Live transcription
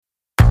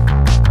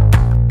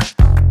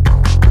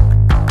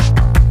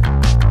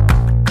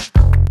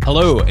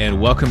Hello, and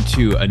welcome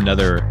to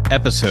another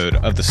episode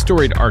of the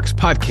Storied Arcs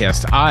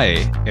podcast.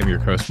 I am your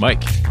host,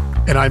 Mike.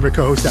 And I'm your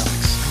co-host,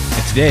 Alex.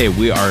 And today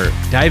we are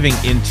diving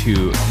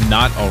into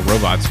Not All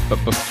Robots.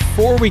 But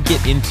before we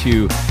get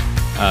into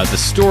the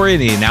story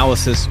and the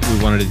analysis,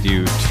 we wanted to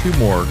do two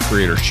more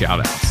creator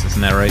shout-outs.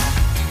 Isn't that right?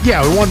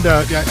 Yeah, we wanted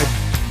to,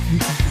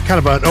 kind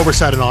of an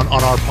oversight on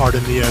our part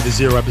in the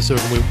Zero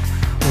episode when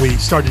we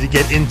started to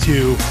get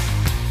into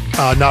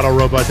Not All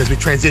Robots as we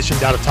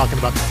transitioned out of talking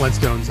about the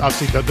Flintstones.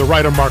 Obviously, the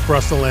writer Mark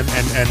Russell and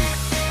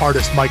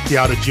artist Mike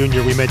Deotta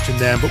Jr., we mentioned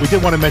them, but we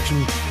did want to mention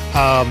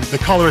the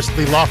colorist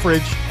Lee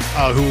Loughridge,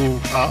 who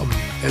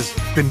has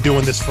been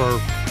doing this for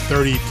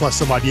 30 plus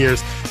some odd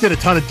years. Did a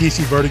ton of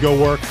DC Vertigo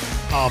work.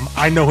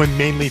 I know him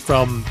mainly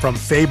from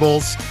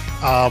Fables,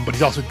 but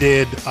he also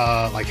did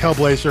like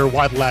Hellblazer,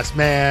 Why the Last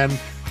Man.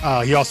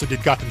 He also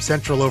did Gotham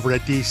Central over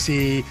at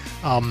DC.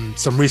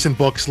 Some recent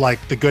books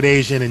like The Good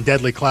Asian and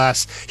Deadly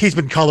Class. He's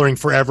been coloring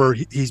forever.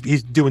 He's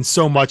doing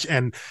so much,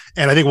 and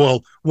I think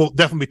we'll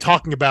definitely be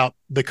talking about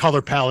the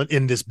color palette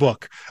in this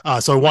book.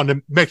 So I wanted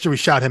to make sure we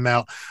shout him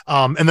out.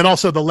 And then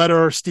also the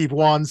letterer Steve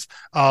Wands,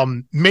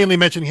 mainly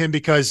mentioning him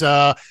because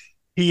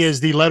he is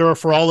the letterer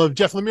for all of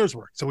Jeff Lemire's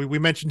work. So we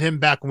mentioned him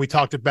back when we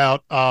talked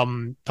about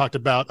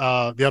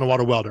the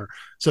Underwater Welder.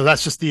 So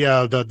that's just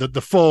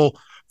the full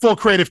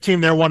creative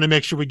team there. Want to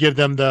make sure we give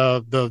them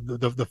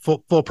the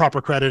full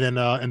proper credit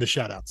and the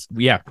shout outs.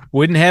 Yeah,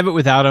 wouldn't have it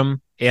without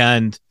them.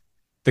 And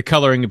the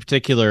coloring in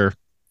particular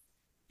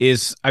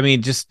is, I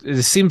mean, just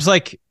it seems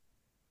like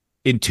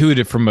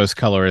intuitive for most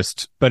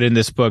colorists, but in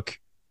this book,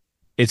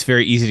 it's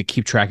very easy to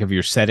keep track of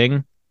your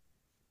setting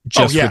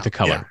just with the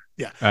color.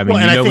 Yeah. I mean,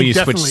 when you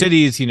switch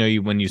cities,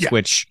 when you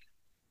switch,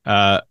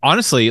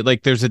 honestly,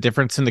 like there's a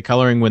difference in the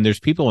coloring when there's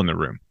people in the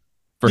room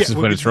versus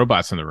when it's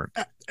robots in the room.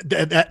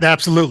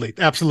 Absolutely.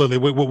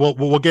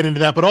 We'll get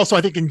into that. But also,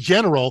 I think in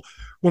general,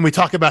 when we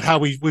talk about how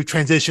we've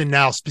transitioned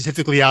now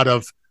specifically out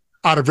of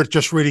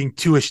just reading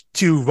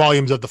two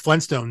volumes of the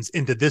Flintstones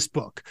into this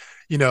book,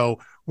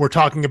 we're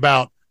talking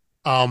about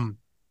the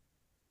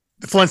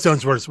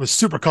Flintstones was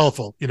super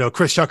colorful.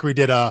 Chris Chuckery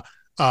did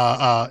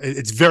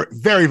it's very,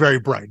 very, very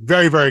bright,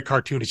 very, very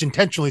cartoonish,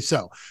 intentionally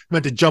so,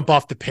 meant to jump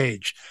off the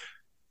page.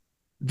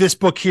 This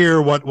book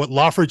here, what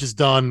Loughridge has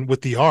done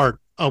with the art,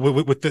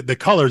 with the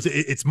colors,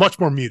 it's much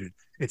more muted.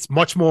 It's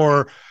much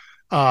more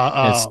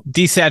it's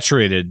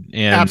desaturated,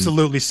 and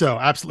absolutely so.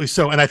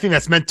 And I think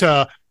that's meant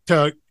to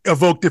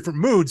evoke different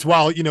moods.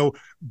 While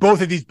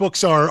both of these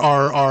books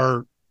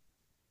are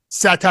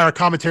satire,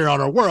 commentary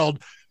on our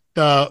world,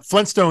 the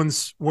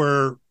Flintstones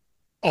were,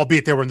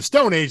 albeit they were in the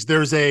Stone Age,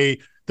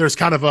 there's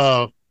kind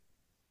of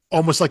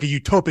almost like a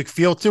utopic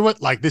feel to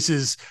it. Like this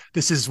is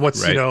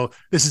what's right.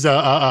 This is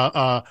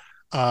a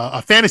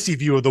fantasy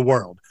view of the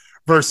world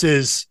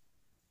versus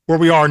where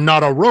we are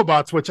Not All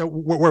Robots, which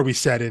where we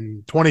set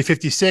in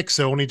 2056,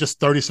 so only just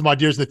 30 some odd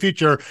years in the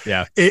future.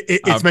 Yeah,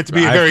 it's meant to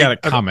be I've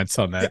got comments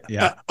on that.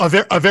 Yeah,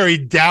 a very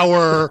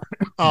dour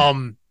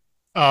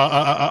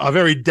a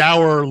very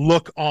dour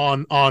look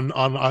on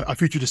a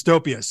future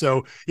dystopia.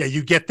 So yeah,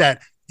 you get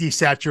that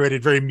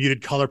desaturated, very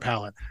muted color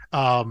palette,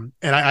 and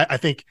I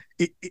think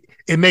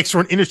it makes for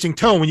an interesting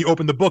tone when you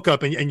open the book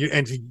up and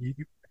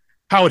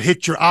how it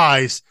hits your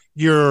eyes.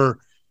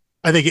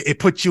 I think it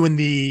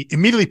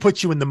immediately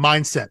puts you in the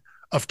mindset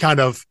of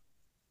kind of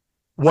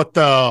what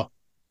the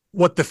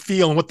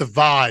feel and what the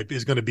vibe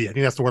is going to be. I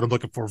think that's the word I'm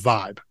looking for,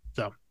 vibe.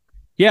 So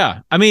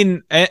yeah, I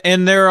mean,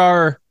 and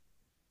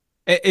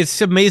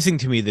it's amazing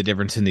to me the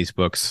difference in these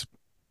books,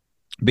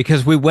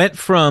 because we went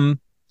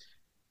from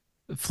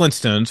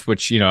Flintstones,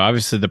 which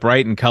obviously the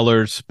bright and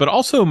colors, but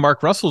also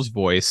Mark Russell's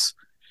voice,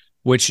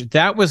 which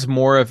that was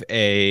more of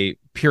a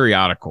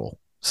periodical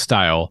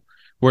style,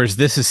 whereas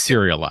this is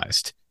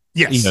serialized.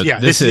 Yes,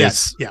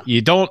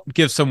 You don't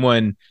give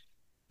someone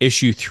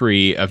issue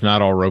 3 of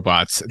Not All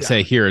Robots and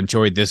say, "Here,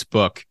 enjoy this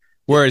book."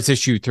 Whereas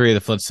issue 3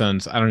 of the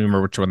Flintstones, I don't even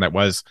remember which one that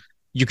was.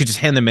 You could just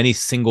hand them any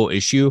single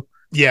issue.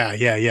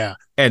 Yeah.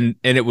 And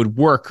it would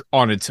work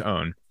on its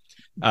own.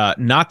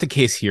 Not the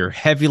case here.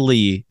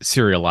 Heavily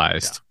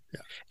serialized.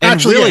 Yeah. And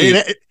actually,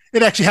 really,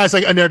 it actually has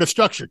like a narrative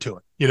structure to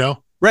it.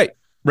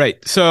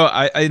 Right. So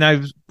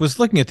I was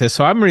looking at this.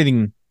 So I'm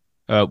reading.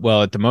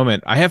 At the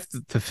moment, I have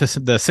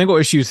the single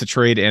issues, the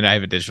trade, and I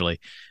have it digitally.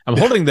 I'm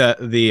holding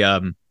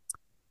the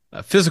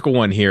physical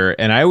one here,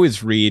 and I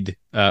always read,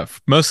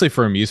 mostly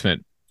for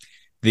amusement,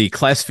 the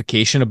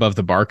classification above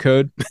the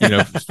barcode,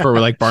 for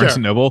like Barnes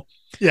and Noble.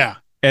 Yeah.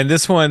 And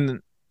this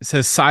one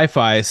says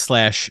sci-fi /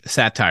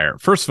 satire.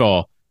 First of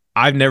all,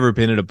 I've never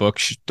been at a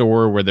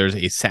bookstore where there's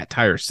a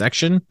satire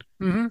section.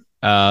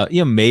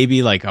 Mm-hmm.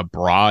 Maybe like a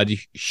broad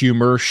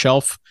humor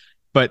shelf.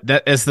 But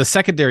that as the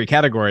secondary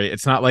category,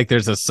 it's not like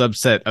there's a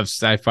subset of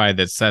sci-fi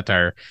that's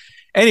satire.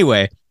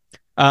 Anyway,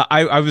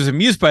 I was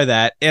amused by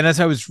that. And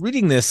as I was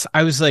reading this,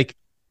 I was like,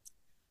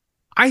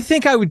 I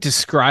think I would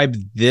describe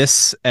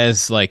this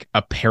as like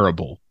a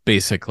parable,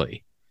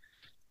 basically.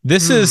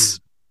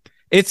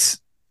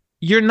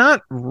 You're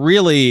not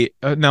really,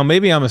 now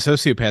maybe I'm a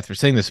sociopath for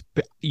saying this,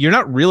 but you're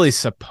not really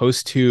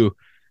supposed to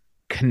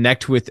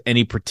connect with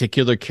any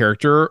particular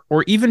character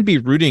or even be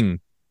rooting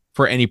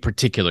for any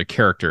particular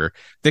character.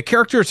 The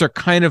characters are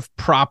kind of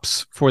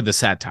props for the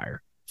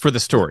satire, for the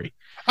story.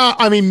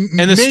 I mean,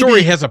 and the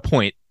story has a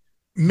point.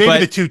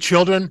 Maybe the two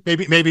children,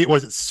 maybe it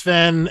was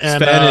Sven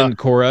and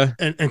Cora,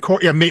 and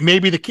Cora. Yeah,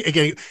 maybe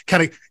again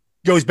kind of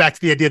goes back to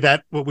the idea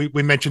that what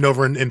we mentioned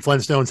over in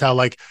Flintstones, how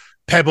like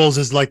Pebbles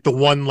is like the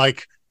one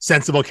like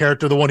sensible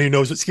character, the one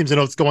who seems to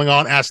know what's going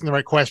on, asking the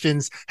right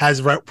questions, has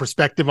the right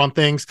perspective on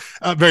things.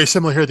 Very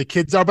similar here, the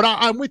kids are. But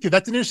I'm with you.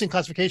 That's an interesting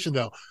classification,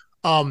 though.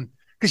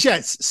 Because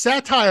it's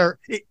satire.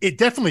 It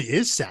definitely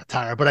is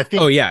satire. But I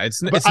think,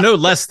 it's no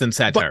less than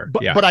satire.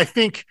 But I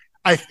think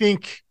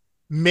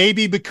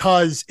maybe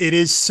because it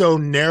is so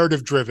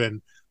narrative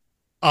driven,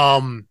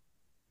 and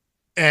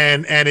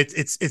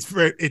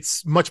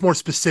it's much more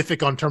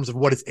specific on terms of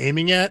what it's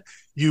aiming at.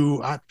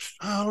 I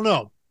don't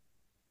know.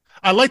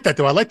 I like that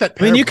though. I like that.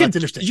 I mean, you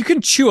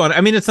can chew on. I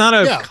mean, it's not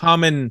a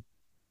common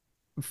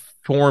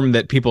form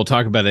that people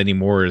talk about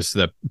anymore, is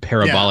the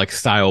parabolic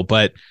style.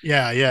 But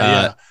because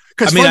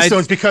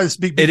Flintstones, because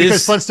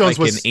Flintstones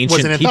was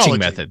an anthology. Teaching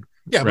method.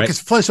 Yeah, right?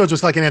 Because Flintstones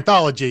was like an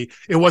anthology.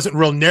 It wasn't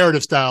real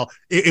narrative style.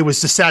 It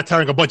was just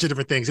satiring a bunch of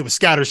different things. It was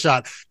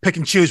scattershot, pick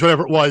and choose,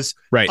 whatever it was.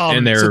 Right,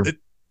 and they're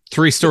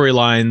three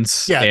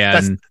storylines. Yeah,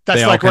 and that's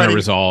they all kind of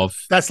resolve.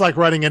 That's like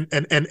writing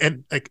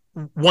and like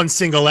one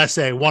single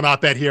essay, one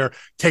op-ed here.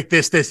 Take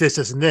this,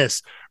 and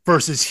this.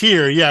 Versus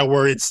here,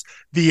 where it's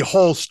the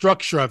whole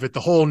structure of it, the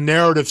whole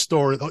narrative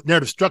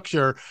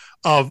structure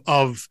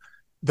of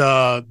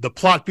the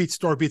plot beats,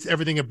 story beats,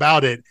 everything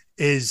about it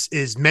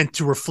is meant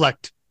to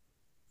reflect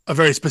a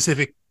very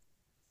specific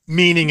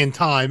meaning in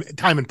time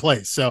and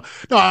place. So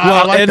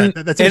I like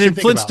that. That's and in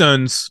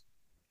Flintstones,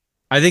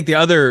 I think the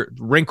other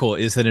wrinkle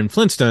is that in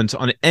Flintstones,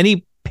 on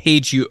any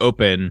page you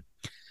open,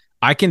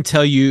 I can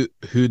tell you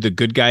who the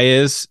good guy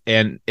is,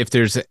 and if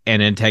there's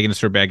an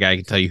antagonist or a bad guy, I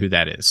can tell you who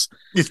that is.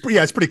 It's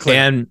pretty clear.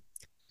 And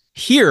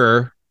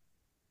here,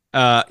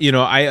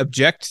 I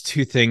object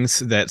to things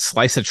that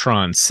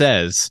Slice-a-tron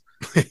says,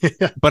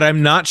 but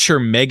I'm not sure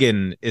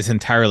Megan is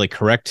entirely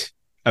correct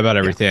about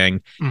everything.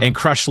 Mm-hmm. And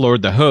Crush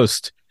Lord the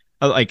host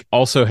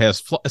also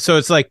has so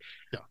it's like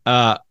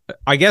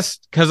I guess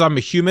because I'm a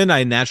human,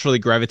 I naturally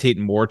gravitate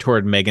more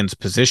toward Megan's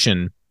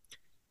position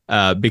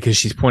because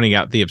she's pointing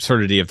out the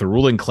absurdity of the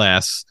ruling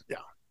class,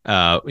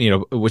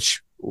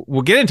 which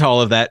we'll get into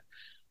all of that,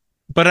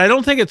 but I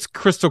don't think it's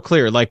crystal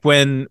clear. Like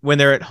when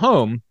they're at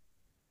home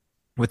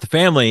with the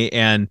family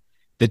and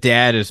the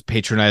dad is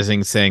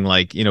patronizing, saying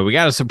like, we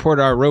got to support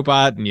our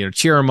robot and,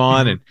 cheer him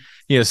on and,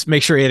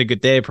 make sure he had a good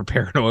day,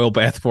 prepare an oil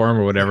bath for him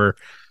or whatever.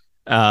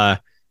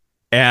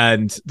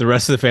 And the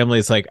rest of the family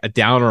is like a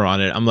downer on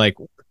it. I'm like,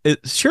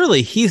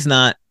 surely he's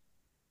not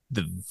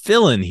the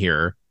villain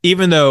here,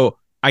 even though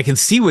I can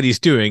see what he's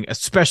doing,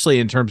 especially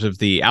in terms of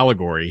the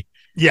allegory.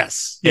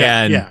 Yes.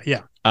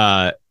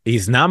 Yeah.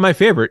 He's not my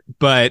favorite,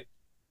 but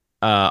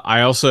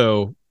I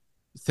also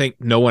think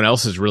no one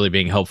else is really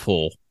being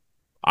helpful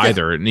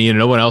either. And,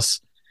 no one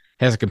else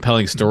has a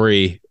compelling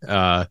story.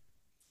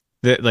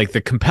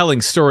 The compelling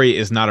story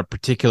is not a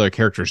particular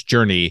character's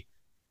journey.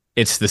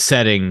 It's the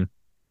setting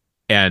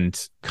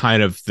and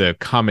kind of the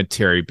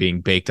commentary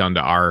being baked onto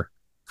our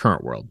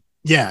current world.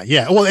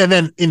 Yeah. Well, and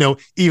then,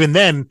 even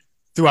then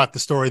throughout the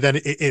story,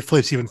 then it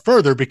flips even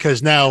further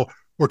because now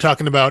we're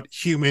talking about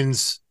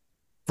humans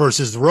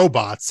versus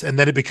robots, and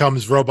then it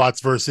becomes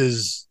robots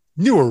versus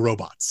newer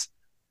robots.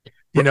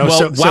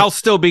 While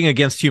still being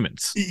against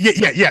humans.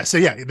 Yeah. So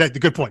that's a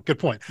good point.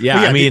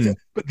 Yeah,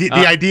 the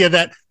idea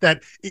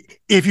that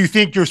if you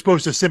think you're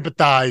supposed to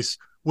sympathize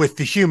with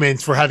the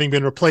humans for having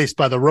been replaced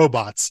by the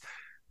robots,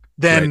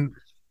 then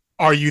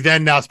are you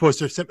then now supposed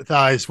to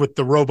sympathize with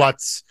the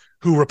robots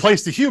who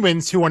replaced the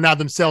humans, who are now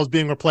themselves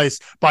being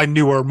replaced by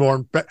newer,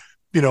 more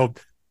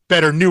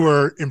better,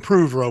 newer,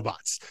 improved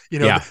robots?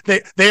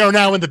 They are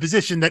now in the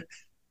position that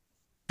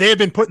they have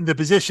been put in the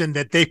position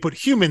that they put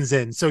humans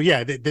in. So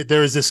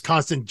there is this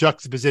constant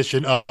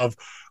juxtaposition of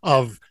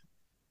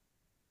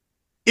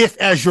if,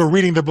 as you're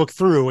reading the book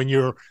through,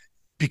 and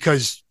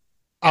because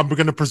I'm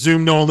going to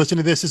presume no one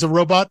listening to this is a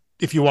robot.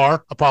 If you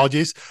are,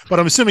 apologies, but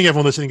I'm assuming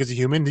everyone listening is a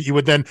human. That you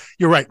would then,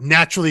 you're right,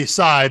 naturally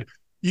side.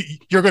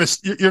 You're going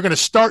to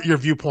start your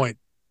viewpoint,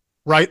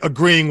 right,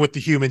 agreeing with the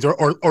humans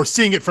or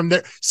seeing it from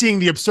seeing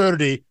the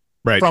absurdity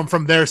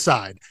from their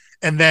side,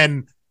 and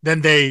then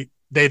they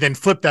then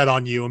flip that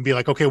on you and be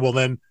like, okay, well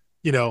then,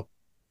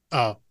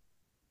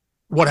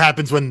 what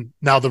happens when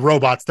now the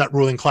robots, that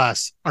ruling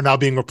class, are now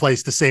being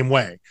replaced the same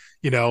way?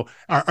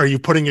 Are you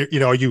putting your,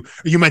 are you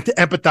meant to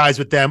empathize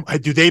with them?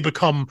 Do they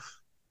become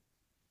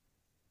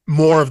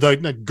more of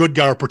the good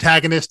guy or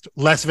protagonist,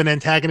 less of an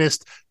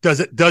antagonist? Does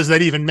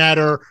that even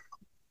matter?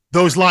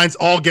 Those lines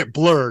all get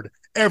blurred.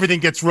 Everything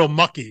gets real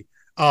mucky,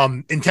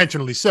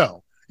 intentionally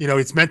so.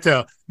 It's meant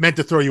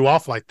to throw you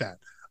off like that.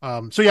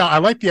 I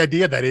like the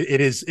idea that it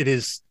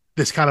is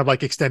this kind of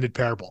like extended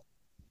parable.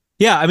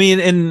 Yeah, I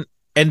mean,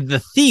 and the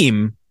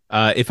theme,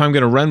 if I'm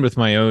going to run with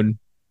my own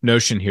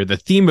notion here, the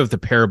theme of the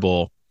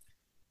parable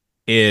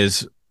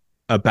is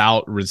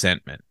about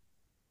resentment.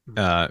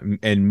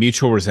 and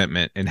mutual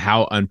resentment and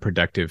how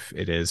unproductive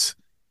it is.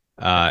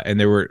 And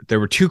there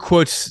were two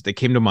quotes that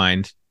came to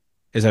mind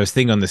as I was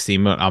thinking on this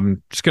theme.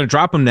 I'm just going to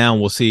drop them now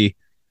and we'll see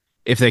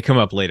if they come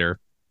up later.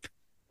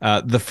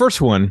 The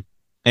first one,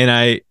 and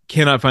I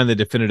cannot find the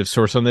definitive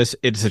source on this.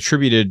 It's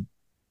attributed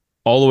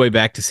all the way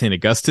back to St.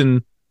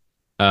 Augustine,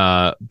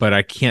 but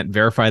I can't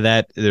verify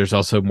that. There's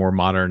also more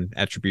modern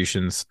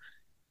attributions.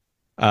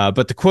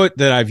 But the quote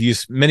that I've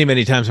used many,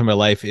 many times in my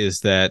life is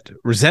that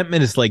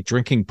resentment is like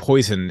drinking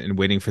poison and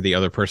waiting for the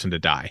other person to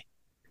die.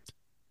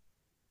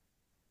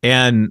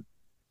 And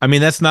I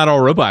mean, that's Not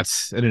All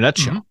Robots in a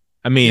nutshell.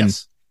 Mm-hmm. I mean,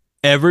 yes.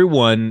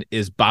 Everyone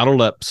is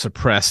bottled up,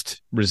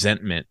 suppressed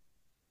resentment.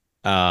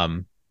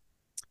 The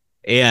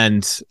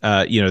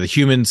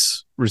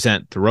humans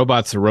resent the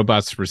robots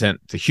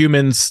resent the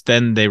humans,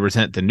 then they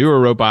resent the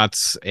newer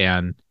robots,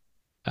 and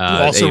who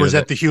also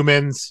resent the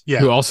humans. Yeah.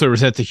 Who also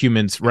resent the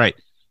humans, right.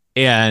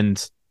 And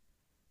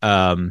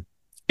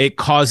it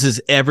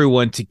causes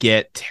everyone to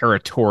get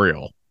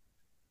territorial.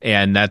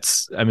 And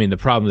that's, I mean, the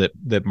problem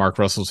that Mark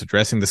Russell's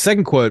addressing. The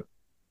second quote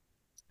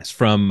is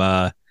from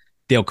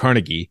Dale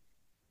Carnegie.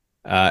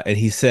 And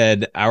he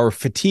said, "Our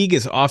fatigue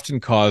is often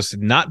caused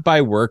not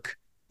by work,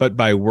 but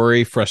by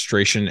worry,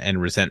 frustration,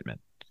 and resentment."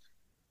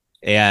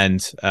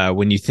 And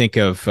when you think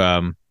of,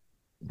 now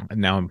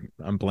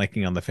I'm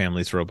blanking on the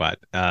family's robot.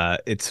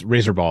 It's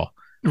Razorball.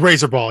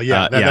 Razorball,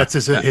 yeah, that's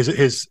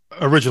his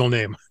original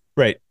name.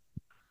 Right.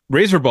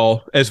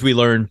 Razorball, as we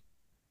learn,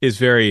 is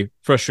very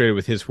frustrated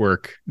with his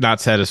work, not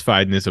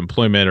satisfied in his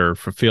employment or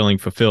feeling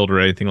fulfilled or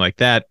anything like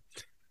that.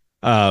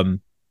 And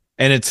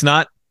it's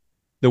not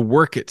the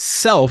work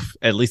itself,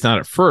 at least not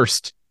at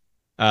first,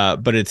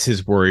 but it's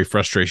his worry,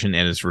 frustration,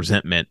 and his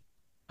resentment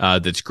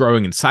that's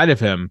growing inside of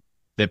him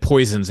that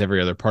poisons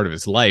every other part of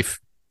his life.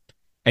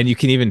 And you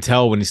can even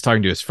tell when he's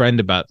talking to his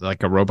friend about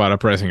like a robot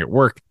uprising at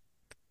work,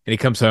 and he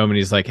comes home and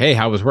he's like, "Hey,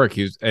 how was work?"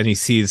 And he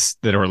sees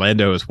that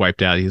Orlando is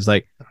wiped out. He's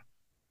like,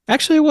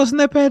 "Actually, it wasn't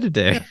that bad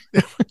today.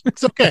 Yeah.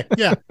 It's okay."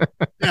 Yeah.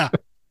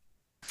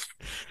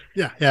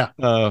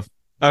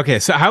 Okay.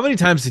 So how many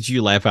times did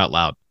you laugh out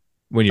loud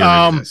when you were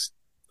reading this?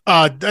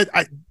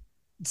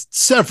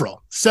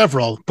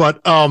 Several,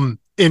 but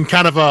in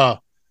kind of a,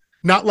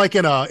 not like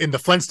in the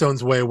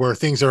Flintstones way where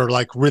things are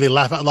like really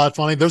laugh out loud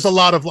funny. There's a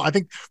lot of, I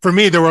think for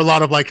me, there were a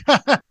lot of like,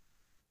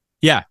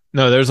 yeah,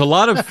 no, there's a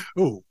lot of,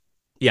 ooh,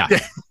 yeah,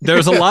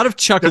 there's a lot of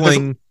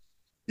chuckling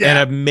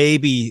and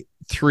maybe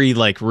 3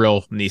 like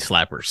real knee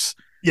slappers.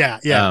 Yeah.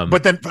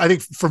 But then I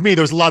think for me,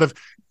 there was a lot of,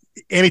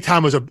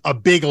 anytime it was a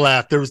big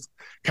laugh, there was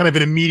kind of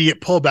an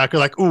immediate pullback.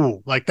 You're like,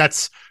 ooh, like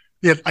that's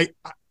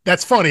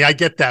funny. I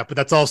get that, but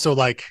that's also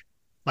like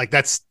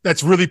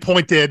that's really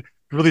pointed,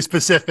 really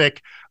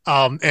specific,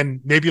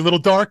 and maybe a little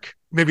dark,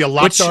 maybe a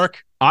lot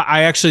dark.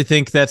 I actually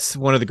think that's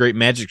one of the great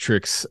magic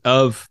tricks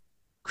of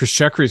Chris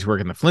Chuckry's work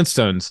in the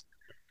Flintstones,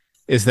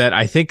 is that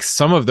I think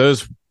some of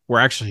those were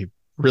actually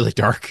really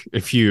dark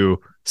if you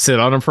sit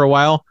on them for a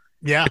while.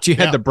 Yeah, but you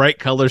had the bright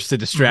colors to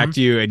distract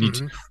you, and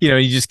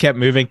you just kept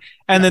moving,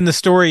 and then the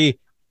story,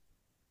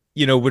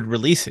 would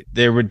release it.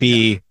 There would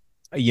be,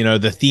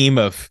 the theme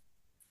of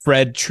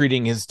Fred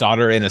treating his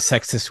daughter in a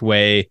sexist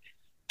way,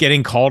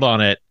 getting called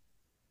on it,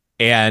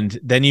 and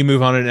then you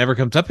move on and it never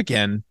comes up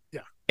again.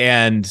 Yeah.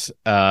 And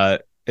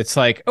it's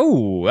like,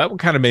 oh, that one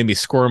kind of made me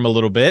squirm a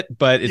little bit,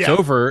 but it's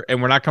over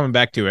and we're not coming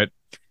back to it.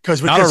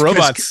 Because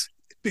robots.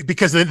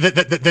 Because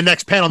the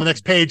next panel, the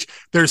next page,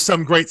 there's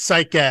some great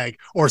sight gag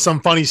or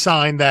some funny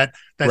sign that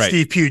right.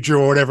 Steve Pugh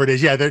drew or whatever it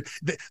is. Yeah,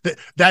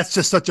 that's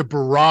just such a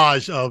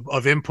barrage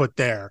of input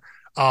there,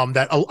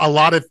 that a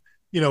lot of,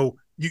 you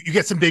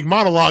get some big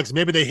monologues,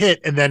 maybe they hit,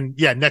 and then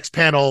next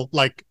panel,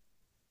 like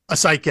a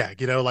sight gag,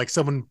 like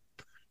someone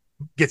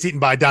gets eaten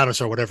by a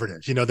dinosaur, whatever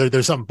it is.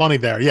 There's something funny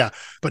there. Yeah,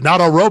 but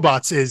Not All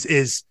Robots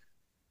is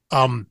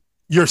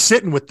you're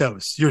sitting with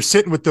those. You're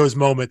sitting with those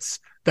moments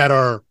that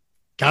are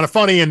kind of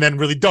funny and then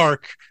really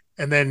dark,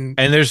 and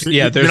there's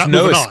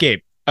no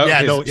escape.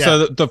 Okay,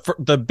 So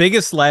the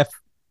biggest laugh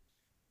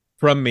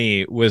from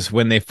me was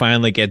when they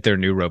finally get their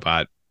new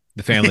robot.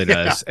 The family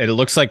does, and it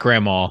looks like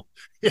Grandma.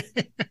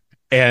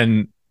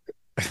 And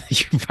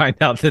you find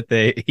out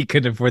that he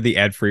couldn't afford the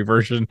ad-free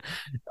version.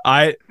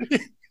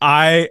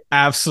 I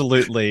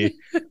absolutely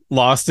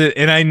lost it,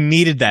 and I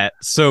needed that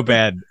so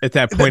bad at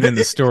that point in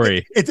the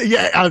story.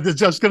 I was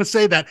just going to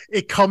say that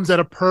it comes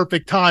at a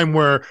perfect time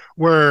where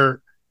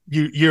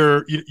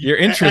your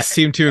interests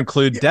seem to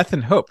include death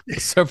and hope.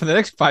 So for the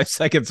next 5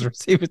 seconds,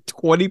 receive a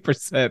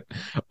 20%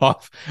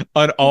 off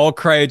on all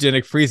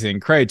cryogenic freezing.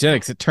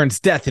 Cryogenics, it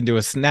turns death into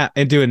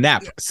a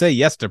nap. Say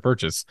yes to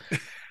purchase.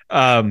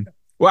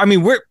 Well, I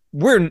mean,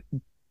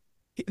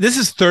 this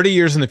is 30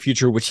 years in the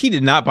future, which he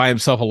did not buy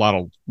himself a lot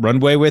of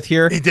runway with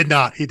here. He did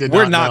not.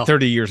 We're not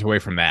 30 years away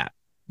from that.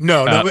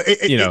 No.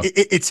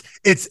 It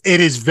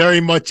is very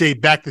much a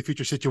Back to the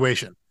Future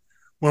situation.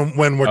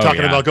 When we're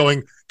talking about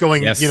going,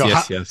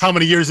 yes. How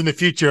many years in the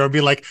future, and be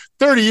like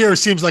 30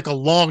 years seems like a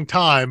long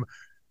time.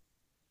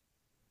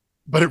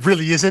 but it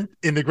really isn't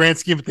in the grand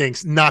scheme of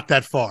things, not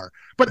that far.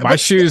 My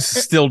shoes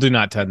still do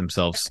not tie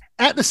themselves.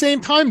 At the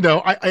same time,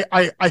 though,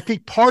 I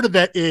think part of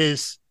that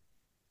is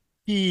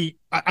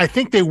I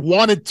think they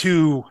wanted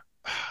to,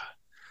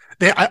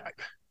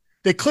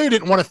 they clearly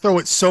didn't want to throw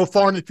it so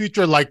far in the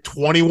future, like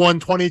 21,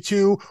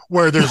 22,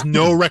 where there's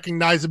no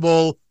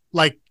recognizable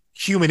like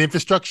human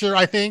infrastructure,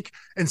 I think.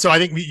 And so I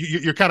think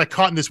you're kind of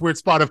caught in this weird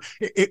spot of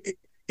it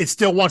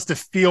still wants to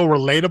feel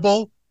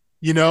relatable,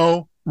 you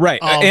know?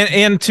 Right.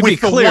 And to be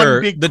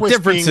clear, the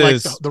difference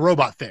is like the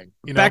robot thing.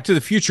 You know? Back to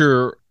the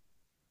Future,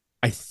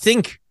 I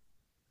think,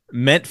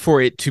 meant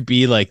for it to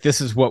be like,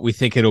 this is what we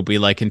think it'll be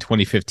like in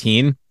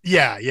 2015.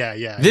 Yeah.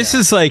 This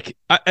is like,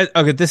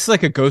 okay, this is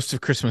like a Ghost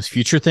of Christmas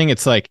Future thing.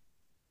 It's like,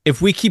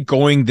 if we keep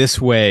going this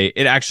way,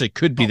 it actually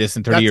could be this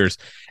in 30 years.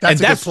 And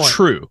that's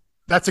true.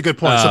 That's a good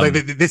point. So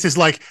this is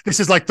like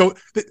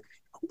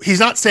he's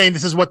not saying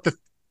this is what the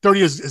 30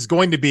 years is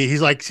going to be.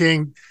 He's like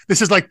saying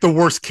this is like the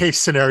worst case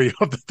scenario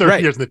of the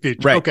 30 years in the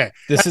future. Right. Okay.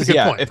 This is,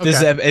 point. If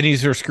this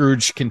Ebenezer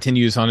Scrooge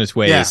continues on his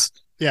ways.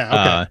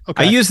 Yeah.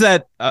 Okay. I use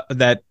that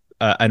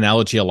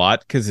analogy a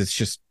lot because it's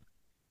just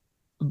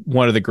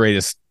one of the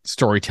greatest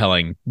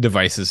storytelling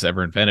devices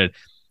ever invented.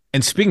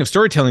 And speaking of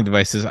storytelling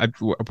devices,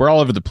 we're all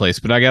over the place,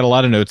 but I got a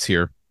lot of notes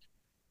here.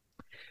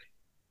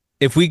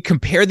 If we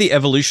compare the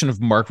evolution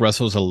of Mark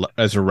Russell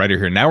as a writer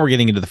here, now we're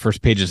getting into the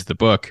first pages of the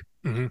book.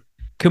 Mm-hmm.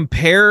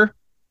 Compare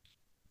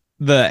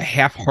the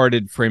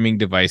half-hearted framing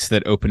device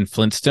that opened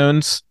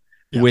Flintstones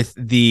with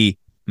the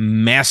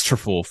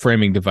masterful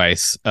framing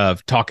device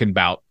of Talking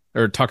Bot,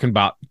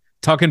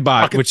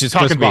 which is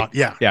supposed to be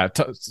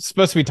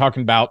supposed to be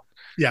Talking Bot.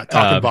 Yeah,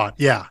 Talking Bot.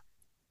 Yeah,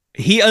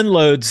 he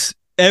unloads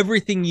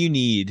everything you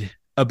need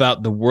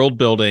about the world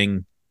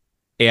building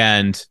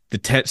and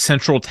the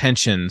central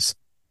tensions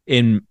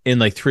in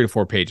like 3 to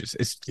 4 pages.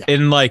 It's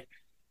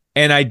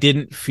and I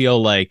didn't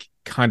feel like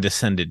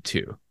condescended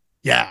to.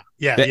 Yeah.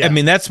 I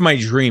mean, that's my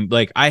dream.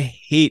 Like, I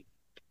hate,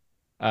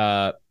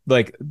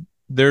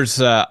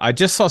 there's, I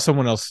just saw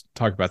someone else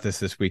talk about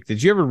this week.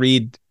 Did you ever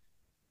read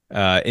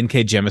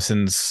N.K.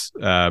 Jemisin's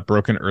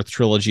Broken Earth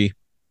trilogy?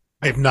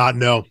 I have not,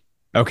 no.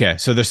 Okay,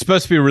 so they're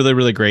supposed to be really,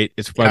 really great.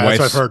 It's my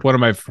wife's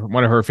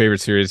one of her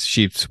favorite series.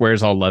 She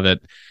swears I'll love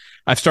it.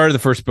 I've started the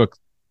first book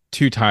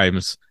 2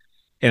 times,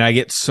 and I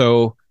get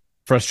so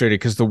frustrated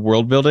because the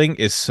world building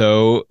is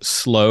so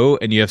slow,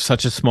 and you have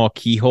such a small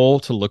keyhole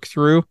to look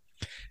through.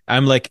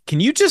 I'm like, can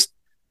you just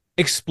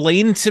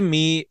explain to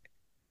me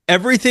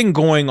everything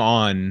going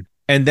on,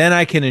 and then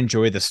I can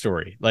enjoy the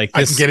story? Like,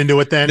 I can get into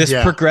it then. This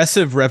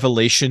progressive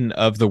revelation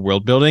of the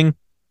world building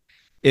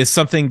is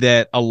something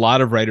that a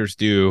lot of writers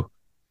do,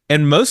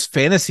 and most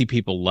fantasy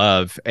people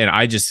love, and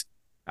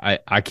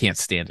I can't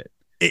stand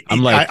it.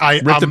 I'm like,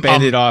 rip the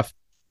Band-Aid off.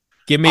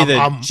 Give me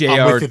the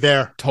J.R.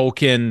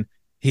 Tolkien.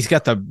 He's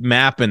got the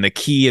map and the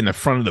key in the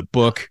front of the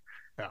book.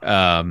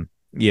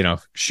 Yeah.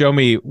 Show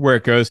me where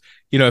it goes.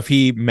 If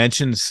he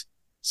mentions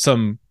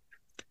some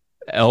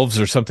elves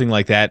or something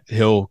like that,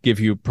 he'll give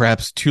you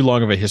perhaps too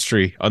long of a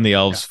history on the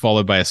elves,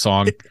 followed by a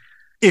song.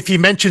 If he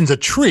mentions a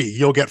tree,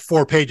 you'll get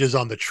 4 pages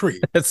on the tree.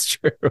 That's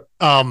true.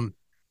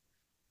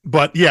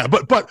 But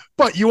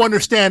you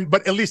understand.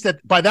 But at least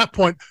by that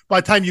point, by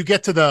the time you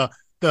get to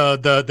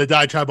the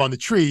diatribe on the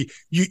tree,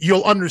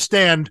 you'll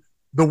understand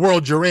the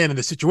world you're in and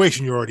the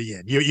situation you're already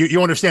in.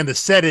 You understand the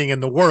setting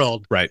and the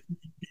world. Right.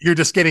 You're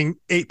just getting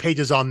 8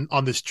 pages on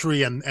this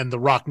tree and the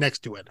rock next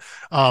to it,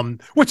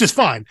 which is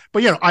fine.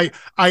 But I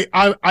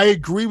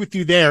agree with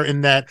you there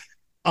in that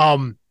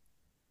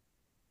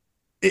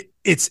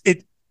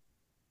it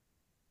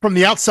from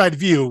the outside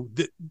view,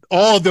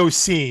 all of those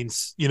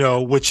scenes,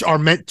 which are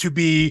meant to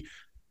be,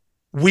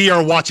 we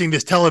are watching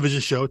this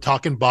television show,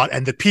 Talking Bot,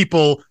 and the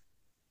people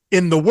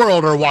in the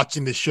world are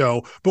watching this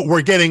show, but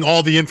we're getting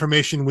all the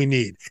information we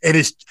need.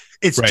 It's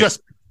right.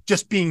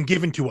 just being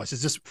given to us.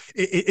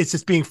 It's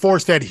just being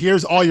force fed.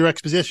 Here's all your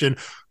exposition.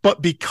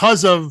 But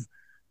because of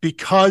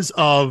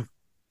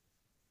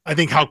I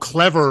think how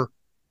clever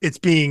it's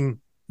being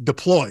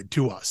deployed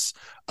to us,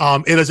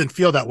 it doesn't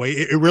feel that way.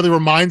 It really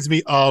reminds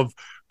me of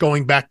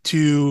going back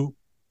to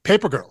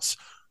Paper Girls,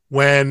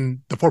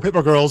 when the 4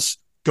 Paper Girls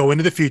go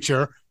into the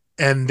future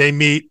and they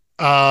meet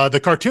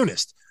the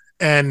cartoonist,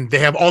 and they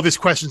have all these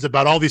questions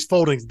about all these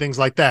foldings and things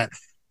like that.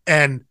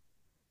 And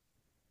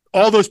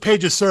all those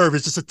pages serve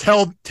is just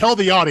to tell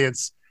the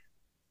audience,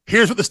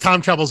 here's what this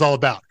time travel is all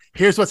about.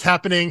 Here's what's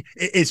happening.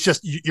 It's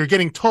just, you're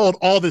getting told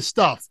all this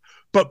stuff,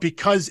 but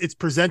because it's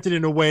presented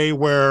in a way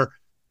where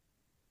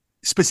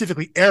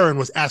specifically Erin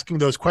was asking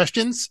those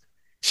questions,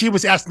 she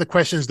was asking the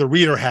questions the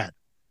reader had.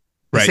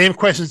 The same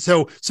questions.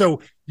 So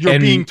you're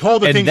being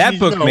told the things. And that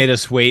book made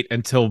us wait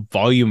until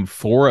volume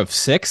 4 of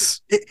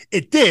 6.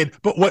 It did,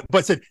 but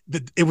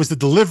it was the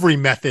delivery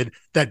method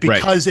that,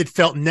 because it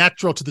felt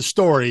natural to the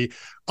story,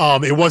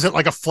 it wasn't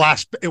like a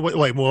flash. It was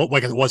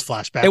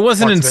flashback. It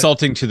wasn't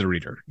insulting to the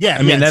reader. Yeah,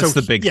 I mean that's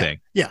the big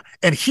thing. Yeah,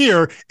 and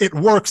here it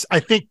works.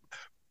 I think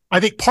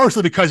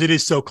partially because it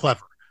is so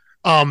clever.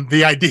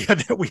 The idea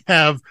that we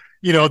have,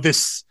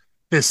 this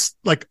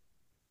like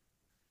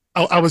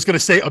I was going to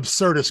say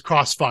absurdist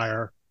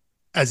Crossfire,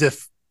 as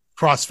if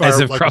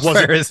Crossfire like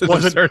Crossfire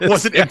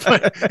wasn't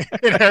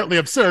inherently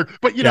absurd.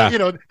 But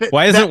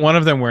why isn't one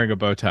of them wearing a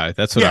bow tie?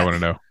 That's what I want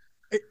to know.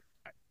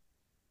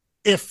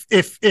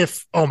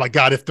 If oh my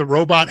god, if the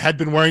robot had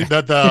been wearing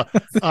the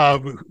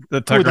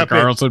Tucker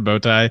Carlson bow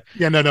tie,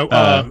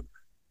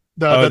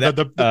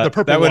 the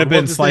purple that would have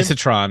been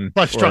Slicetron.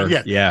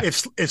 Yeah.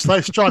 If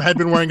Slicetron had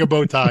been wearing a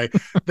bow tie,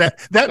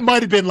 that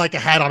might have been like a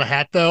hat on a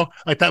hat, though.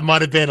 Like that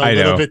might have been a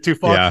little bit too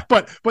far. Yeah.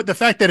 But the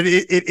fact that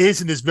it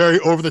is in this very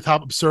over the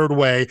top absurd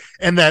way,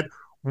 and that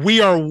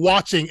we are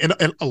watching, and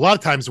a lot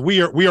of times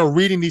we are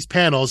reading these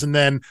panels, and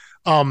then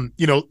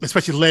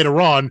especially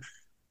later on,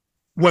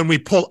 when we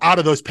pull out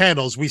of those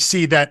panels, we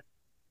see that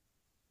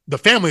the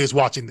family is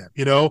watching them.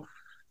 Donnie,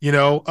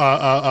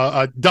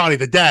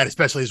 the dad,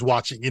 especially, is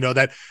watching.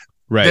 That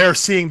they're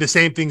seeing the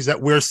same things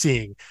that we're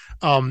seeing.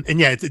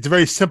 It's a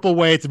very simple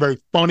way. It's a very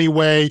funny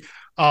way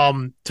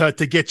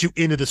to get you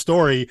into the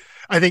story.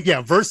 I think,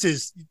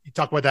 versus you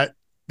talk about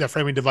that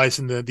framing device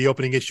in the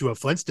opening issue of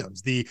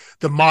Flintstones, the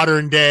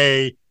modern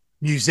day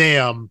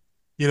museum,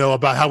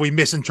 about how we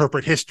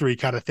misinterpret history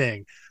kind of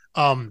thing,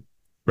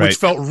 which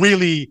felt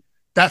really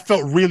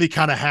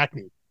kind of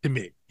hackneyed to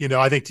me.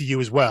 I think to you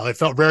as well. It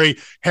felt very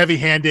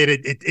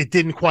heavy-handed. It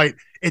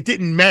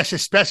didn't mesh,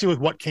 especially with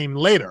what came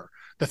later.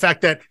 The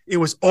fact that it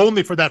was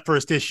only for that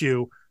first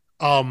issue,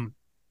 and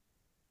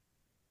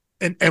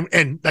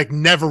like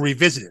never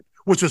revisited,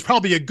 which was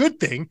probably a good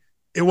thing.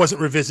 It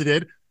wasn't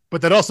revisited,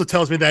 but that also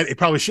tells me that it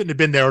probably shouldn't have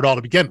been there at all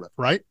to begin with,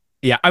 right?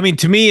 Yeah, I mean,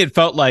 to me, it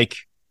felt like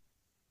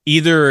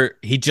either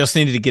he just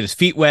needed to get his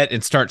feet wet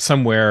and start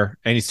somewhere,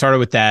 and he started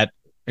with that.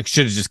 It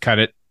should have just cut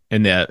it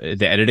in the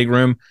editing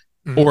room.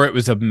 Mm-hmm. Or it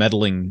was a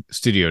meddling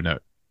studio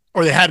note.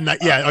 Or they had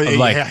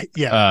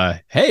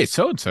hey,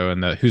 so-and-so,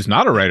 and who's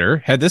not a writer,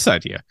 had this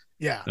idea.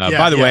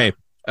 By the way,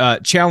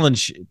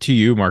 challenge to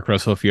you, Mark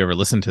Russell, if you ever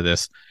listen to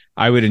this,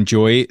 I would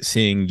enjoy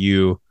seeing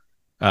you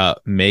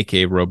make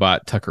a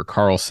robot Tucker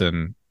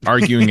Carlson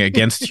arguing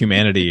against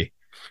humanity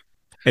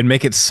and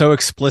make it so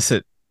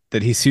explicit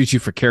that he sues you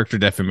for character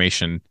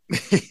defamation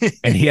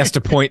and he has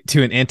to point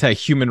to an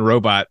anti-human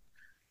robot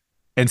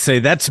and say,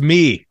 that's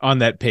me on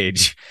that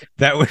page.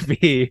 That would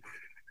be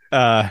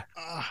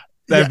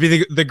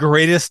the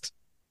greatest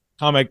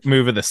comic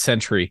move of the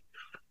century.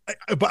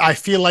 But I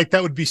feel like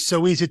that would be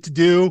so easy to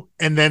do,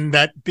 and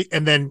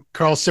then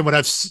Carlson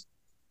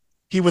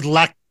would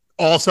lack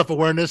all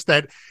self-awareness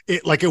that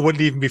it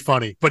wouldn't even be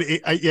funny. But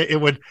it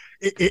would.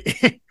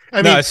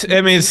 It's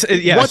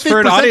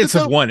for an audience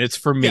of one. It's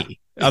for me.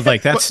 Yeah.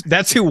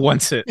 That's who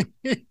wants it.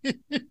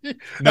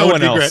 No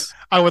one else. Great.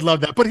 I would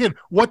love that. But again,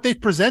 what they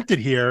presented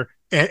here,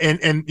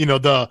 and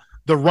the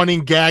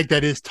running gag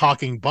that is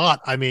Talking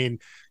Bot. I mean,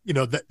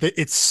 that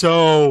it's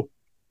so.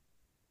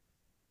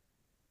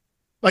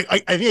 Like I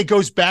think it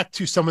goes back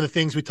to some of the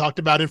things we talked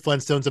about in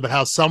Flintstones about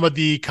how some of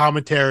the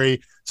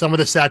commentary, some of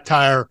the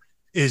satire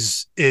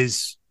is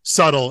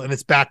subtle and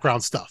it's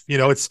background stuff.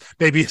 It's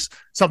maybe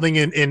something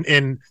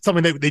in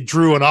something that they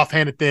drew an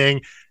offhanded thing,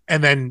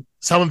 and then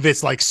some of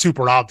it's like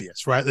super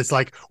obvious, right? It's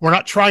like we're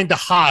not trying to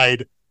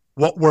hide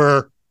what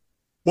we're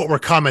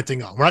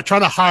commenting on. We're not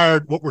trying to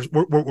hide what we're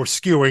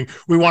skewing.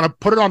 We want to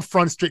put it on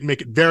Front Street and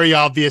make it very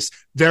obvious,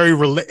 very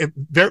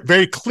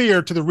very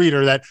clear to the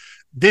reader that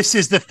this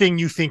is the thing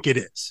you think it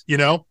is,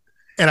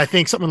 And I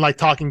think something like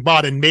Talking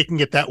Bot and making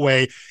it that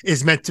way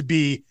is meant to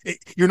be.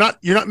 You're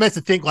not meant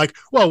to think like,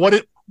 well,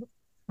 what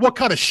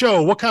kind of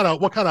show, what kind of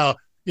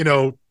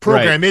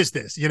program is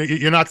this?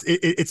 You're not.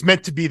 It's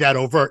meant to be that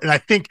overt, and I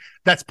think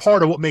that's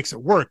part of what makes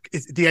it work.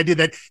 Is the idea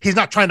that he's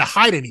not trying to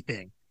hide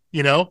anything.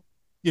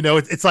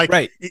 It's like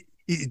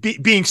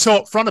being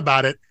so upfront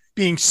about it,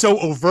 being so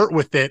overt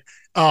with it,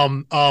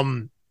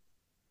 allows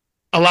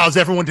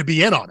everyone to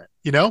be in on it.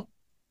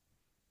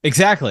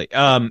 Exactly.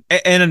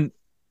 And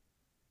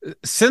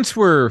since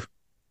so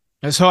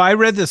I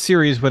read the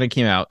series when it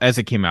came out, and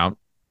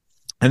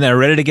then I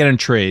read it again in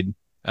trade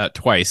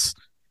twice.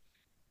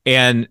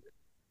 And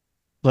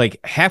like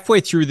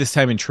halfway through this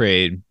time in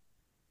trade,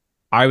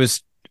 I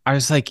was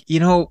like,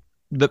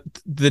 the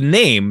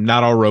name,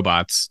 Not All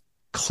Robots,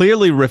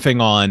 clearly riffing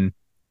on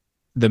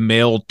the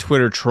male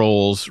Twitter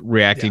trolls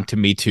reacting to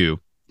Me Too.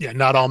 Yeah,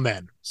 not all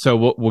men.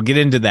 So we'll get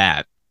into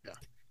that.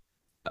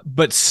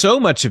 But so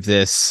much of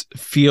this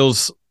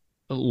feels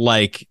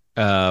like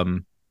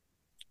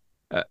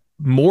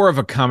more of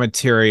a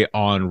commentary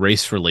on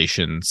race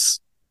relations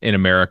in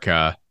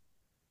America.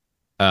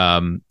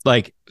 So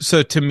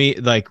to me,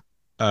 in the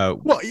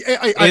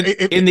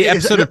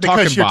episode of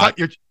Talking Bot,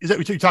 is that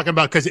what you're talking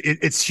about? Because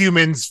it's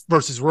humans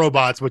versus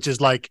robots, which is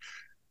like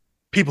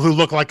people who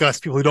look like us,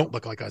 people who don't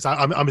look like us.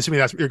 I'm assuming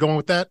that's what you're going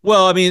with that.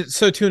 Well, I mean,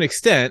 so to an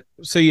extent,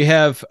 so you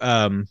have,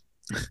 the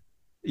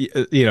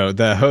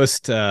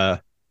host,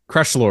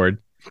 Crush Lord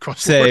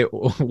say,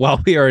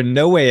 while we are in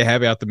no way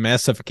happy about the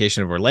mass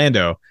suffocation of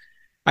Orlando,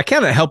 I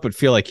can't help but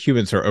feel like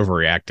humans are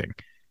overreacting.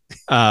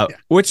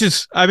 Which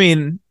is, I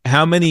mean,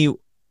 how many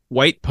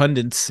white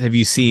pundits have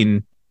you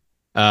seen,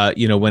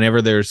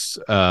 whenever there's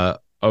a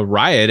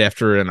riot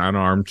after an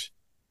unarmed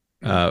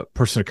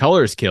person of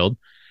color is killed.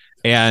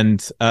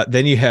 And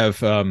then you have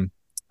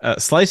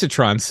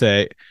Slicetron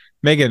say,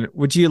 Megan,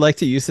 would you like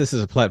to use this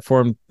as a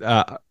platform?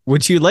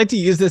 Would you like to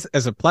use this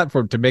as a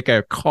platform to make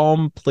a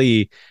calm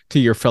plea to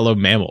your fellow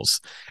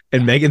mammals?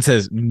 And Megan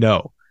says,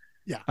 no.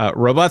 Yeah.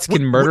 Robots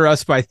can murder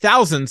us by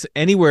thousands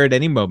anywhere at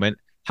any moment.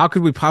 How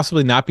could we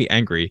possibly not be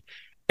angry?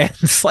 And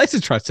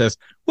Slicetron says,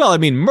 well, I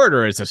mean,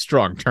 murder is a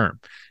strong term.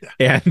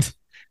 Yeah. And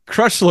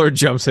Crushlord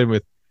jumps in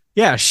with,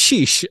 yeah,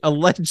 sheesh,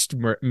 alleged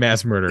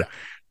mass murder.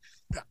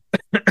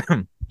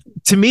 Yeah.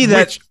 To me,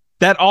 that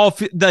all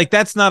like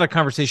that's not a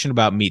conversation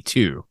about Me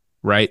Too,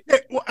 right?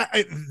 Well,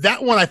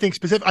 that one I think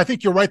specific. I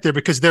think you're right there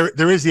because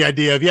there is the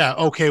idea of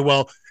okay,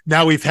 well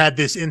now we've had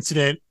this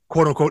incident,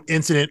 quote unquote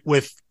incident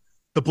with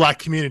the Black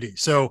community,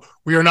 so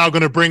we are now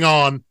going to bring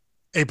on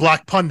a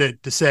Black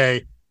pundit to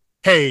say,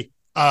 hey,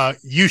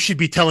 you should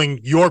be telling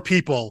your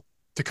people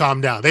to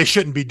calm down. They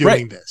shouldn't be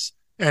doing this,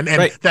 and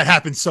that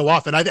happens so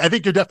often. I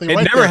think you're definitely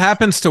right. It never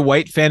happens to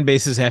white fan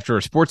bases after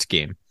a sports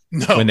game.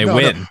 When they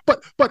win. No.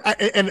 But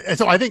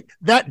so I think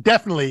that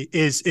definitely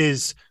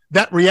is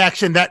that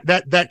reaction,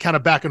 that kind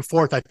of back and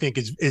forth, I think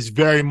is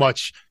very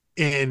much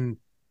in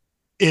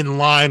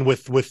line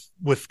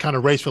with kind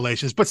of race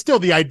relations. But still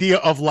the idea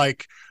of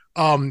like,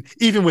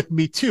 even with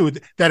Me Too,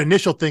 that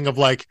initial thing of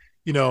like,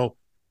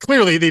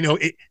 clearly,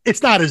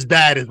 it's not as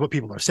bad as what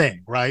people are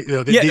saying, right?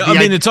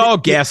 It's all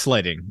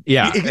gaslighting.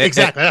 Yeah,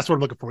 exactly. That's what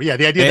I'm looking for. Yeah,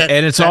 the idea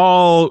and it's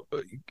all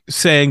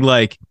saying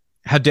like,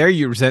 how dare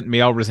you resent me?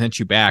 I'll resent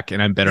you back,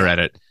 and I'm better at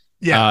it.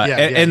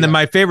 And then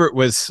my favorite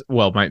was,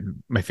 well,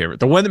 my favorite,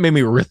 the one that made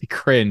me really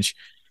cringe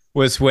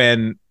was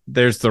when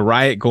there's the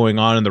riot going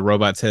on and the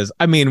robot says,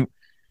 I mean,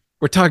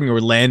 we're talking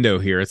Orlando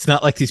here. It's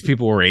not like these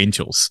people were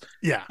angels.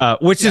 Yeah.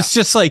 Which is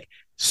just like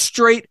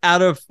straight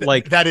out of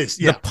like that is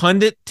the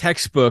pundit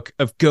textbook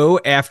of go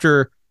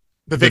after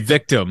the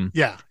victim.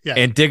 Yeah.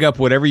 And dig up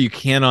whatever you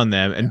can on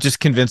them and just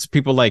convince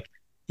people like,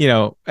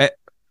 you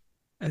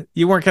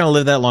weren't going to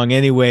live that long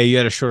anyway. You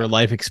had a shorter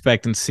life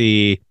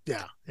expectancy.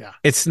 Yeah.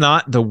 It's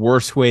not the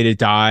worst way to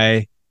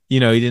die. You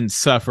didn't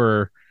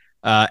suffer.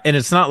 And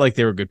it's not like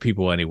they were good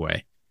people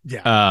anyway.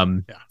 Yeah.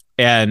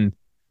 And,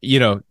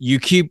 you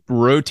keep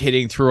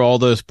rotating through all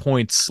those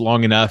points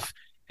long enough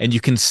and you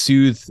can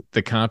soothe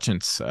the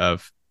conscience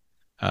of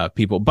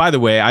people. By the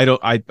way, I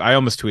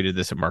almost tweeted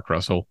this at Mark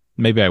Russell.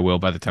 Maybe I will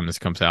by the time this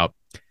comes out.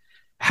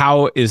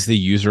 How is the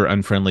user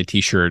unfriendly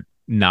t-shirt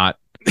not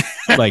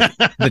like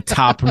the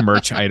top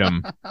merch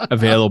item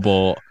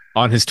available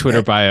on his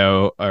Twitter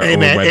bio or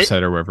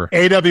website or wherever?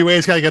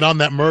 AWA's got to get on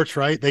that merch,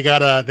 right? They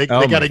gotta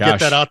get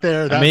that out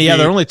there.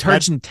 They're only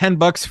charging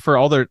 $10 for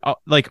all their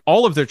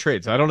all of their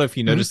trades. I don't know if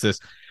you noticed this.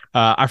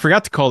 I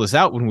forgot to call this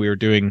out when we were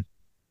doing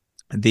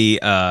the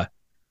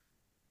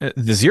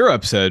Zero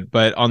episode,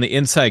 but on the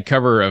inside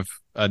cover of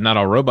Not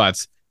All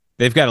Robots,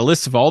 they've got a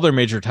list of all their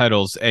major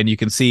titles, and you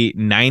can see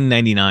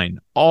 $9.99,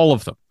 all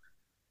of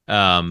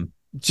them.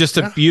 Just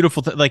a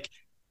beautiful thing. Like,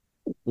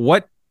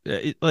 what?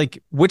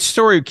 Which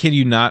story can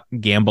you not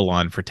gamble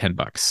on for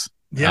 $10?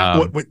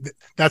 Yeah,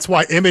 that's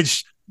why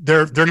Image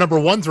their number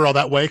ones are all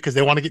that way because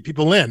they want to get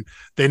people in.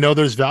 They know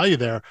there's value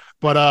there.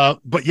 But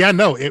yeah,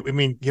 no.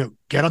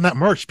 Get on that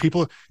merch.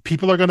 People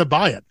are going to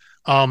buy it.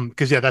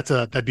 Because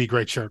that'd be a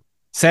great shirt.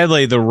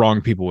 Sadly, the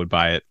wrong people would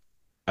buy it.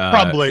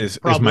 Probably is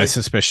my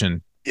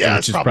suspicion. Yeah,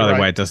 which is probably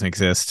why it doesn't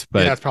exist.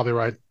 But that's probably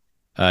right.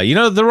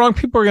 The wrong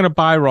people are going to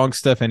buy wrong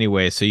stuff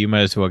anyway, so you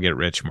might as well get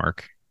rich,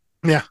 Mark.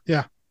 Yeah.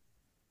 Yeah.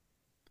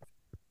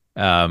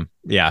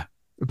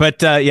 But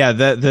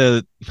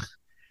the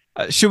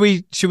should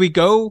we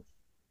go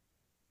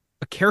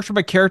character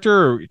by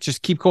character or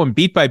just keep going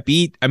beat by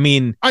beat? I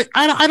mean,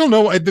 I don't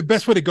know the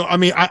best way to go. I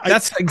mean,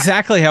 that's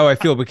exactly how I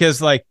feel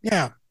because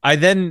yeah. I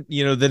then,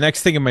 the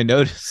next thing in my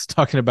note is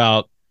talking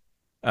about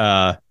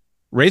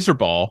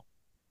Razorball,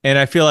 and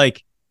I feel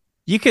like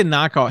you can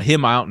knock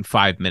him out in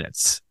 5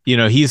 minutes.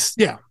 He's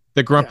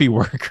the grumpy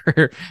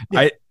worker.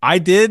 Yeah. I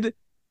did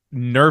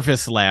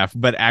nervous laugh,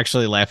 but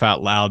actually laugh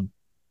out loud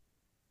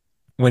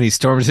when he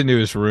storms into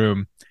his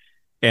room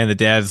and the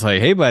dad's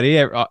like, hey, buddy,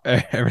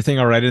 everything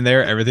all right in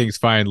there? Everything's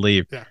fine.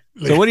 Leave. Yeah.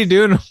 So what are you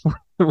doing?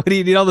 What do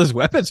you need all those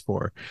weapons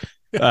for?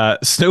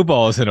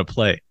 Snowball is in a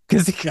play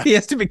because he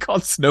has to be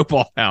called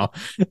Snowball now.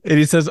 And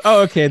he says,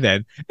 oh, okay,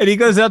 then. And he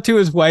goes out to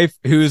his wife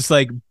who's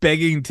like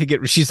begging to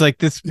get, she's like,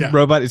 this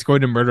robot is going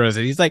to murder us.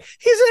 And he's like,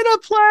 he's in a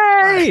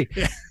play.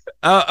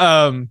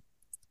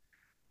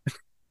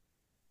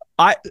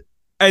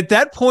 At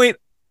that point,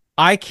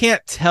 I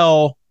can't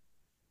tell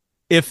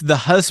if the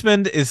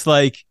husband is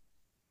like,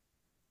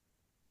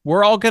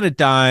 we're all going to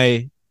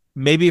die.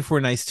 Maybe if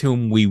we're nice to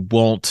him, we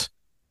won't,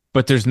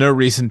 but there's no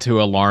reason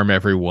to alarm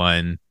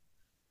everyone.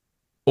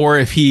 Or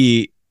if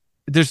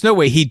there's no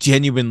way he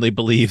genuinely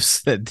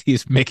believes that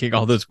he's making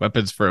all those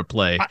weapons for a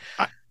play.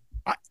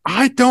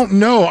 I don't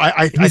know.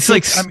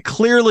 It's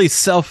clearly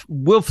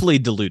willfully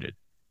deluded.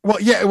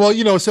 Well, yeah.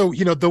 Well, so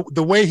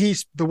the way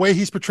he's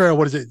portrayed.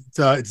 What is it?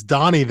 It's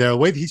Donnie there. The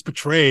way that he's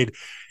portrayed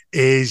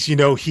is,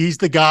 he's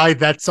the guy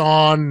that's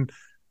on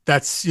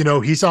That's,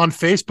 he's on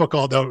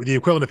Facebook the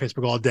equivalent of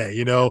Facebook all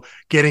day,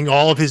 getting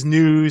all of his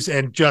news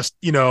and just,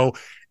 he's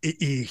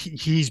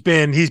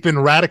been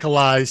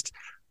radicalized,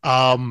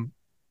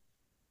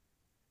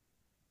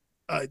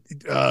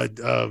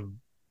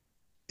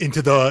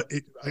 into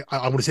I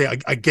want to say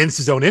against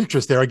his own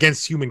interest there,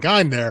 against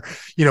humankind there.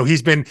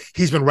 He's been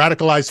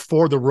radicalized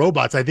for the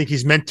robots. I think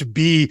he's meant to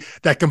be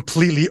that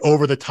completely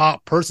over the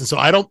top person. So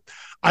I don't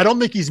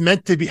think he's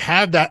meant to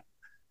have that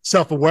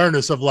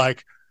self-awareness of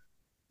like,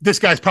 this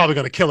guy's probably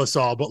going to kill us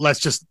all, but let's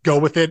just go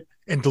with it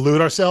and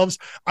delude ourselves.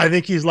 I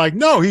think he's like,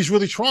 no, he's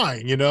really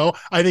trying,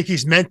 I think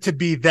he's meant to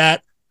be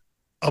that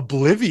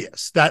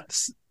oblivious.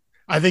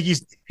 I think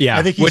he's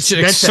which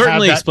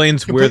certainly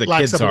explains where the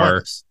kids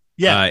are.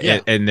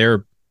 And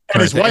they're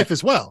and his wife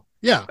as well.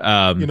 Yeah.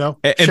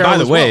 And by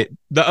the way,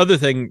 the other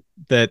thing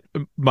that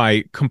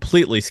my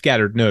completely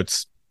scattered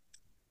notes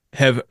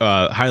have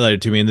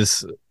highlighted to me, and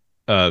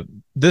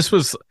this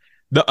was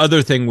the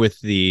other thing with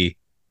the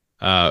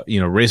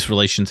race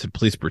relations and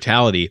police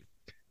brutality,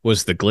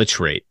 was the glitch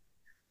rate.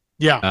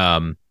 Yeah.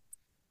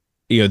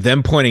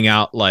 Them pointing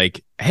out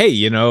like,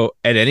 hey,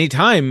 at any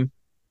time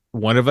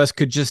one of us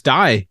could just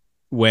die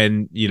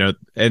when,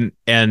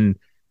 and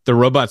the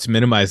robots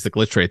minimize the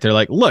glitch rate. They're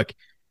like, look,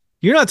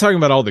 you're not talking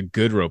about all the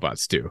good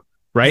robots do,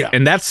 right? Yeah.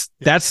 And that's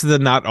the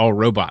not all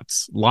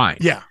robots line.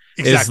 Yeah,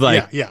 exactly.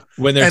 It's like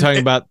when they're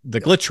talking about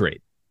the glitch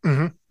rate.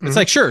 Mm-hmm, it's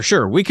like,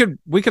 sure, we could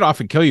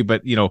often kill you,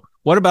 but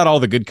what about all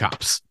the good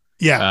cops?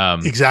 Yeah,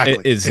 exactly.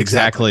 Is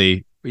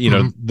exactly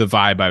the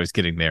vibe I was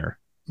getting there.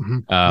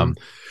 Mm-hmm.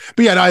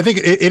 But yeah, no, I think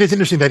it is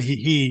interesting that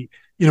he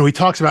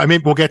talks about. I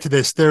mean, we'll get to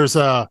this. There's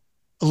a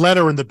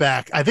letter in the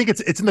back. I think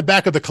it's in the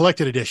back of the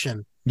collected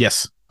edition.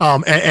 Yes.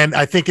 And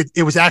I think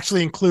it was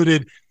actually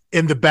included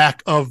in the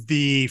back of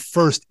the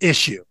first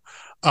issue,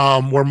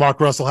 where Mark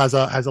Russell has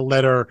a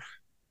letter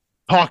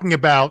talking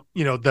about,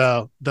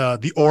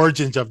 the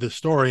origins of this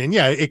story. And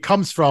yeah, it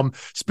comes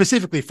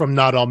specifically from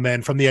Not All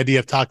Men, from the idea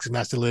of toxic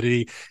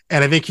masculinity.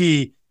 And I think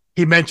he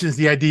mentions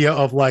the idea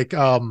of like,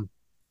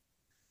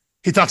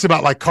 he talks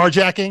about like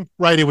carjacking,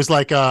 right? It was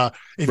like,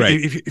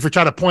 if you're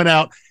trying to point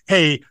out,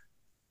 hey,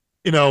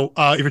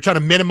 if you're trying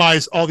to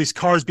minimize all these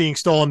cars being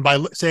stolen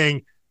by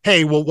saying,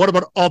 hey, well, what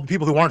about all the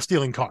people who aren't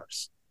stealing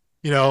cars?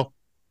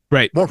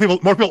 Right. More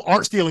people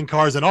aren't stealing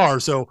cars than are.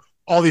 So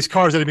all these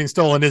cars that have been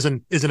stolen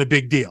isn't a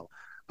big deal.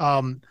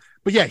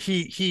 But yeah,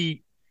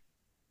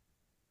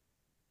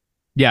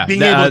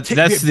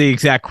 that's the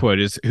exact quote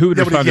is, who would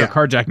respond to a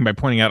carjacking by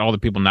pointing out all the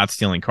people not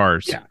stealing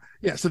cars? Yeah.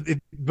 Yeah. So,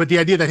 but the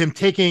idea that him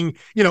taking,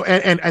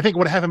 and I think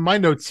what I have in my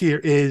notes here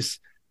is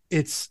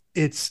it's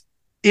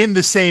in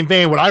the same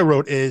vein. What I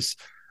wrote is,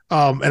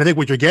 and I think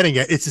what you're getting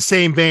at, it's the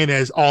same vein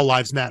as All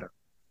Lives Matter,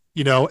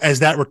 as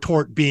that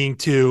retort being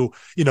to,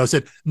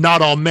 said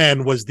Not All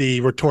Men was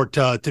the retort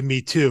to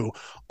Me Too.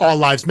 All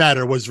Lives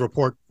Matter was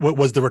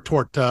the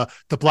retort to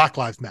Black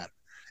Lives Matter.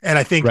 And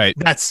I think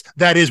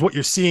that is what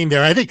you're seeing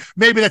there. I think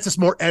maybe that's just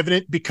more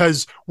evident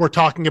because we're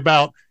talking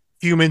about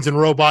humans and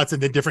robots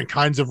and the different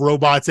kinds of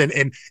robots.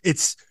 And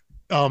it's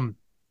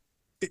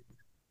it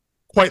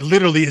quite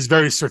literally is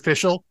very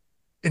superficial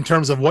in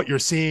terms of what you're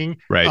seeing.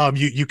 Right.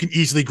 You can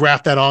easily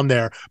graph that on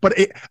there, but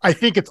I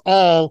think it's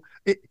all,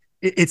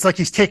 it's like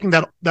he's taking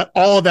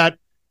all of that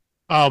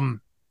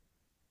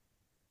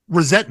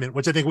resentment,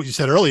 which I think what you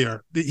said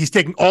earlier, he's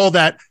taking all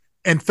that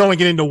and throwing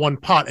it into one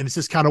pot. And it's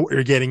just kind of what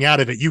you're getting out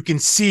of it. You can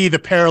see the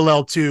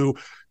parallel to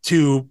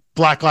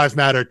Black Lives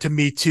Matter, to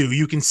Me Too.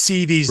 You can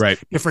see these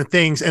different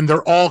things, and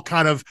they're all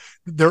kind of,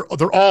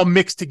 they're all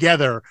mixed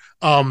together.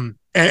 And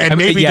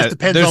maybe it just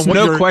depends on what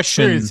your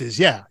experience is.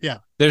 Yeah. Yeah.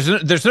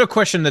 There's no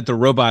question that the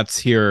robots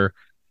here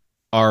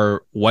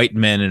are white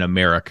men in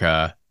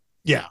America.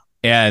 Yeah.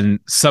 And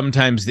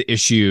sometimes the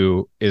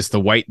issue is the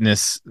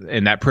whiteness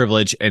and that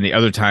privilege, and the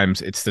other times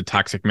it's the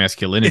toxic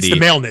masculinity. It's the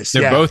maleness.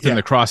 They're both in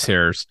the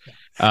crosshairs.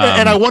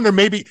 And I wonder,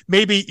 maybe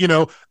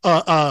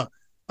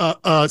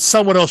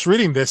someone else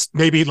reading this,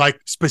 maybe like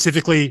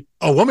specifically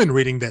a woman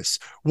reading this,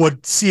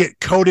 would see it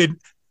coded,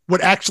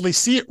 would actually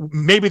see it.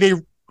 Maybe they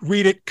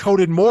read it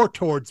coded more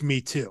towards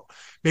Me Too.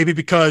 Maybe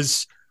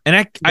because. And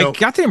I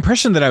got the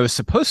impression that I was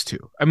supposed to.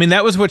 I mean,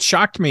 that was what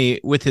shocked me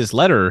with his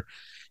letter.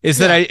 Is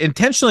that I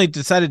intentionally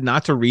decided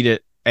not to read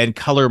it and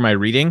color my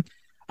reading.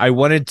 I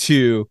wanted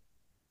to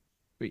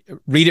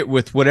read it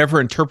with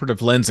whatever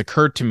interpretive lens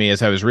occurred to me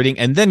as I was reading,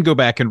 and then go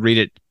back and read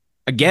it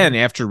again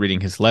after reading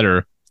his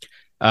letter.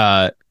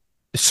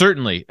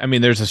 Certainly, I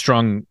mean, there's a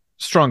strong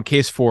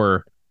case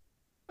for,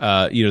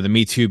 the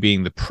Me Too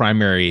being the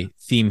primary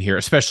theme here,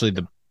 especially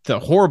the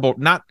horrible,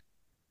 not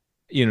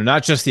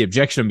just the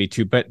objection of Me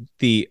Too, but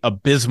the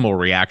abysmal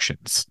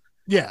reactions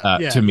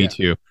to Me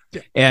Too.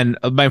 Yeah. And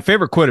my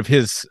favorite quote of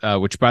his,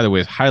 which by the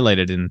way is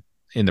highlighted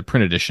in the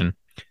print edition,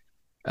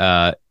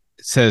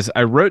 says,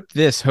 "I wrote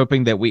this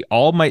hoping that we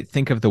all might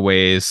think of the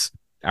ways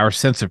our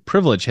sense of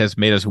privilege has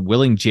made us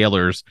willing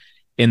jailers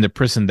in the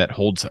prison that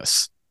holds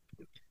us."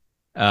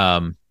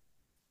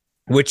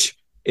 Which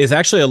is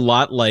actually a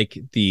lot like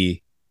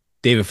the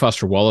David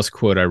Foster Wallace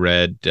quote I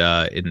read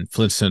in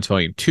Flintstones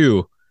Volume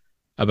 2,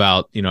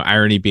 about,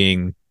 irony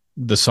being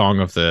the song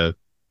of the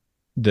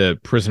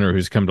prisoner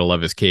who's come to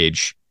love his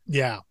cage.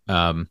 Yeah.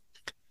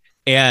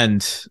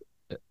 And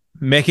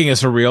making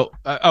us aware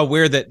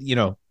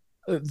that,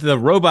 the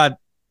robot,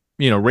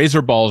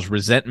 Razorball's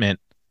resentment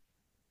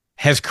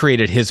has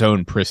created his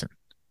own prison.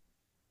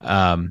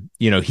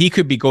 He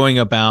could be going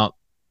about,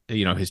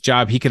 his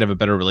job. He could have a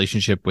better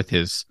relationship with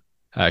his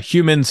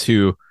humans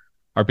who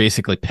are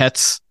basically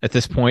pets at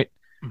this point.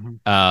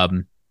 Mm-hmm.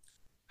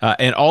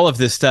 And all of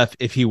this stuff,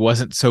 if he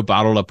wasn't so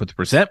bottled up with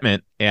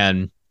resentment.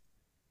 And,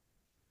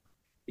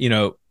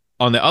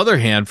 on the other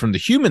hand, from the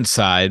human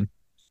side,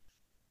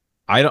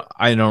 I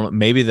don't,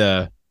 maybe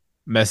the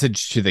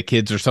message to the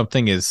kids or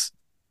something is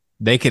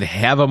they could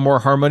have a more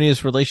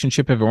harmonious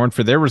relationship if it weren't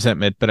for their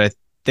resentment. But I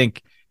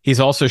think he's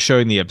also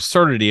showing the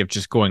absurdity of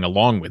just going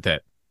along with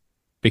it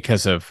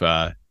because of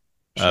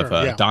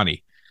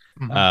Donnie.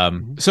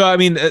 Mm-hmm. So, I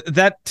mean,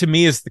 that to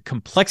me is the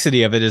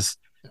complexity of it is,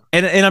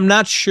 and I'm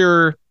not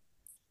sure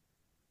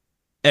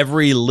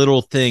every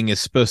little thing is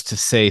supposed to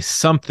say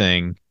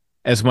something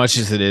as much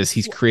as it is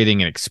he's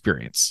creating an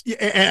experience. Yeah,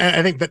 and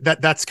I think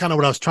that's kind of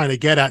what I was trying to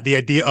get at, the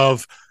idea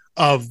of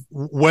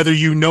whether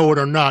you know it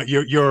or not,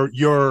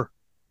 your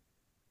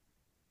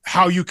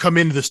how you come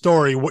into the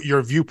story, what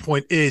your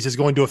viewpoint is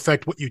going to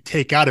affect what you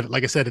take out of it.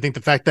 Like I said, I think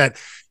the fact that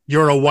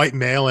you're a white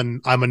male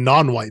and I'm a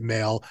non-white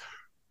male,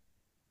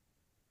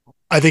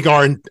 I think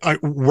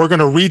we're going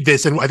to read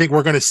this and I think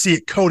we're going to see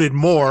it coded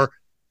more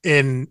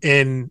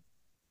in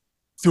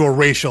through a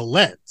racial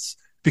lens,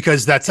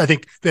 because I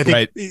think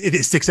right.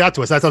 it sticks out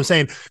to us. That's what I'm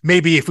saying.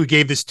 Maybe if we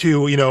gave this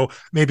to,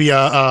 maybe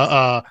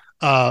a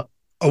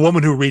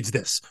woman who reads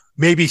this,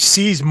 maybe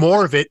sees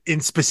more of it in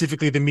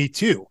specifically the Me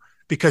Too,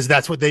 because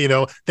that's what they,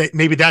 that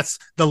maybe that's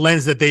the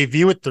lens that they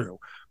view it through.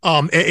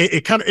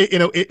 It kind of,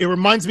 it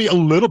reminds me a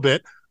little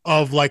bit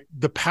of like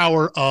the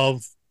power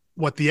of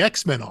what the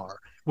X-Men are,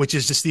 which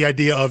is just the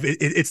idea of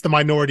it's the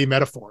minority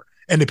metaphor.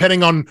 And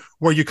depending on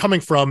where you're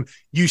coming from,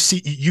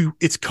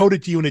 it's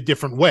coded to you in a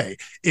different way.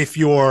 If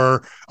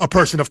you're a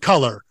person of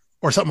color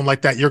or something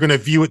like that, you're going to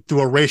view it through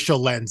a racial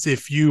lens.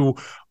 If you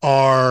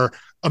are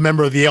a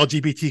member of the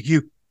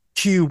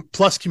LGBTQ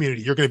plus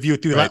community, you're going to view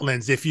it through that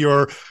lens. If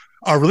you're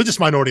a religious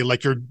minority,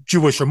 like you're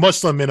Jewish or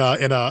Muslim in a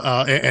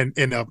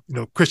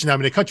Christian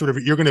dominated country, whatever,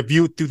 you're going to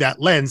view it through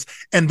that lens.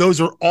 And those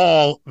are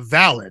all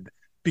valid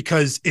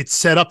because it's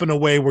set up in a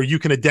way where you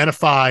can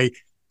identify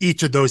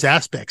each of those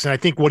aspects. And I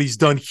think what he's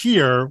done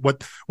here,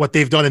 what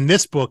they've done in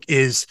this book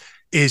is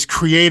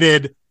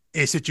created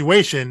a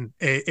situation,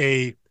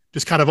 a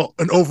just kind of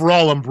an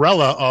overall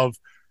umbrella of,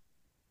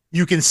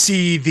 you can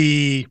see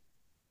the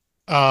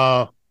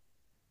I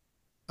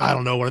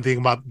don't know what I'm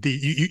thinking about,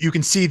 you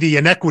can see the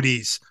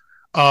inequities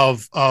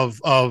of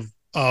kind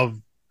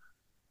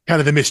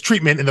of the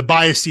mistreatment and the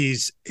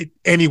biases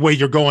any way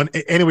you're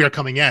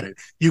coming at it.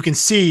 You can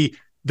see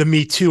the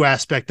Me Too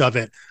aspect of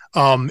it.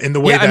 In the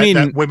way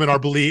that women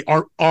aren't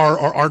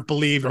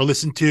believed or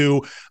listened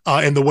to,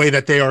 in the way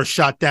that they are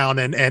shot down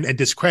and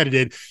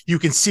discredited. You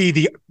can see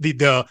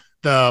the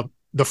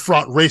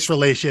fraught race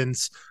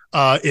relations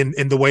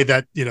in the way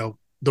that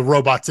the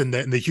robots and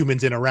the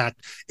humans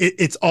interact.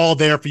 It's all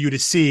there for you to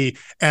see,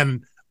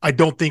 and I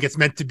don't think it's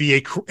meant to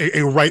be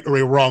a right or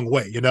a wrong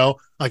way.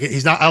 Like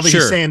he's not. I don't think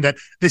he's saying that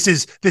this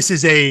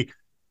is a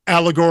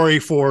allegory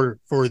for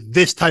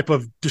this type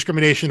of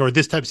discrimination or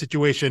this type of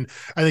situation.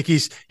 I think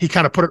he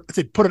kind of put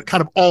it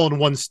kind of all in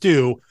one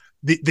stew.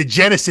 The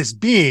genesis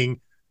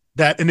being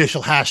that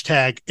initial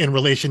hashtag in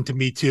relation to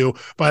Me Too,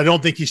 but I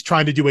don't think he's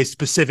trying to do a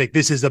specific.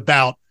 This is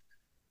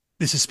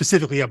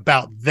specifically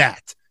about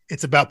that.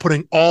 It's about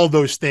putting all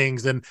those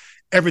things and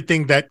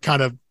everything that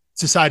kind of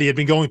society had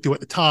been going through at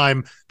the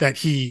time that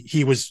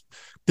he was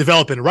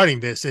developing and writing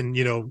this, and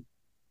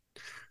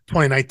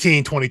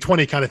 2019,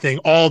 2020 kind of thing,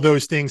 all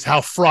those things, how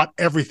fraught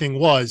everything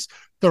was,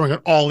 throwing it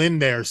all in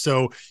there.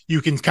 So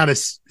you can kind of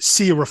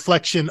see a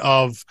reflection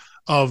of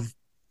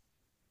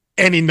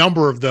any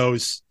number of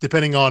those,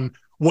 depending on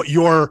what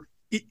your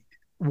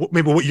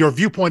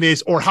viewpoint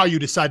is or how you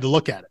decide to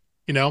look at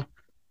it,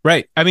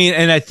 Right. I mean,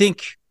 and I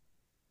think,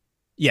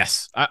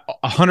 yes,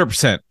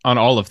 100% on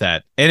all of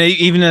that. And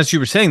even as you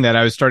were saying that,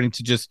 I was starting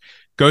to just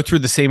go through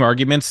the same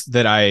arguments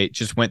that I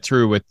just went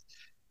through with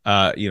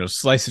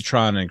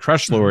Slicetron and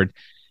Crush Lord.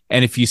 Mm-hmm.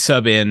 And if you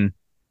sub in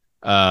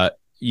a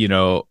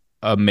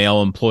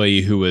male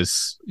employee who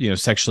was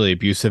sexually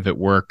abusive at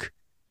work,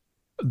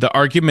 the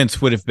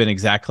arguments would have been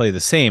exactly the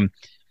same.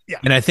 Yeah.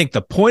 And I think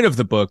the point of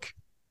the book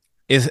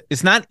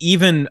is not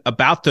even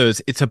about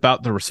those, it's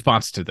about the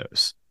response to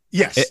those.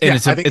 Yes. And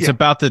it's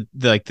about the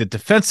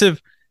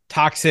defensive,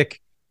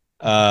 toxic,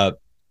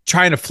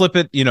 trying to flip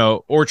it,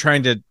 or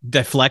trying to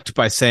deflect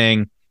by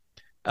saying,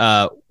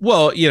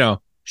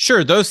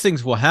 sure, those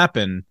things will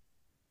happen,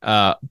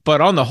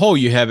 but on the whole,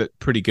 you have it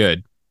pretty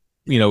good,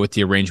 with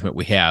the arrangement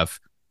we have,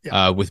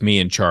 with me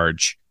in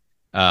charge.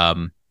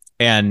 And,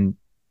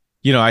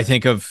 I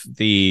think of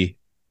the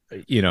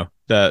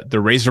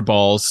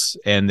Razorballs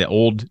and the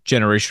old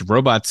generation of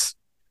robots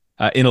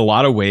in a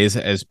lot of ways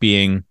as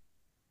being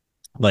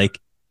like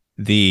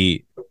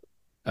the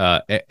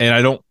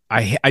and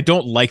I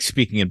don't like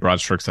speaking in broad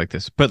strokes like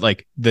this, but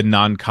like the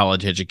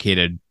non-college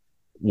educated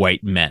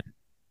white men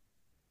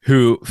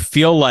who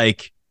feel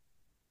like,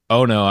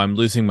 oh no, I'm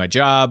losing my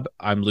job,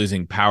 I'm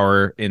losing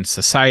power in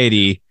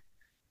society,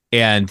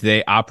 and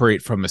they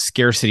operate from a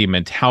scarcity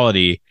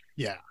mentality.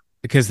 Yeah.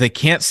 Because they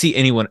can't see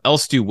anyone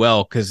else do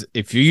well, because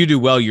if you do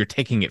well, you're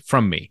taking it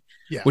from me.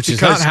 Yeah. Which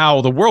is not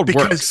how the world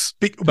works.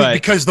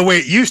 Because the way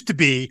it used to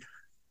be,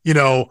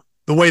 the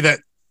way that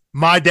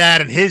my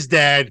dad and his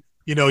dad,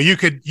 you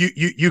could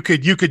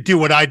do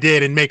what I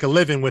did and make a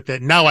living with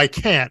it. Now I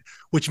can't,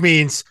 which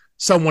means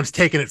someone's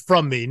taken it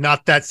from me.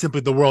 Not that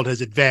simply the world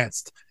has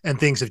advanced and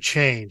things have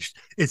changed.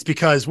 It's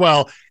because,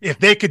 well, if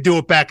they could do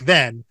it back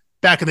then,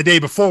 back in the day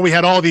before we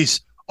had all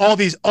these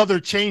other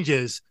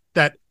changes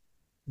that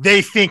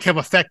they think have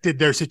affected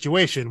their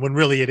situation, when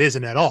really it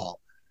isn't at all.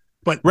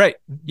 But right.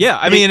 Yeah.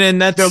 I mean,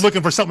 and they're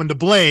looking for something to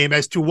blame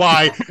as to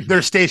why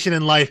their station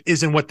in life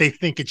isn't what they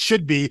think it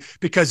should be,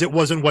 because it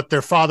wasn't what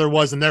their father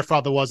was and their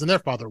father was and their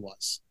father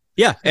was.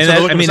 Yeah. And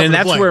so and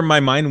that's where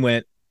my mind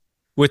went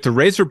with the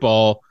Razor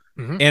Ball.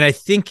 Mm-hmm. And I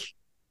think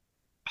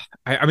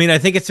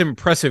it's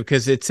impressive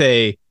because it's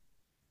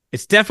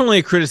definitely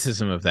a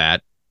criticism of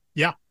that.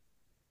 Yeah.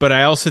 But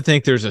I also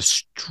think there's a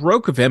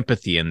stroke of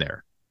empathy in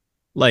there.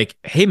 Like,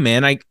 hey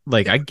man, I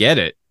get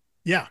it.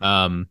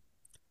 Yeah.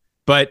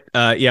 But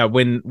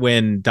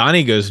when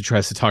Donnie goes and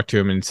tries to talk to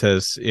him and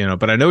says,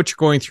 but I know what you're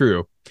going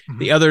through. Mm-hmm.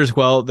 The others,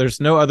 well,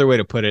 there's no other way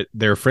to put it.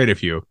 They're afraid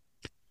of you.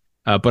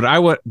 But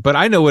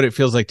I know what it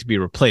feels like to be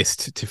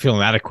replaced, to feel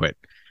inadequate.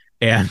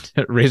 And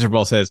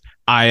Razorball says,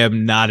 I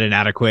am not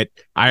inadequate.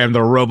 I am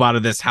the robot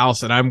of this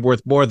house, and I'm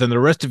worth more than the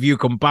rest of you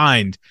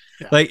combined.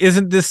 Yeah. Like,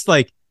 isn't this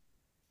like,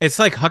 it's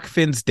like Huck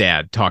Finn's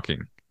dad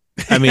talking.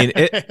 I mean,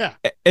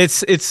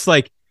 it's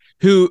like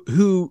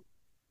who,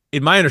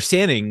 in my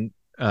understanding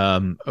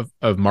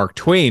of Mark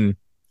Twain,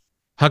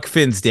 Huck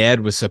Finn's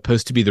dad was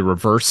supposed to be the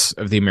reverse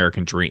of the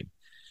American dream,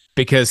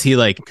 because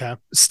he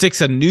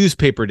sticks a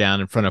newspaper down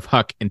in front of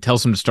Huck and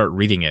tells him to start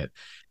reading it.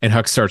 And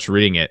Huck starts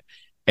reading it.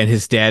 And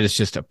his dad is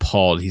just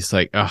appalled. He's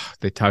like, oh,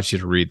 they taught you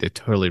to read. They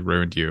totally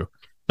ruined you.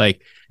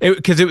 Like,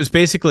 because it was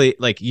basically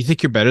like, you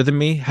think you're better than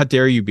me? How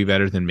dare you be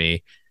better than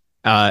me?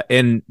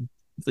 And,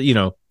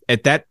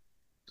 at that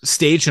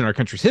stage in our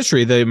country's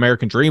history, the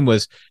American dream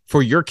was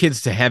for your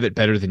kids to have it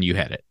better than you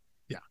had it.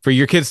 Yeah. For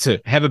your kids to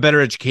have a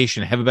better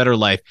education, have a better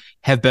life,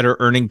 have better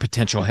earning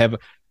potential, have,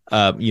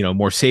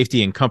 more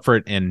safety and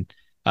comfort and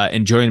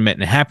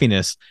enjoyment and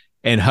happiness.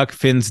 And Huck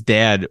Finn's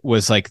dad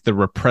was like the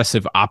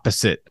repressive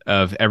opposite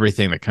of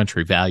everything the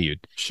country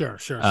valued. Sure.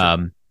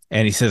 And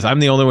he says, I'm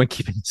the only one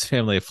keeping his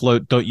family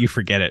afloat. Don't you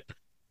forget it.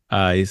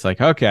 He's like,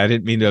 okay, I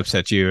didn't mean to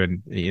upset you.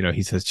 And,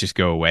 he says, just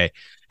go away.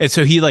 And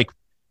so he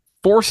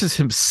forces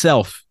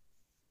himself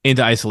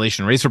into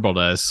isolation. Razorball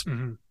does,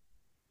 mm-hmm.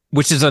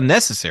 which is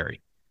unnecessary.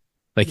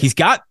 Like, he's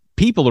got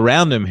people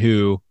around him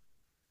who,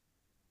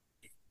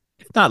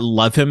 if not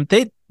love him,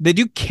 they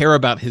do care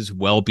about his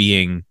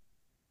well-being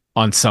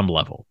on some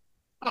level.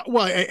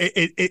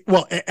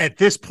 At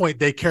this point,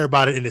 they care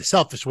about it in a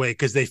selfish way,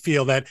 because they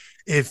feel that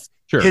if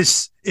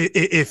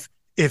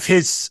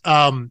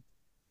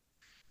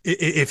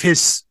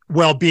his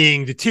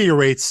well-being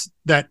deteriorates,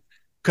 that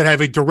could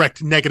have a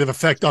direct negative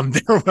effect on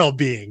their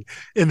well-being,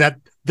 in that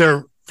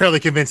they're fairly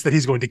convinced that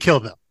he's going to kill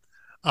them.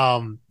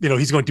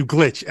 He's going to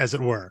glitch, as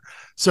it were.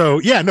 So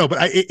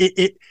but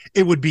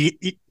it would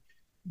be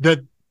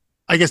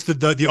I guess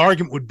the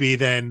argument would be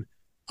then,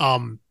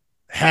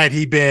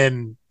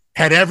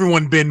 had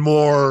everyone been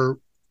more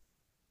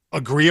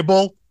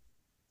agreeable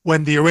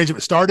when the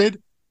arrangement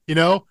started,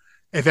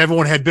 if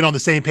everyone had been on the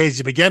same page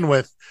to begin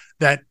with,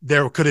 that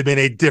there could have been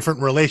a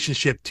different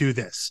relationship to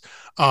this.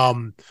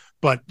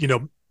 But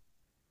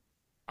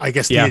I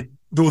guess the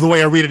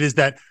way I read it is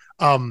that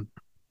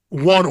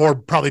one or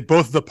probably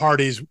both of the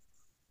parties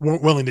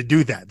weren't willing to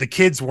do that. The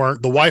kids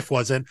weren't, the wife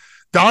wasn't,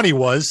 Donnie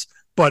was,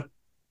 but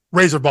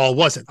Razorball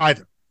wasn't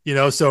either.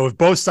 So if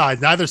both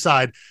sides, neither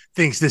side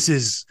thinks this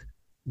is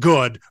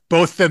good,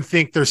 both of them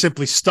think they're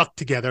simply stuck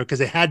together because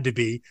they had to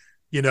be,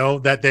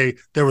 that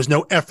there was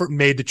no effort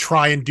made to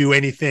try and do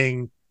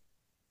anything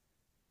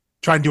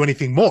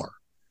more.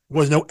 There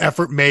was no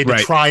effort made to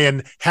try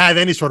and have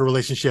any sort of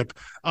relationship.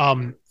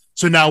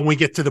 So now when we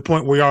get to the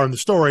point where we are in the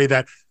story,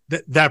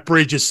 that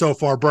bridge is so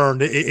far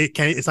burned,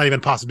 it's not even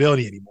a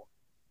possibility anymore.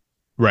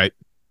 Right.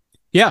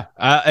 Yeah.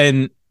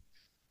 And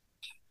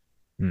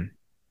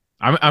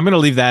I'm going to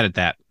leave that at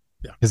that.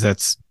 Yeah.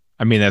 Because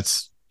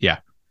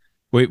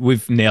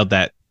we've nailed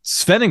that.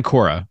 Sven and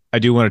Cora, I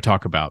do want to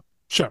talk about.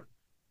 Sure.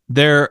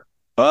 They're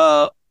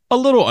a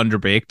little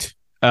underbaked.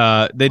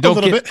 They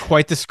don't get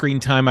quite the screen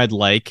time I'd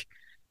like,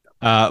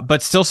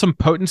 but still some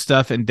potent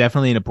stuff, and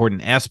definitely an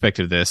important aspect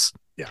of this.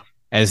 Yeah.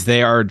 As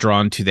they are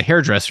drawn to the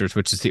hairdressers,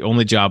 which is the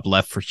only job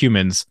left for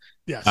humans.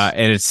 Yes.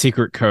 And it's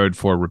secret code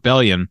for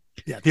rebellion.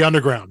 Yeah, the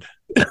underground.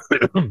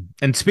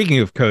 And speaking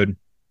of code,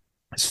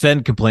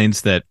 Sven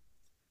complains that,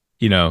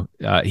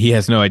 he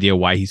has no idea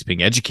why he's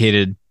being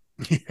educated.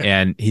 Yeah.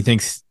 And he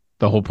thinks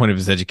the whole point of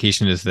his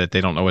education is that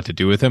they don't know what to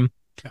do with him.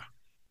 Yeah.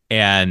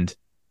 and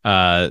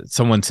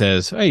someone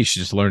says, "Oh, you should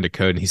just learn to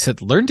code." And he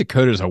said, "Learn to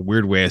code is a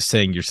weird way of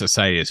saying your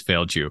society has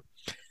failed you,"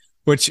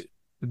 which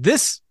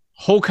this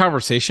whole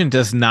conversation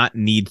does not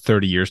need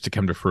 30 years to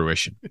come to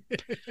fruition.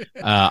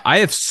 I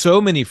have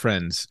so many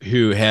friends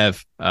who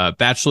have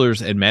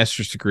bachelor's and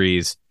master's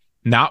degrees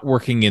not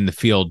working in the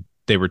field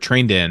they were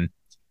trained in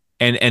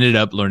and ended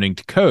up learning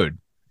to code.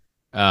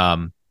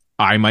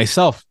 I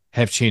myself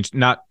have changed,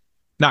 not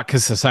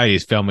because society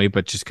has failed me,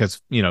 but just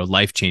because,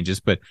 life changes.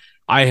 But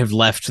I have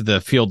left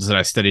the fields that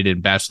I studied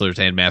in bachelor's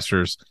and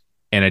master's,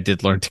 and I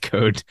did learn to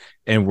code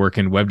and work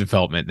in web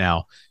development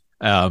now.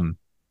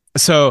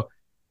 So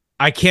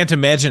I can't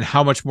imagine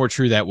how much more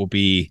true that will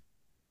be,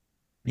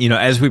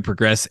 as we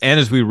progress and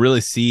as we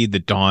really see the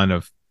dawn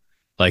of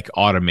like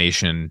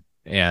automation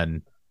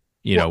and,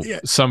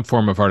 some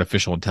form of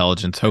artificial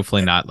intelligence,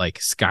 hopefully not like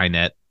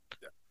Skynet.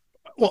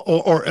 Well,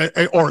 or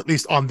at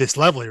least on this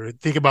level here,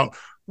 think about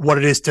what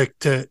it is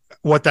to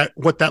what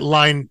that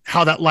line,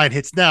 how that line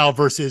hits now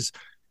versus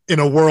in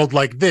a world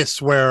like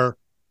this where,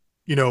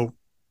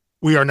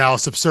 we are now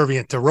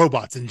subservient to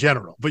robots in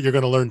general, but you're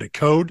going to learn to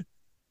code,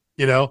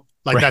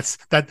 like right.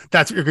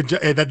 that's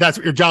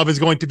what your job is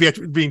going to be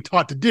being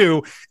taught to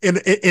do in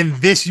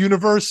this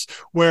universe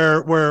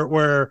where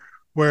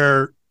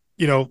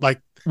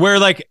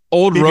like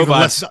old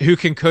robots who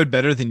can code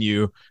better than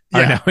you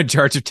are now in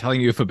charge of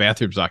telling you if a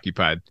bathroom's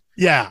occupied.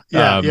 Yeah.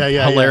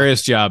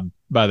 Hilarious job,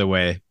 by the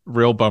way.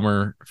 Real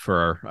bummer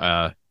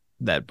for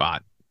that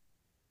bot.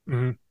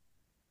 Mm-hmm.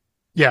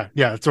 Yeah.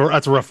 That's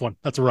a rough one.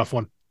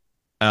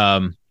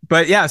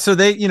 But yeah, so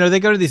they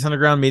go to these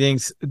underground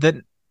meetings that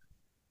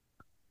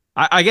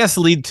I guess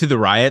lead to the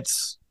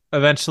riots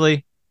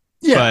eventually.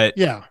 Yeah.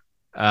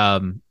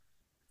 But,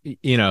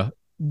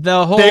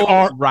 the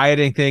whole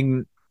rioting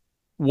thing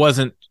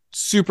wasn't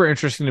super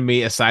interesting to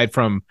me aside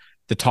from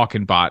the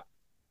talking bot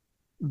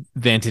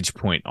vantage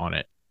point on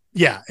it.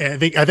 Yeah, I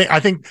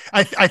think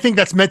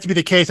that's meant to be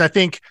the case. I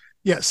think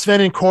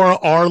Sven and Cora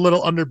are a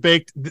little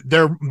underbaked.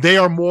 They're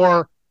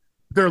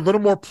a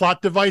little more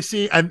plot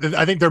devicey, and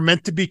I think they're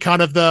meant to be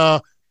kind of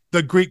the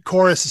Greek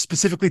chorus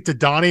specifically to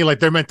Donnie. Like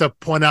they're meant to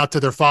point out to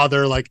their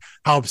father like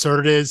how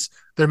absurd it is.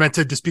 They're meant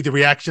to just be the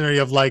reactionary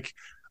of like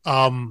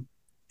how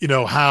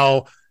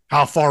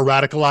far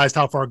radicalized,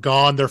 how far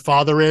gone their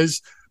father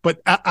is.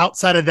 But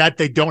outside of that,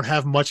 they don't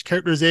have much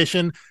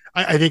characterization.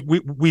 I think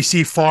we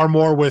see far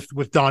more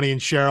with Donnie and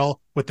Cheryl,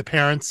 with the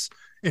parents,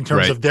 in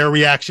terms of their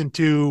reaction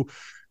to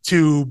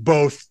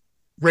both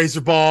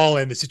Razorball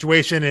and the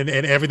situation and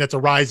everything that's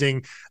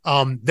arising.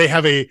 They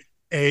have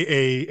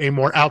a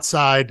more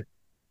outside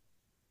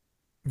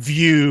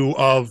view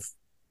of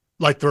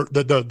like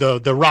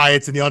the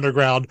riots in the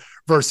underground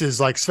versus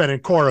like Sven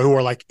and Cora, who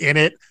are like in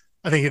it.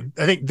 I think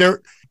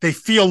they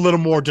feel a little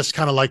more just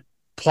kind of like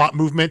plot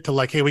movement to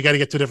like, hey, we got to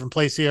get to a different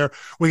place here.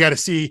 We got to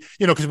see,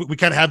 because we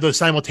kind of have those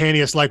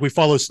simultaneous, like we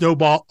follow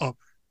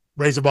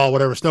Razorball,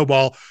 whatever,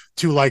 Snowball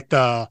to like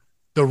the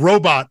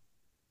robot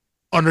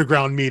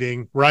underground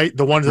meeting, right?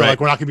 The ones that are like,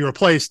 we're not going to be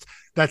replaced.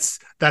 That's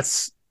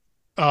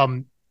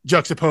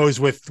juxtaposed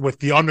with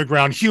the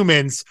underground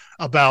humans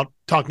about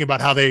talking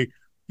about how they,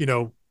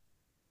 don't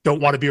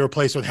want to be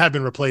replaced or have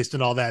been replaced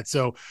and all that.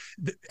 So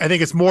I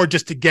think it's more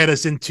just to get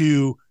us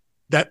into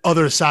that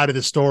other side of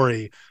the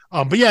story.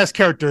 But yeah, as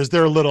characters,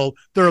 they're a little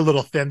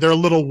thin. They're a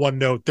little one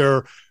note.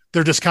 They're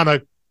just kind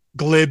of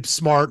glib,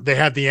 smart. They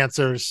have the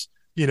answers.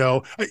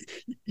 You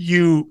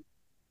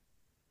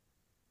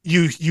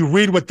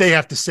read what they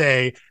have to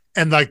say,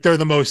 and like they're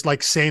the most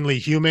like sanely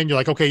human. You're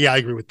like, okay, yeah, I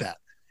agree with that.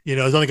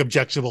 There's nothing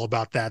objectionable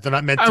about that. They're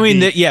not meant to. I mean,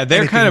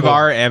 they're kind of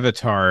our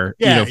avatar.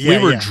 Yeah, if we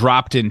were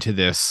dropped into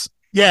this.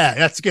 Yeah,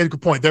 that's a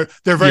good point. They're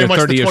very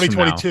much the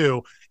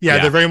 2022. Yeah,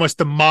 they're very much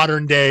the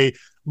modern day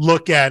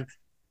look at,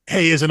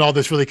 hey, isn't all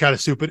this really kind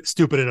of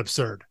stupid and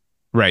absurd?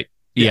 Right.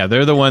 Yeah,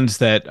 they're the ones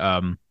that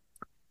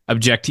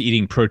object to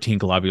eating protein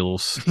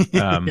globules,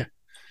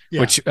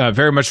 which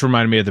very much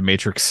reminded me of the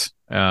Matrix.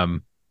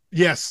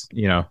 Yes.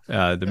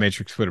 The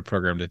Matrix would have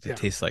programmed it to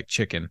taste like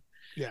chicken.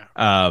 Yeah.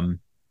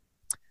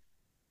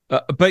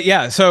 But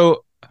yeah,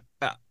 so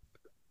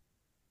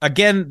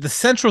again, the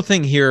central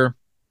thing here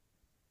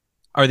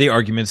are the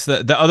arguments.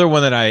 The other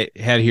one that I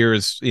had here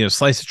is,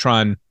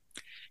 Slicetron,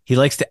 he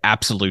likes to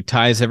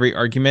absolutize every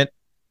argument.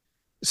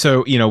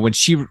 So, when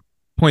she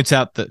points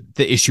out the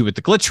issue with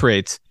the glitch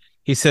rates,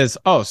 he says,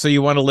 oh, so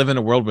you want to live in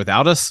a world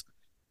without us?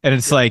 And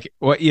it's like,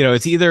 what,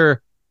 it's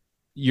either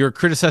you're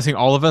criticizing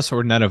all of us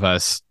or none of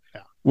us,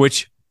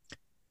 which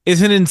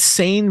is an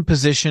insane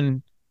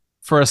position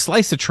for a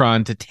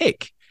Slicetron to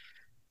take.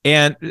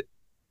 And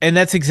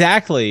that's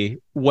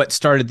exactly what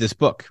started this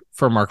book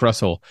for Mark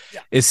Russell,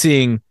 is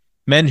seeing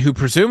men who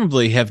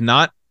presumably have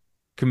not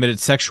committed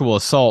sexual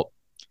assault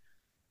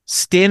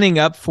standing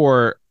up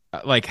for,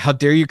 like, how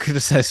dare you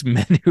criticize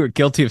men who are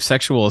guilty of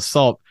sexual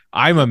assault?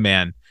 I'm a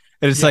man.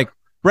 And it's like,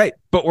 right,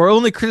 but we're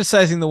only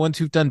criticizing the ones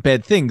who've done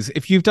bad things.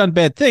 If you've done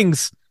bad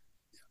things,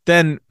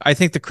 then I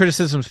think the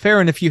criticism's fair.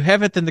 And if you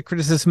haven't, then the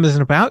criticism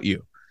isn't about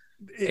you.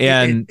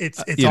 And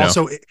it's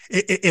also,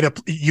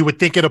 you would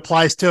think it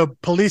applies to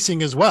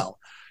policing as well.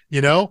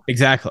 You know,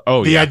 Exactly.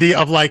 Oh, the yeah. idea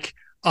of like,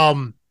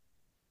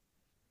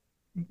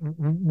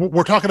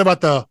 we're talking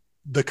about the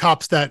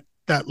cops that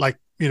like,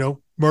 you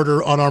know,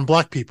 murder unarmed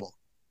black people.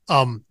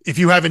 If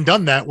you haven't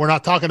done that, we're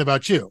not talking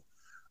about you.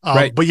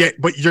 Right. But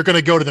you're going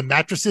to go to the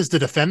mattresses to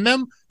defend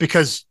them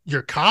because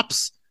you're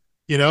cops,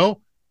 you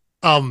know?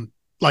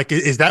 Like,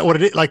 is that what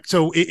it is? Like,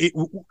 so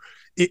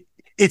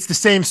it's the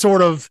same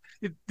sort of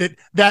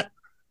that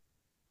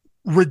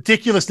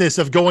ridiculousness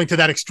of going to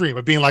that extreme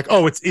of being like,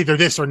 oh, it's either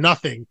this or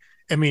nothing.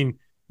 I mean,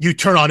 you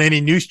turn on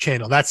any news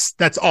channel, that's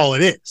all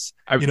it is.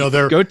 You know,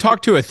 they're go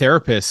talk to a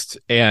therapist,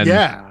 and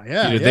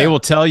they will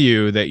tell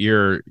you that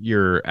you're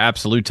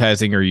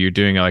absolutizing, or you're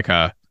doing like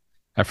I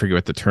forget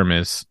what the term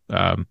is.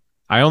 I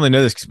only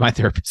know this because my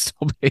therapist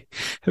told me,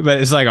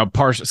 but it's like a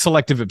partial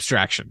selective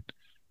abstraction.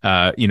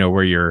 You know,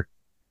 where you're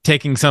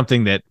taking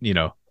something that, you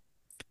know,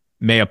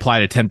 may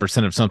apply to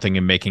 10% of something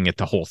and making it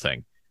the whole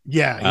thing.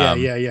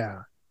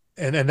 Yeah.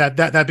 And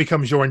that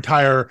becomes your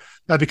entire,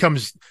 that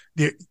becomes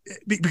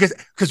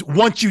because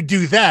once you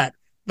do that,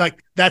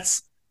 like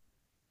that's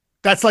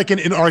like an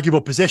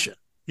inarguable position,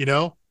 you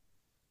know?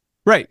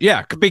 Right.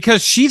 Yeah.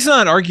 Because she's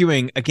not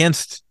arguing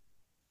against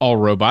all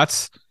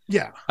robots.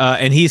 Yeah.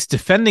 And he's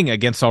defending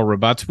against all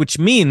robots, which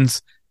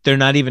means they're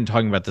not even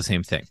talking about the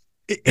same thing.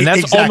 And that's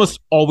exactly. almost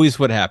always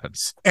what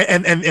happens.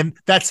 And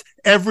that's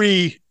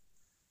every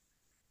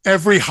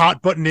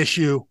hot button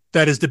issue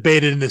that is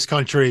debated in this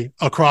country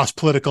across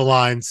political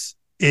lines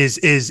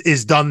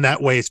is done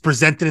that way. It's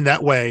presented in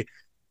that way,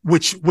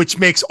 which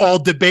makes all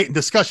debate and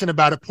discussion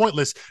about it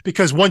pointless,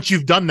 because once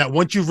you've done that,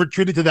 once you've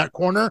retreated to that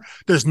corner,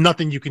 there's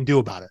nothing you can do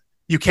about it.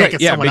 You can't get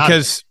someone out of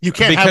it. You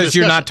can't, because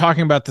you're not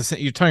talking about the same,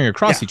 you're talking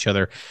across each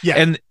other.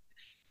 Yeah.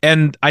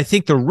 And I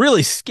think the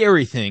really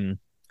scary thing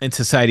in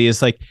society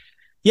is like,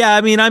 yeah,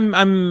 I mean,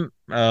 I'm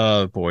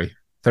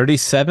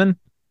 37.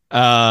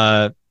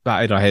 I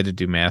had to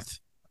do math.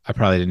 I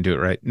probably didn't do it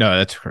right. No,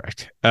 that's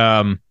correct.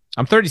 I'm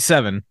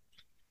 37.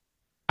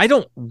 I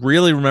don't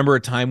really remember a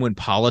time when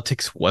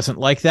politics wasn't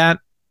like that,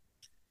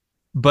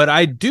 but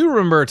I do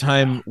remember a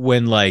time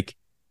when like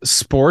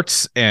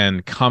sports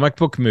and comic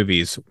book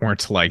movies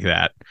weren't like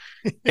that.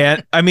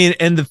 And I mean,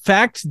 and the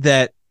fact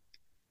that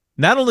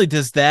not only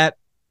does that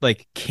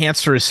like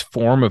cancerous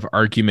form of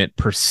argument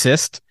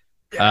persist,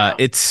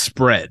 it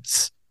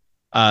spreads.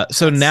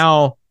 So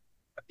now,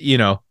 you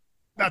know,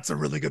 that's a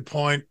really good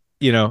point.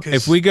 You know,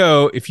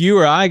 if you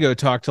or I go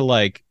talk to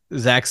like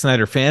Zack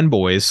Snyder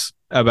fanboys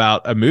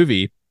about a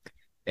movie,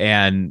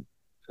 and,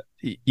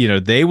 you know,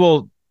 they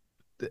will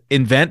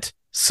invent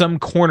some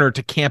corner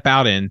to camp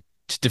out in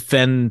to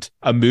defend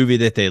a movie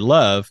that they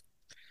love.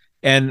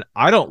 And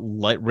I don't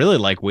really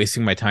like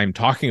wasting my time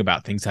talking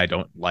about things I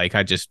don't like.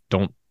 I just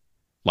don't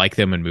like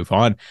them and move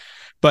on.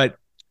 But,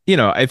 you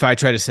know, if I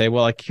try to say,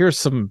 well, like, here's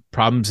some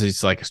problems,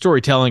 it's like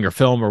storytelling or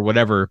film or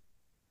whatever,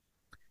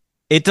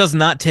 it does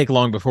not take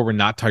long before we're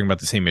not talking about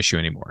the same issue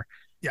anymore.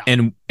 Yeah.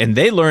 And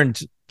they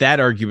learned that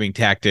arguing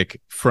tactic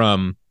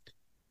from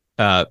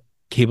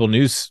cable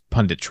news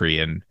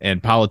punditry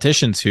and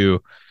politicians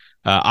who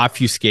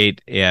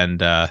obfuscate.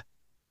 And I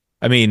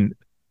mean,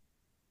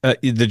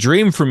 the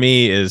dream for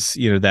me is,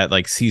 you know, that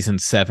like season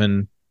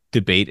 7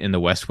 debate in the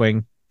West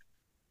Wing,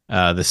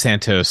 the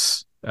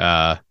Santos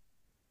Arnie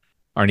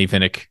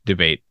Vinnick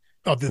debate.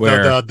 Oh, the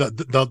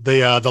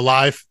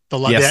live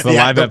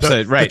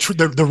episode, right?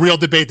 The real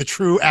debate, the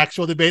true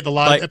actual debate, the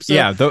live episode.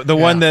 Yeah, the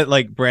one that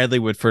like Bradley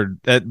Whitford,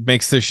 that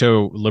makes the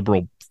show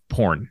liberal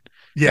porn.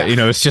 Yeah, you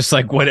know, it's just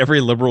like what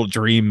every liberal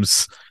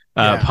dreams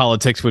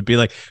politics would be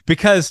like,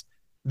 because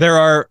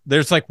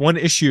there's like one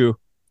issue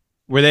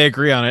where they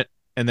agree on it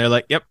and they're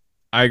like, yep,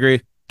 I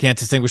agree, can't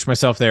distinguish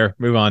myself there,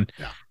 move on.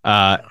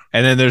 And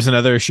then there's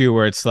another issue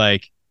where it's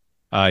like,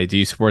 do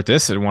you support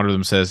this? And one of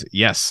them says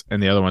yes,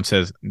 and the other one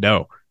says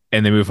no,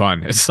 and they move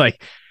on. It's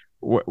like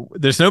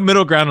there's no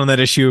middle ground on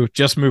that issue,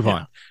 just move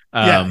on.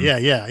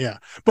 Yeah.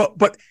 But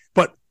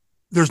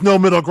there's no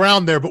middle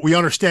ground there, but we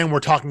understand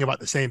we're talking about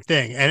the same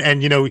thing.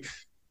 And you know,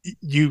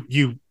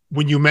 you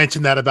when you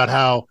mentioned that about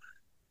how,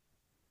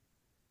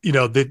 you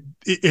know,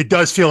 it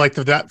does feel like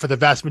that for the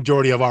vast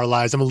majority of our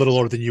lives. I'm a little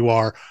older than you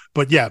are,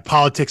 but yeah,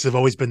 politics have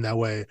always been that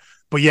way.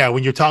 But yeah,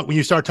 when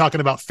you start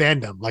talking about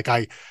fandom, like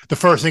the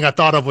first thing I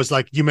thought of was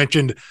like you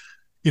mentioned,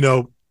 you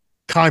know,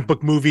 comic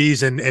book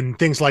movies and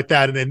things like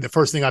that. And then the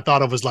first thing I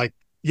thought of was like,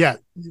 yeah,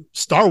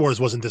 Star Wars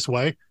wasn't this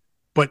way,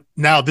 but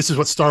now this is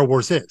what Star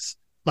Wars is.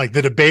 Like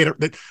the debate,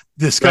 the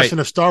discussion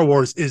of Star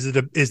Wars is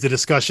the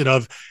discussion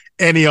of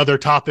any other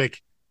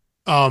topic.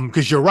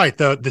 Because you're right,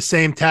 the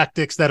same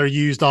tactics that are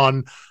used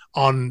on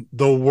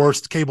the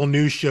worst cable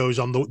news shows,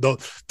 on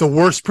the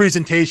worst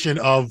presentation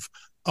of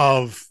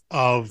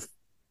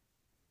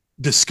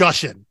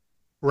discussion,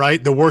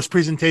 right? The worst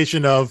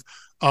presentation of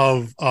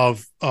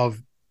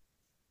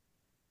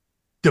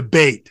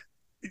debate.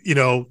 You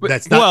know,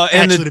 that's not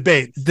actually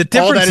debate. The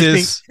difference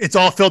is it's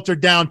all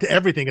filtered down to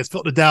everything. It's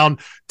filtered down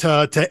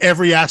to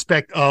every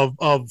aspect of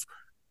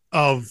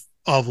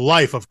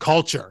life, of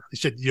culture.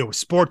 You know,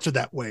 sports are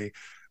that way.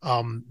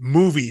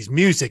 Movies,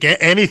 music,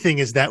 anything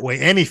is that way.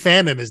 Any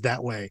fandom is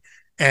that way.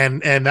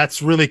 and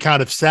that's really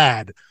kind of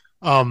sad.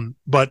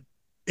 But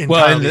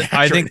entirely I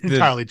accurate, think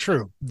entirely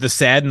true. The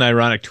sad and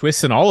ironic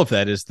twist in all of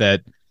that is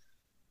that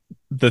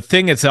the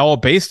thing it's all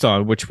based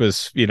on, which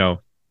was,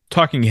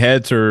 talking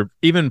heads or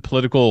even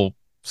political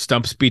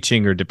stump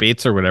speeching or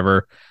debates or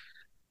whatever,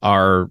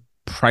 are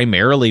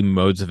primarily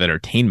modes of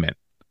entertainment.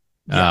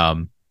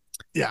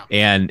 Yeah.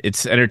 And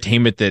it's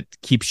entertainment that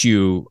keeps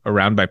you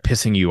around by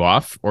pissing you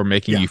off or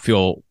making you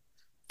feel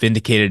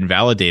vindicated and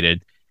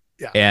validated.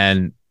 Yeah.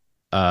 And,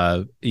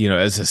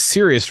 as a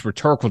serious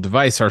rhetorical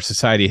device, our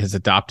society has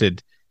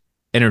adopted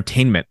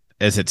entertainment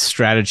as its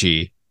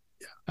strategy.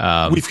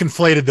 We've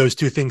conflated those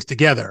two things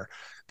together.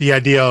 The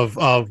idea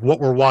of what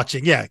we're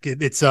watching. Yeah.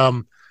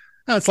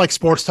 It's like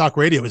sports talk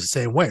radio is the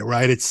same way,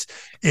 right? It's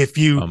if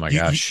you,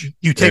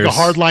 you take a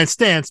hardline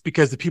stance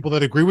because the people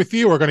that agree with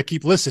you are going to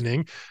keep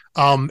listening.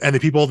 And the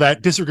people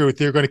that disagree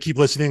with you are going to keep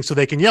listening so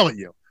they can yell at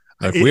you.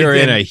 Like we are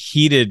in a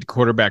heated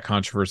quarterback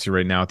controversy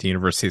right now at the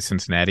University of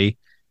Cincinnati.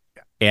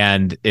 Yeah.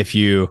 And if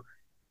you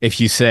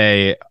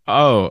say,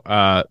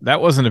 that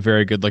wasn't a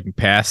very good looking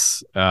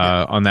pass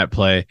on that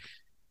play,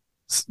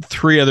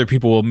 3 other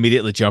people will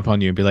immediately jump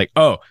on you and be like,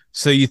 oh,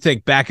 so you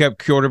think backup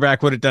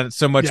quarterback would have done it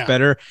so much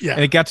better? Yeah.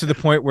 And it got to the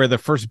point where the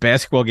first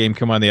basketball game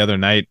came on the other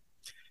night,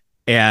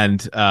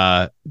 and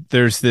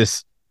there's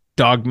this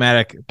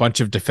dogmatic bunch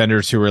of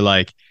defenders who were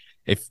like,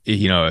 if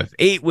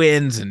 8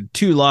 wins and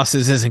 2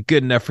 losses isn't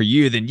good enough for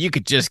you, then you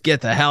could just get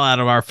the hell out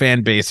of our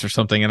fan base or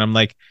something. And I'm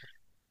like,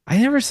 I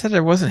never said I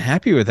wasn't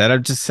happy with that.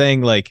 I'm just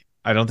saying, like,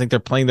 I don't think they're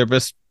playing their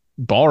best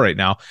ball right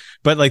now.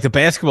 But like the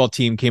basketball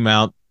team came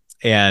out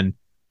and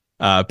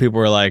people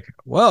were like,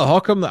 well, how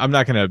come I'm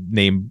not going to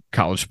name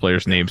college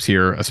players' names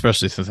here,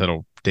 especially since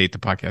that'll date the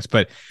podcast.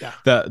 But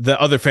the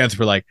other fans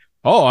were like,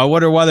 oh, I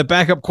wonder why the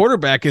backup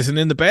quarterback isn't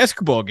in the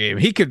basketball game.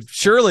 He could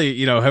surely,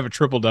 have a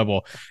triple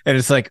double. And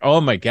it's like,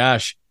 oh my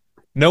gosh,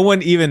 no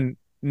one even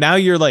now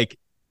you're like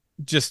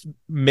just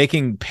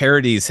making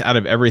parodies out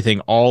of everything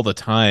all the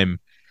time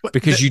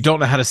because you don't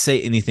know how to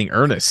say anything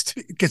earnest.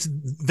 Because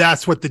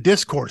that's what the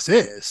discourse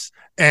is.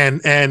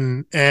 And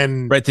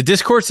right, the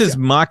discourse is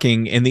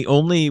mocking, and the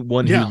only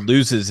one who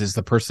loses is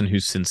the person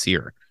who's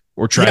sincere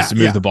or tries to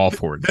move the ball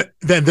forward.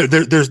 Then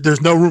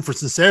there's no room for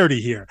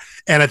sincerity here,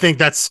 and I think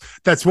that's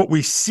what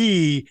we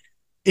see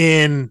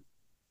in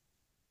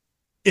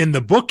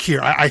the book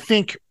here. I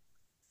think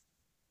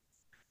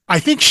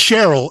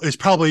Cheryl is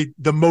probably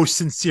the most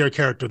sincere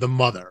character, the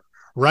mother,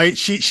 right?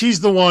 She's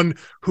the one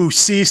who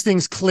sees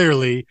things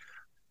clearly,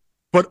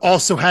 but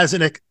also has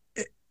and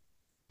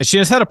she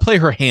knows how to play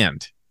her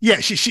hand. Yeah,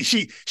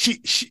 she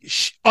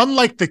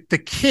unlike the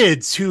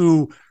kids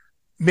who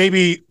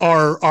maybe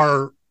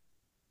are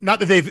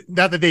not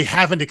that they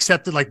haven't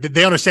accepted, like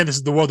they understand this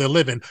is the world they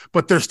live in,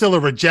 but there's still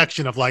a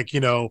rejection of like,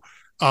 going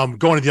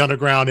to the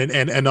underground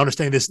and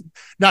understanding this,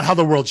 not how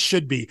the world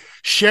should be.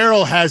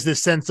 Cheryl has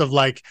this sense of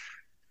like,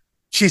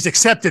 she's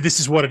accepted this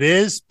is what it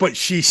is, but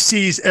she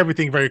sees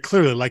everything very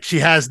clearly. Like she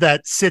has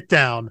that sit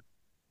down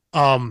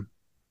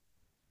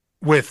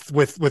with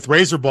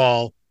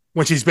Razorball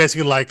when she's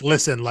basically like,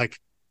 listen, like,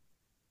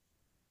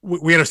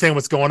 we understand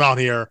what's going on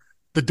here.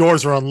 The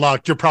doors are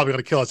unlocked. You're probably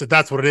going to kill us. If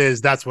that's what it is,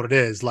 that's what it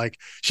is. Like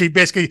she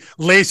basically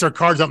lays her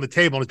cards on the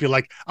table and be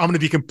like, I'm going to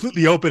be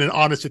completely open and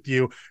honest with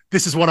you.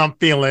 This is what I'm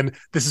feeling.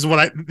 This is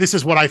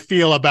what I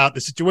feel about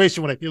the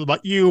situation, what I feel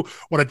about you,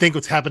 what I think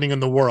what's happening in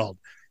the world.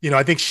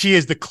 I think she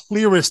is the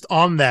clearest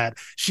on that.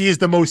 She is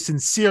the most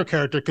sincere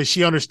character because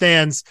she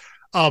understands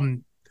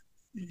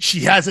she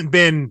hasn't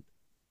been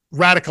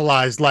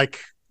radicalized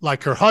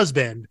like her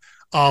husband.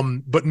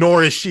 But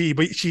nor is she,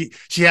 but she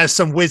has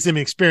some wisdom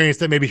and experience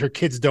that maybe her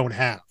kids don't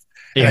have.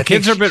 Yeah,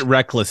 kids are a bit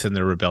reckless in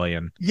their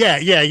rebellion.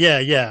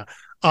 Yeah.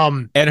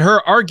 And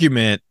her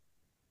argument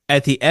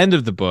at the end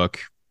of the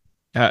book,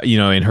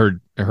 in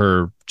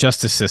her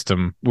justice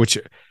system, which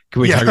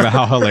can we talk about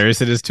how hilarious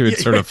it is to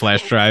insert a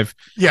flash drive?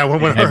 Yeah,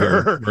 when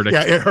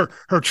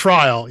her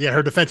trial,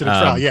 her defense in a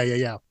trial.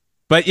 Yeah.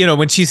 But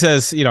when she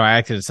says, I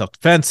acted in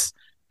self-defense.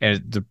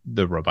 And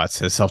the robot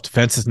says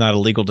self-defense is not a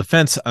legal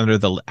defense under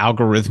the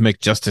algorithmic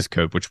justice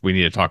code, which we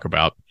need to talk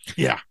about.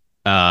 Yeah.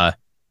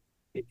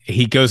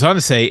 He goes on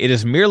to say, it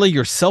is merely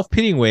your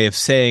self-pitying way of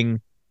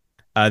saying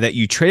that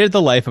you traded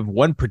the life of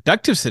one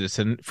productive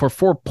citizen for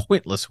 4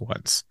 pointless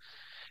ones.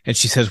 And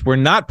she says, we're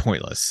not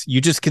pointless.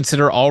 You just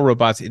consider all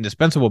robots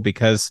indispensable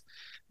because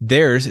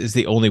theirs is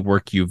the only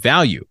work you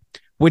value,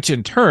 which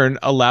in turn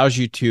allows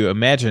you to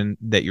imagine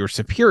that you're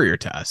superior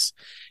to us.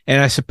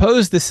 And I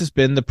suppose this has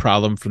been the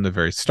problem from the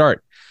very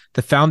start.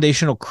 The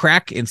foundational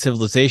crack in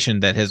civilization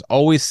that has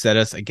always set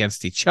us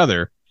against each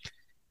other.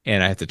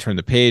 And I have to turn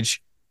the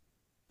page.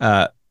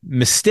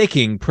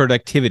 Mistaking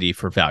productivity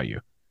for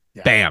value.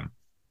 Yeah. Bam.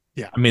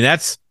 Yeah. I mean,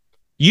 that's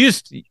you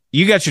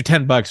got your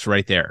 $10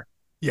 right there.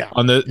 Yeah.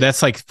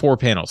 That's like 4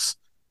 panels.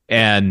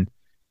 And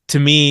to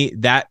me,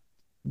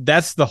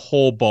 that's the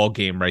whole ball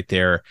game right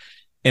there.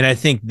 And I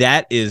think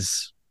that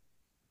is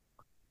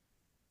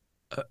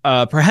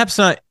perhaps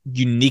not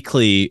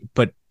uniquely,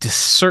 but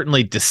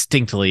certainly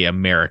distinctly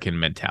American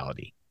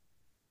mentality.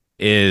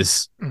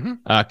 is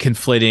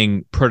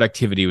conflating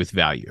productivity with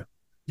value.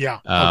 Yeah,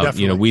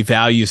 definitely. We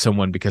value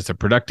someone because they're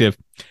productive.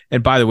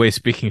 And by the way,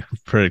 speaking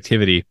of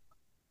productivity,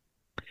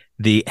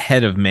 the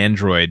head of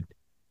Mandroid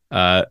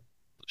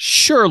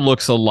sure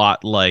looks a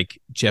lot like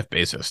Jeff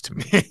Bezos to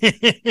me.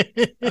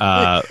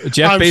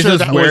 Jeff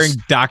Bezos wearing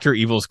Dr.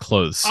 Evil's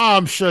clothes.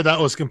 I'm sure that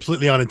was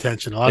completely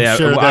unintentional. I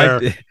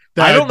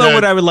don't know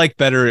what I would like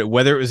better,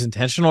 whether it was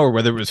intentional or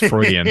whether it was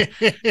Freudian.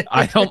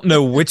 I don't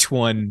know which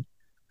one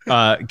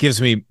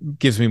gives me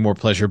more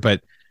pleasure,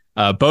 but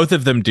both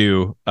of them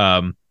do.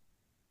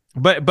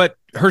 But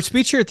her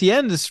speech here at the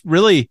end is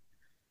really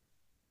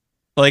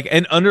like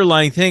an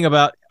underlying thing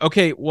about,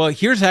 okay, well,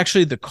 here's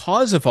actually the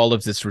cause of all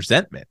of this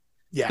resentment.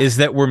 Is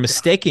that we're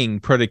mistaking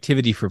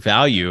productivity for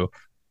value,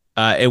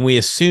 and we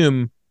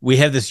assume we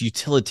have this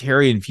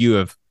utilitarian view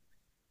of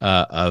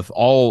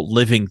all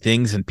living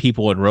things and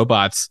people and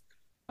robots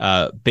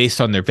based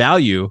on their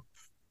value,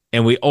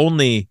 and we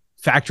only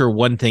factor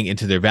one thing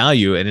into their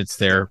value, and it's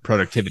their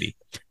productivity.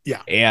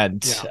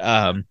 I've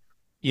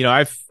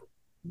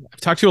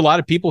talked to a lot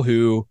of people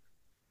who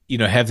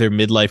have their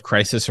midlife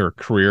crisis or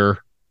career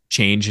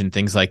change and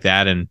things like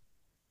that, and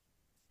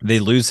they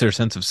lose their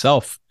sense of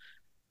self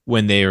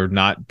when they are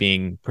not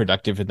being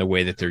productive in the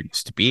way that they're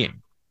used to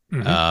being.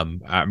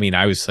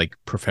 I was like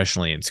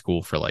professionally in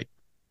school for like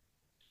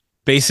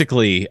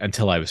basically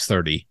until I was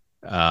 30.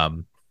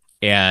 When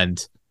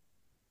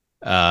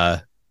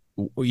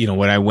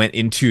I went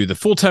into the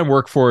full-time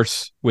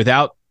workforce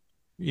without,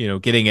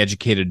 getting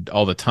educated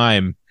all the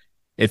time,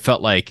 it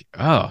felt like,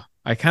 oh,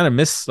 I kind of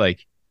miss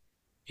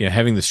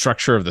having the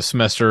structure of the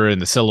semester and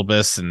the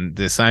syllabus and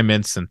the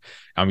assignments. And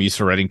I'm used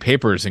to writing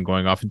papers and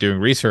going off and doing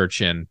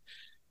research. And,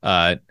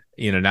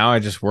 now I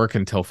just work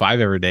until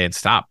 5 every day and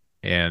stop.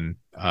 And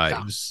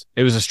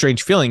it was a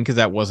strange feeling because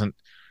that wasn't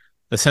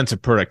the sense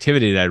of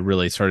productivity that I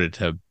really started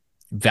to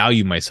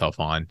value myself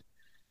on.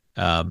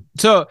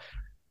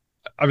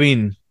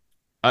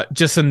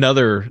 Just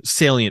another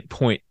salient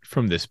point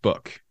from this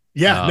book.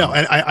 And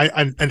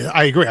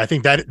I agree. I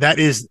think that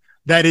is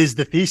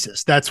the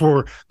thesis. That's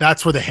where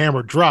the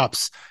hammer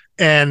drops.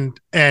 And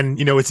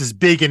it's this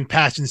big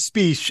impassioned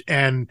speech,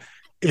 and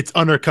it's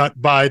undercut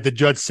by the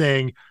judge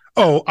saying,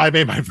 "Oh, I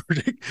made my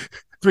verdict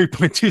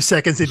 3.2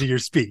 seconds into your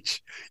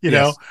speech."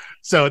 Know,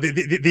 so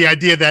the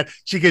idea that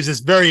she gives this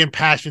very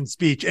impassioned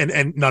speech,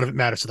 and none of it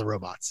matters to the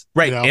robots,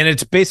 right? And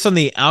it's based on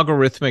the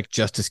algorithmic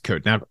justice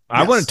code. Now,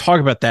 I want to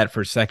talk about that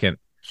for a second.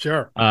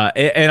 Sure.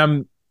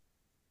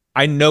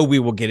 I know we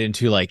will get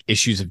into like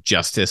issues of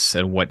justice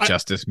and what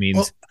justice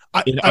means.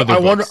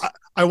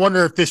 I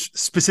wonder if this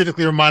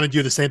specifically reminded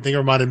you of the same thing it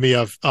reminded me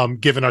of,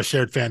 given our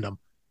shared fandom.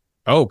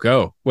 Oh,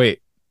 go.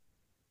 Wait.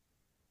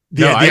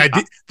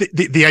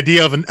 The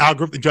idea of an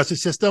algorithmic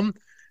justice system,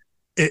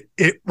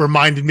 it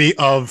reminded me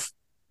of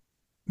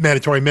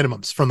mandatory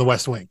minimums from the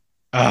West Wing.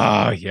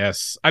 Ah,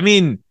 yes. I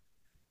mean,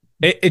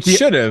 it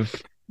should have.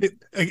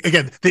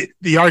 Again,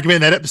 the argument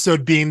in that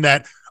episode being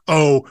that,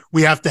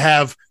 we have to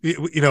have,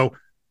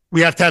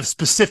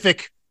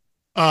 specific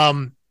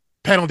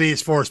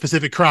penalties for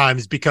specific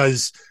crimes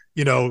because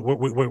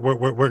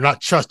we're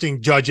not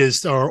trusting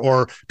judges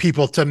or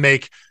people to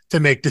make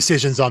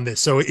decisions on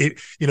this. So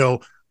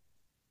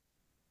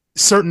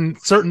certain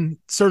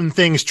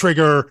things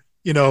trigger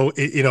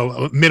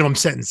a minimum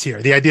sentence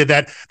here. The idea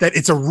that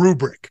it's a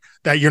rubric,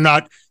 that you're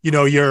not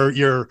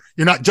you're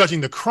not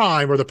judging the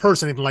crime or the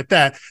person, anything like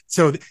that.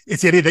 So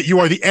it's the idea that you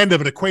are the end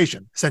of an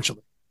equation,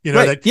 essentially.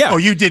 Right.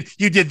 You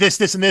did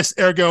this and this,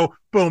 ergo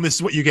boom, this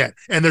is what you get.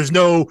 And there's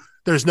no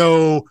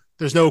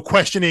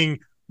questioning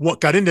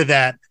what got into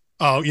that,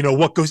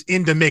 what goes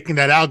into making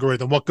that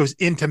algorithm, what goes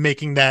into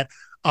making that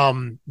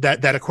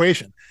that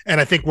equation. And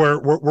I think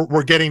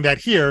we're getting that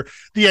here.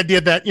 The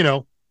idea that,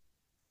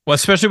 well,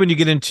 especially when you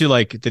get into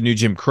like the new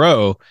Jim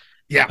Crow,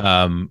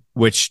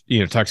 which,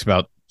 talks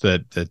about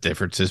the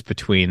differences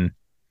between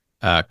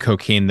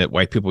cocaine that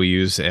white people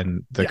use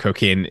and the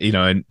cocaine,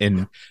 and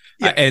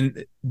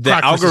the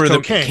crack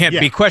algorithm can't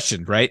be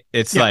questioned, right?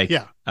 It's are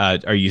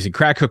you using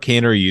crack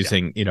cocaine or are you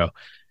using,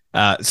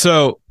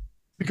 so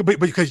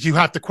because you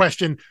have to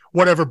question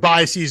whatever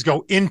biases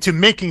go into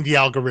making the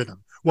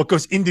algorithm, what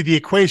goes into the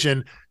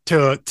equation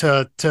to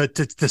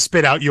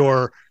spit out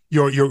your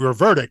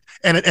verdict.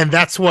 And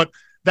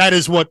that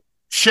is what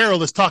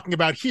Cheryl is talking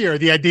about here.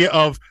 The idea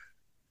of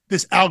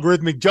this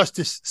algorithmic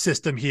justice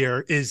system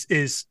here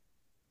is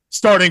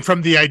starting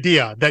from the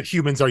idea that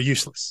humans are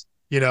useless,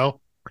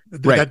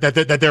 right.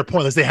 that they're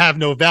pointless, they have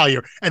no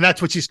value, and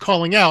that's what she's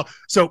calling out.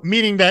 So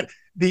meaning that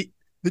the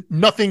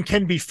nothing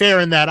can be fair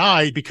in that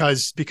eye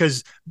because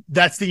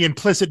that's the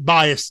implicit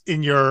bias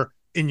in your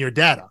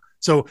data.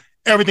 So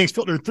everything's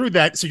filtered through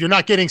that. So you're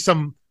not getting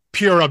some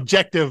pure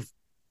objective.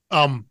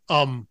 Well,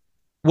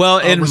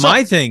 and result.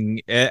 My thing,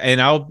 and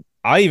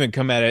I even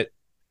come at it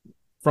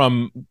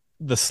from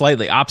the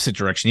slightly opposite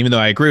direction, even though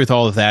I agree with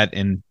all of that.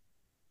 And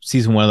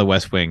season 1 of The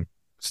West Wing,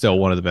 still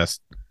one of the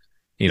best,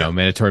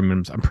 mandatory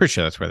minimums. I'm pretty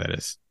sure that's where that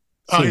is.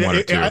 Season 1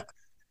 or 2.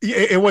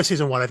 It was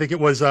season 1. I think it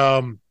was.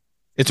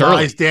 It's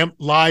early. Damn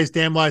lies,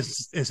 and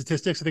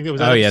statistics. I think it was.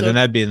 That episode. Then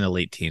that'd be in the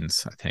late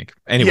teens, I think.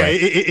 Anyway,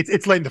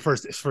 it's late in the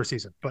first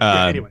season, but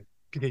anyway,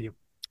 continue.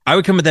 I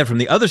would come at that from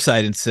the other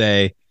side and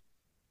say,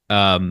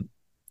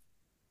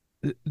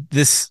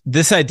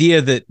 this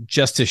idea that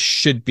justice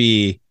should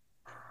be,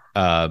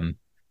 I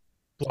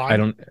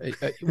don't.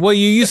 Well,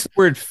 you use the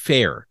word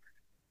fair,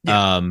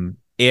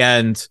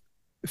 and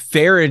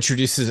fair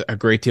introduces a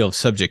great deal of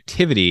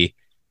subjectivity,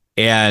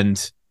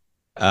 and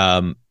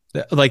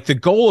like the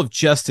goal of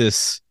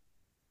justice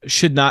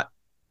should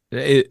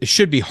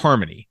be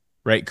harmony,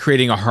 right?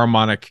 Creating a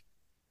harmonious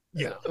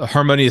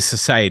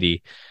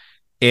society.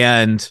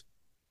 And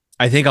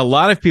I think a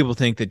lot of people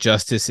think that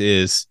justice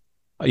is,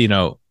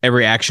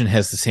 every action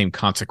has the same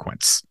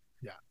consequence.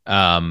 Yeah.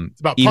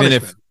 It's about even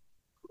punishment.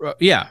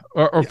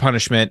 Or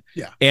punishment.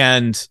 Yeah.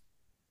 And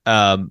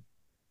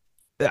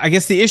I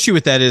guess the issue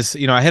with that is,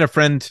 I had a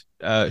friend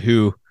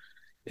who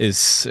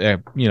is,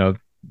 a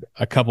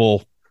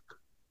couple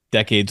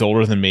decades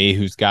older than me,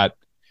 who's got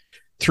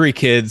 3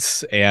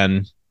 kids,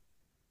 and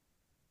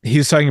he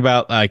was talking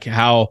about like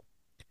how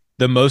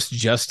the most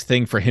just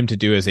thing for him to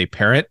do as a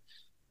parent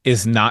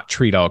is not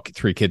treat all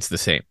 3 kids the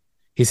same.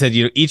 He said,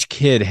 each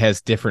kid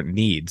has different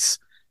needs,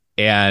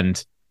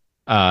 and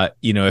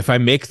if I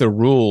make the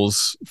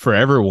rules for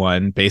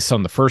everyone based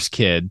on the first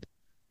kid,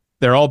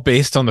 they're all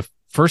based on the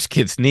first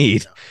kid's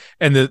need,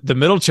 and the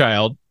middle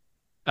child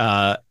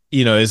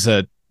is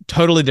a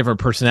totally different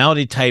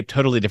personality type,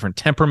 totally different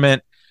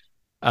temperament,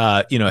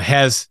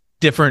 has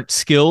different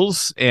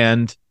skills,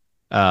 and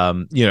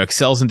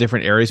excels in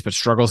different areas but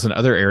struggles in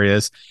other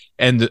areas.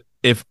 And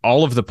if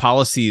all of the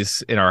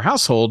policies in our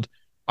household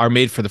are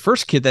made for the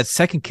first kid, that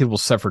second kid will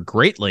suffer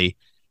greatly,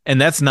 and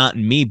that's not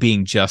me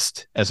being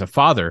just as a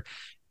father.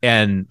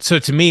 And so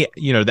to me,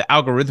 the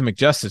algorithmic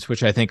justice,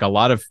 which I think a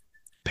lot of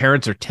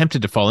parents are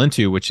tempted to fall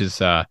into, which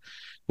is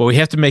we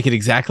have to make it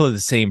exactly the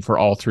same for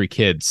all 3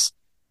 kids,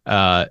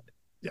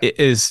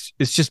 is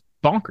just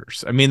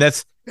bonkers. I mean,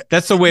 that's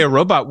the way a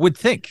robot would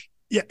think.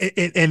 Yeah,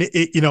 and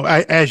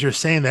as you're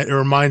saying that, it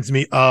reminds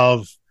me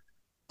of,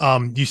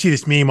 you see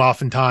this meme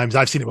oftentimes.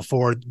 I've seen it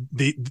before.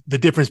 The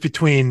difference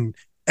between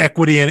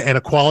equity and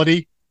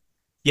equality.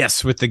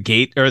 Yes, with the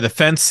gate or the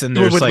fence, and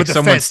there's with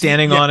someone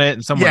standing on it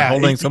and someone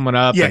holding someone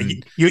up. Yeah,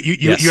 and,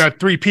 you have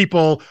 3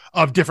 people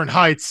of different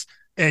heights,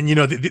 and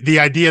the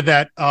idea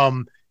that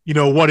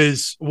what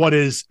is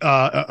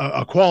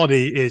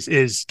equality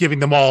is giving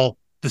them all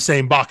the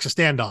same box to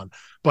stand on,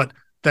 but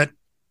that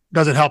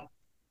doesn't help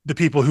the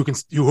people who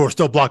are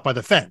still blocked by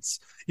the fence.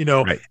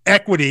 Right.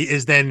 Equity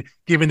is then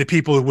giving the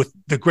people with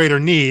the greater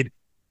need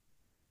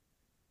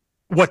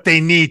what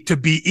they need to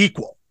be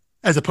equal,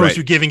 as opposed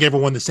to giving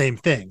everyone the same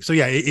thing. So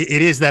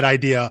it is that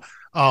idea.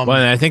 Well,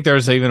 and I think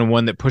there's even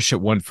one that pushed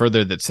it one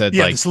further that said,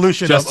 the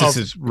solution justice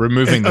is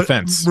removing the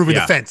fence. Removing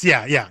the fence.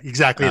 Yeah,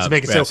 exactly. It's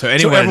making so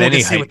anyone at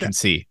any height can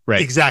see.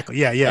 Right. Exactly.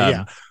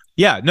 Yeah.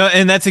 No,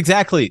 and that's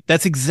exactly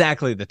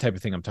the type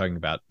of thing I'm talking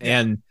about.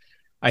 And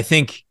I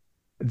think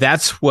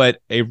that's what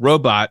a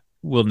robot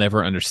will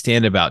never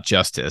understand about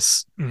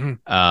justice.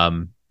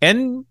 Mm-hmm.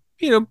 And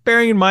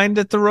bearing in mind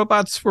that the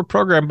robots were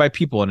programmed by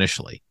people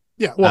initially.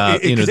 Yeah, well,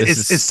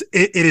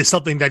 it is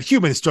something that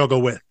humans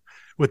struggle with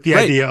the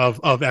idea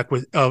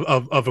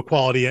of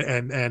equality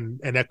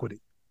and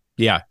equity.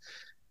 Yeah,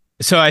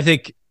 so I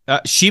think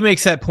she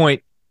makes that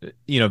point,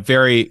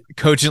 very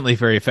cogently,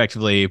 very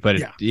effectively, but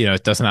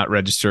it does not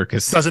register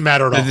because it doesn't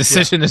matter at all. The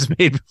decision is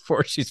made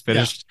before she's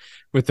finished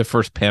with the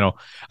first panel.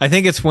 I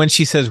think it's when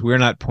she says "we're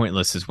not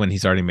pointless" is when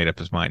he's already made up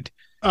his mind.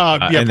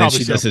 And then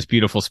she does this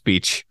beautiful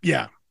speech.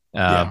 Yeah.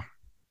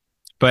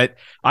 But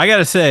I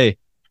gotta say,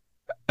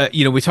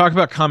 we talk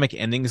about comic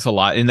endings a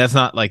lot, and that's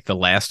not like the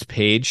last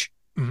page.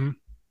 Mm-hmm.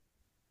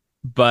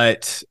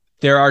 But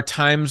there are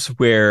times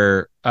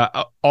where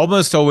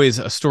almost always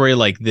a story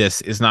like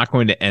this is not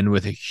going to end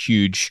with a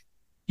huge,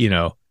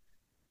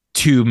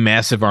 2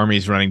 massive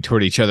armies running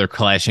toward each other,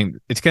 clashing.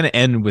 It's going to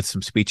end with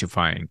some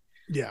speechifying.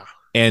 Yeah.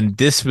 And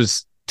this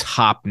was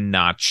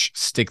top-notch,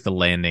 stick the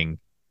landing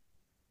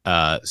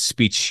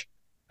speech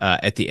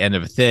at the end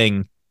of a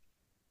thing.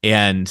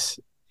 And,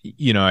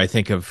 I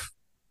think of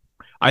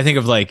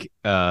like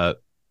the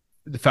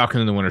Falcon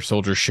and the Winter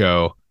Soldier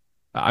show.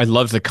 I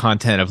loved the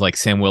content of like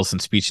Sam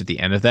Wilson's speech at the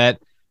end of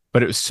that,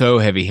 but it was so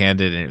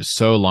heavy-handed and it was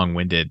so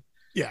long-winded.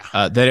 Yeah,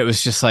 that it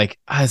was just like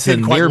it's a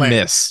near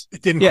miss.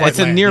 It didn't. Quite it's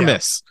a near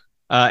miss,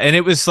 and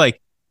it was like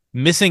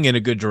missing in a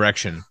good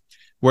direction.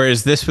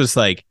 Whereas this was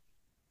like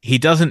he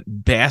doesn't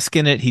bask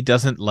in it. He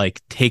doesn't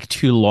like take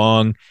too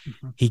long.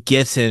 Mm-hmm. He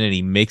gets in and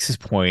he makes his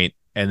point,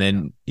 and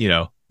then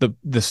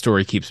the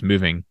story keeps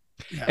moving.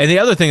 Yeah. And the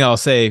other thing I'll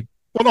say,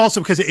 well,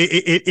 also because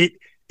it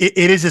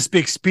is this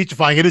big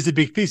speechifying, it is a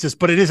big thesis,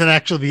 but it isn't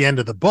actually the end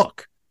of the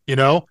book.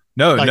 No,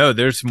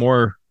 there's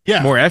more.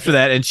 Yeah, more after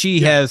that, and she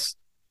has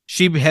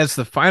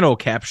the final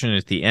caption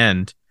at the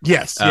end.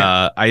 Yes,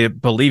 I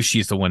believe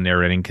she's the one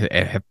narrating.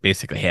 It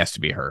basically has to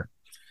be her.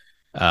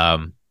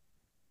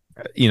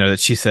 That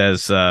she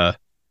says,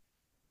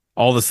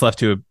 all that's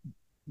left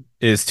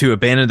is to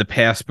abandon the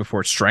past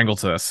before it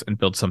strangles us and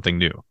build something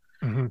new.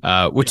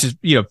 which is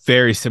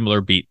very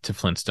similar beat to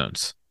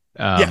Flintstones.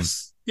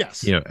 Yes.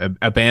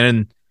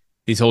 Abandon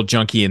these old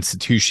junky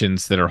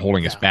institutions that are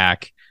holding us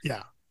back.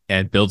 Yeah.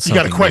 And build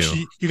something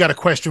new. You got to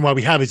question why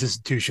we have these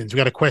institutions. We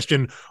got to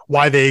question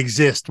why they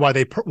exist, why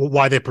they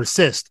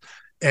persist,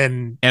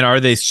 and are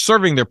they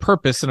serving their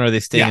purpose, and are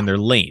they staying in their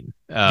lane?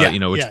 In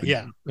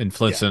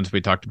Flintstones we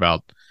talked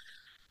about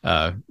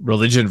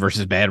religion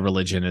versus bad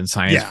religion, and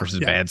science versus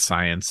bad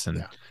science,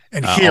 and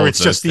here it's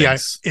just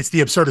it's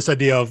the absurdist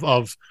idea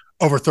of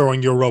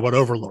overthrowing your robot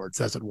overlords,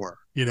 as it were.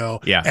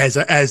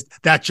 As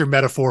that's your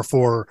metaphor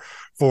for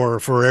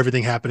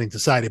everything happening in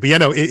society. But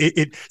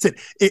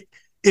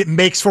it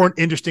makes for an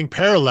interesting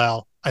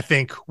parallel, I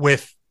think,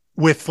 with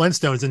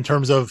Flintstones in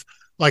terms of,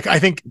 like, I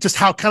think just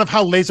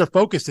how laser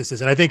focused this is.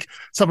 And I think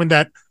something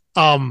that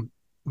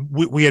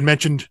we had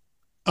mentioned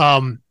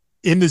in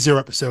the Zero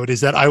episode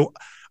is that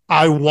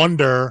I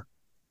wonder,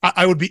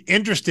 I would have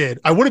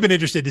been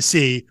interested to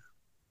see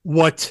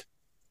what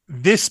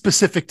this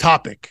specific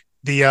topic,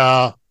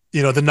 the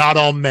not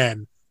all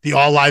men, the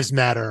all lives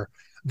matter,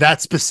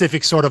 that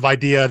specific sort of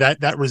idea,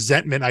 that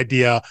resentment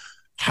idea,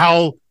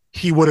 how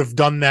he would have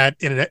done that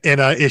in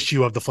a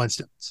issue of the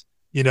Flintstones,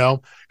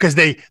 because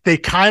they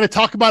kind of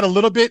talk about it a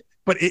little bit,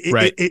 but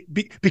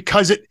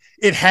because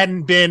it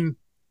hadn't been,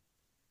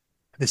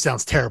 this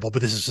sounds terrible,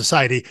 but this is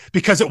society,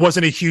 because it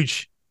wasn't a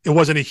huge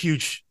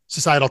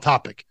societal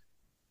topic.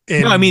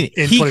 In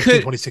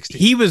 2016,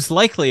 he was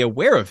likely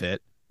aware of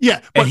it.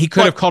 Yeah. And he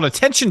could have called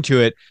attention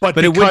to it,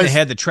 but it wouldn't have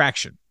had the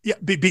traction. Yeah.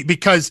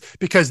 Because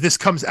this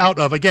comes out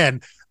of,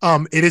 again,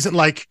 it isn't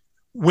like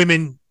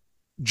women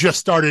just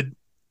started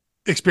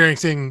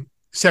experiencing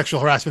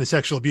sexual harassment and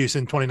sexual abuse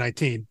in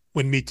 2019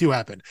 when Me Too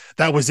happened.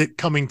 That was it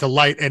coming to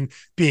light and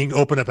being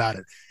open about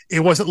it.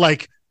 It wasn't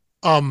like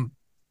unarmed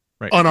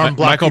black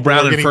Michael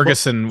Brown and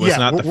Ferguson was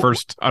not the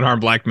first unarmed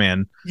black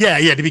man.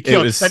 To be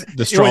killed. It was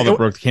the straw that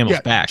broke the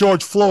camel's back.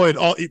 George Floyd,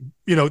 it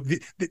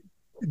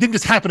didn't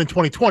just happen in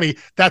 2020.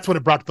 That's what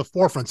it brought to the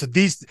forefront. So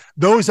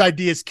those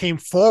ideas came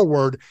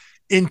forward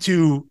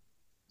into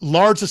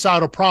large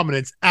societal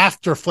prominence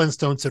after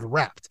Flintstones had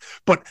wrapped,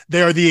 but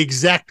they are the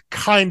exact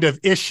kind of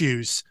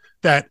issues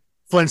that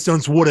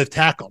Flintstones would have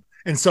tackled.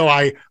 And so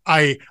I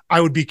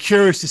would be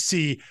curious to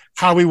see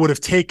how we would have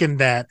taken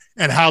that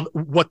and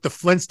what the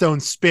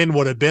Flintstones spin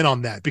would have been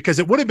on that, because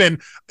it would have been,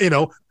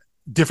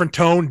 different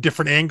tone,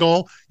 different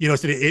angle,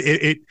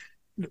 it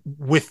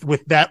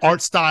with that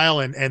art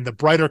style and the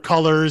brighter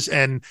colors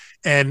and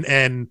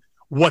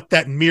what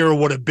that mirror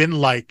would have been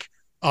like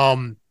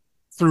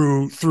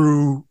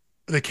through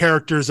the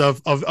characters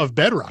of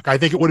Bedrock. I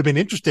think it would have been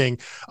interesting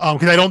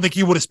because I don't think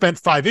he would have spent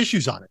 5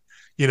 issues on it.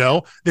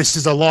 This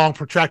is a long,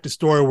 protracted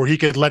story where he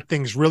could let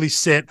things really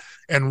sit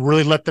and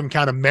really let them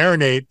kind of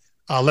marinate,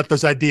 let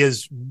those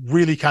ideas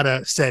really kind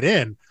of set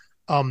in.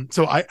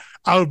 So I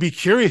would be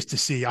curious to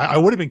see. I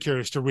would have been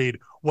curious to read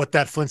what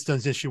that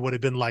Flintstones issue would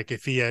have been like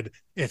if he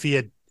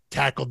had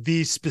tackled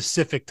these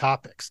specific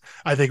topics.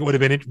 I think it would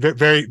have been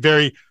very,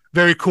 very,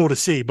 very cool to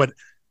see. But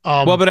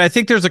but I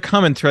think there's a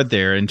common thread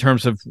there in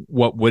terms of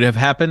what would have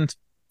happened.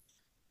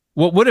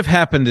 What would have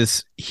happened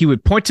is he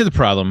would point to the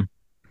problem.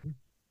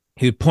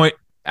 He would point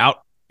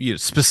out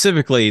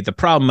specifically the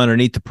problem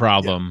underneath the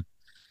problem,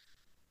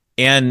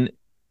 and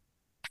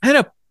kind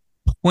of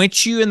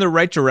point you in the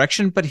right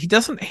direction, but he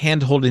doesn't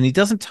handhold and he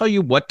doesn't tell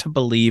you what to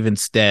believe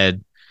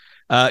instead.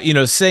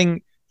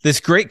 Saying this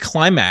great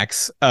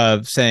climax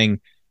of saying,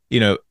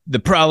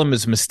 the problem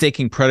is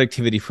mistaking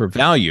productivity for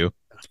value.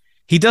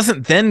 He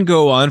doesn't then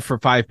go on for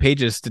 5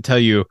 pages to tell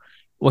you,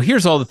 well,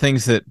 here's all the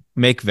things that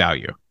make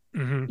value,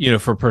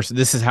 for a person.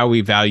 This is how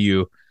we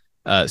value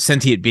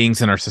sentient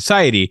beings in our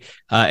society.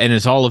 And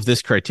it's all of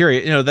this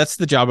criteria. That's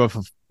the job of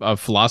a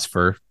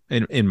philosopher,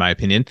 in my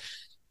opinion.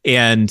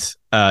 And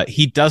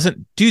he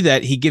doesn't do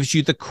that. He gives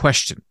you the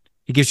question.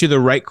 He gives you the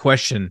right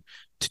question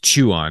to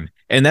chew on.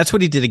 And that's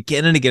what he did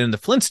again and again in the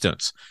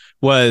Flintstones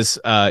was,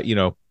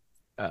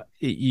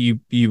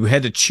 you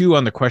had to chew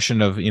on the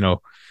question of,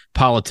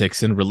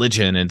 politics and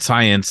religion and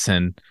science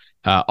and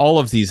all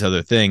of these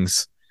other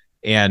things.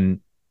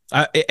 And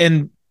the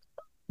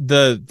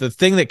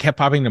thing that kept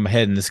popping into my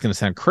head, and this is going to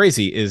sound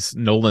crazy, is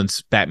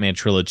Nolan's Batman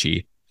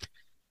trilogy.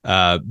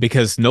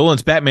 Because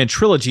Nolan's Batman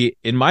trilogy,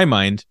 in my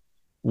mind,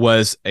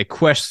 was a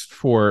quest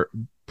for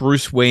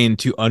Bruce Wayne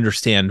to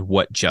understand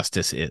what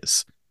justice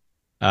is.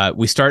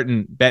 We start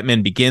in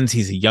Batman Begins.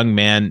 He's a young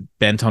man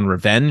bent on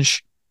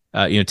revenge,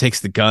 takes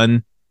the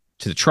gun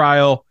to the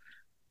trial,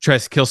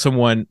 tries to kill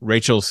someone.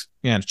 Rachel's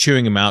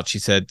chewing him out. She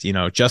said,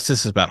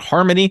 justice is about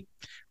harmony.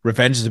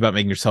 Revenge is about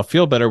making yourself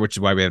feel better, which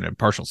is why we have an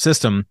impartial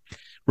system.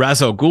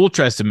 Ra's al Ghul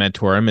tries to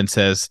mentor him and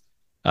says,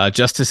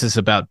 justice is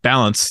about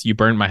balance. You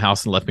burned my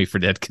house and left me for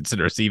dead.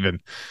 Consider us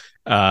even.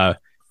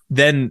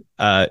 Then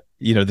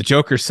the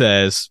Joker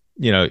says,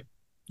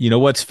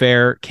 what's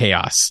fair?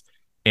 Chaos.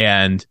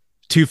 And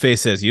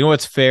Two-Face says,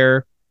 what's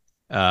fair?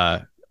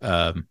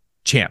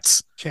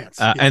 Chance.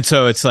 And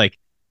so it's like,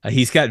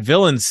 he's got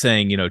villains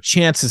saying,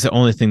 chance is the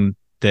only thing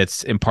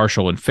that's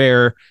impartial and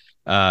fair.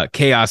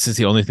 Chaos is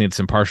the only thing that's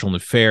impartial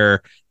and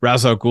fair.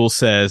 Ra's al Ghul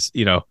says,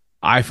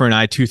 eye for an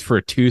eye, tooth for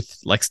a tooth.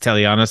 Lex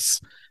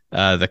Talionis,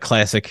 the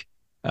classic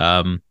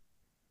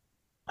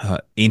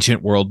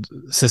ancient world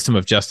system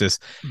of justice.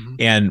 Mm-hmm.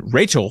 And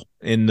Rachel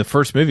in the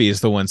first movie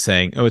is the one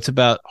saying, "Oh, it's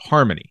about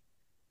harmony,"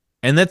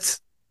 and that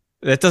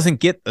doesn't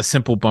get a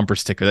simple bumper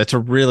sticker. That's a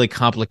really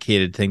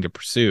complicated thing to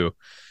pursue.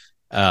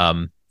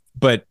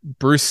 But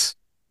Bruce,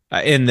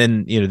 and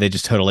then they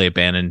just totally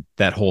abandoned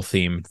that whole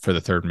theme for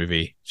the third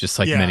movie, just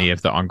like many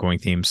of the ongoing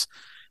themes.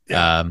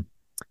 Yeah.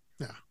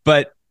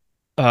 But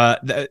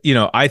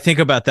I think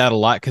about that a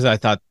lot because I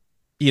thought,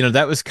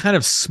 that was kind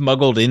of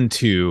smuggled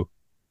into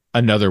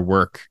another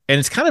work, and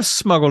it's kind of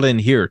smuggled in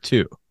here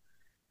too.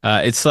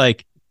 It's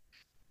like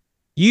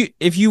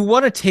if you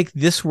want to take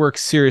this work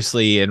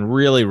seriously and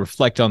really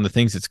reflect on the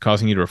things it's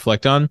causing you to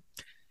reflect on,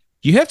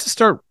 you have to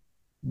start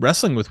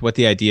wrestling with what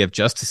the idea of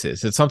justice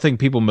is. It's something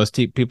most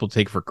people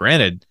take for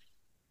granted,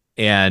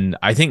 and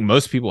I think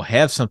most people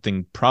have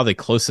something probably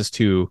closest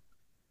to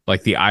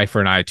like the eye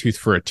for an eye, tooth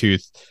for a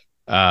tooth,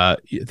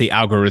 the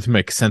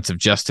algorithmic sense of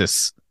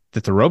justice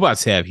that the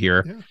robots have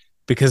here,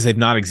 because they've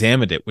not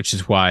examined it, which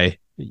is why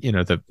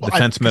the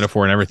fence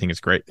metaphor and everything is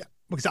great. Yeah,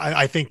 because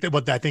I think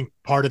that I think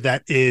part of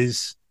that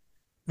is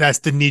that's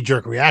the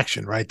knee-jerk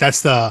reaction, right?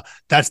 That's the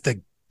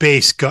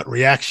base gut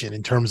reaction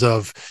in terms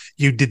of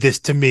you did this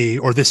to me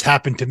or this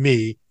happened to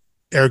me,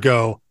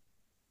 ergo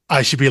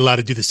I should be allowed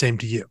to do the same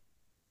to you,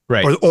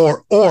 right?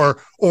 Or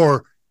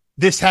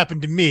this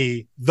happened to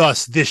me,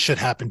 thus this should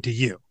happen to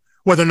you.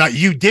 Whether or not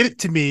you did it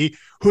to me,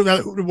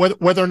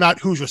 whether or not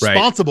who's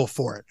responsible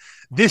for it.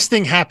 This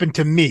thing happened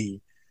to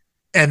me,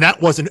 and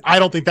I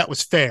don't think that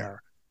was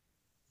fair.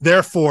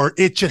 Therefore,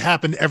 it should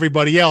happen to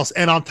everybody else.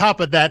 And on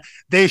top of that,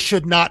 they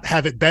should not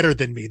have it better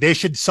than me. They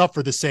should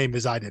suffer the same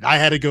as I did. I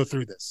had to go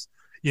through this,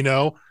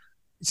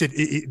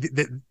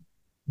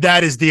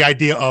 that is the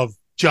idea of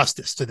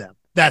justice to them.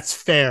 That's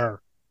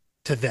fair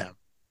to them.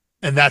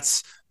 And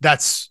that's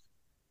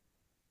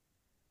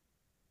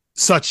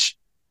such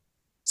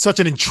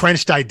an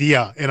entrenched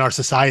idea in our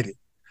society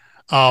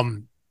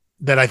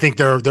that I think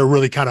they're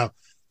really kind of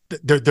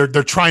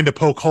they're trying to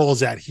poke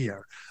holes at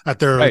here. That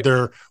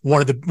they're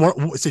one of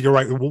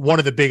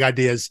the big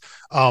ideas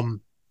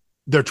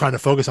they're trying to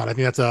focus on. I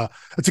think that's a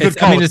good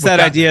call. I mean, it's that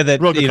idea that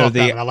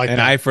an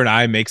eye for an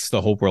eye makes the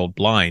whole world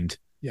blind.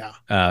 Yeah.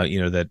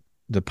 That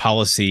the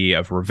policy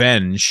of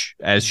revenge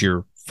as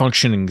your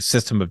functioning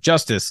system of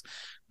justice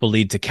will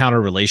lead to counter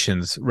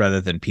relations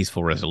rather than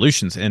peaceful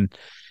resolutions. And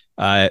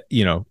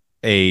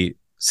a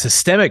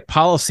systemic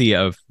policy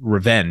of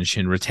revenge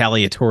and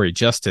retaliatory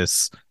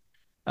justice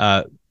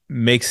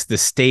makes the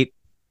state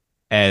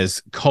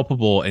as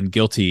culpable and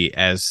guilty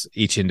as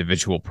each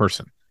individual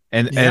person,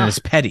 and it's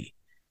petty.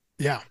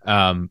 Yeah.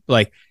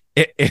 Like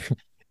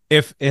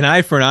if an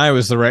eye for an eye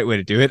was the right way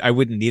to do it, I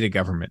wouldn't need a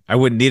government. I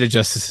wouldn't need a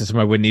justice system.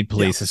 I wouldn't need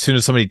police. As soon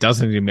as somebody does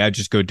something to me, I'd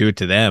just go do it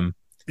to them.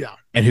 Yeah.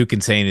 And who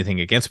can say anything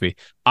against me?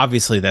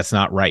 Obviously, that's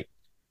not right.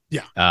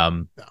 Yeah.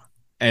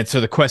 And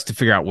so the quest to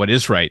figure out what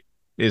is right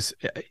is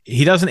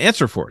he doesn't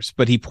answer for us,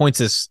 but he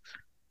points us,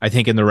 I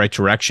think, in the right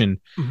direction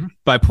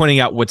by pointing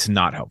out what's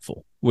not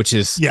helpful, which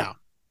is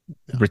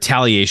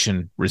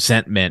retaliation,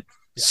 resentment,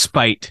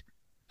 spite,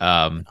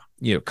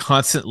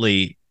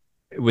 constantly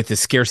with the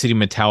scarcity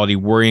mentality,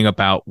 worrying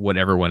about what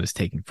everyone is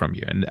taking from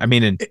you. And I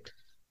mean,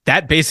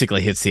 that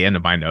basically hits the end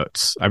of my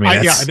notes. I mean,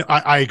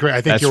 I agree. I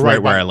think that's you're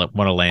right where I want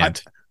to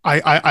land.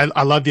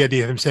 I love the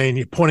idea of him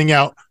saying, pointing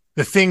out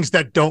the things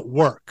that don't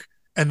work,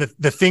 and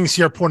the things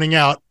you're pointing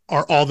out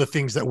are all the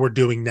things that we're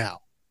doing now.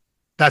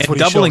 That's what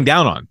he's doubling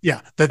down on.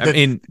 Yeah.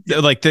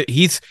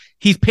 He's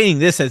painting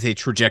this as a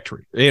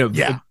trajectory.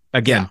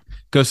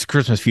 Goes to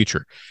Christmas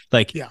Future.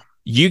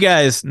 You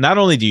guys, not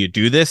only do you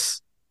do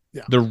this,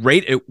 the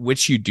rate at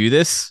which you do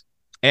this,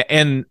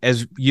 and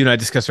as you and I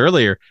discussed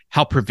earlier,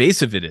 how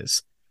pervasive it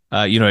is.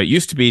 It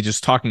used to be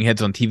just talking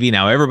heads on TV.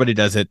 Now everybody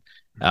does it,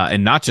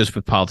 and not just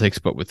with politics,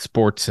 but with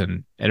sports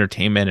and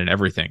entertainment and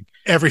everything.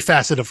 Every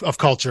facet of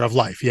culture, of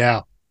life.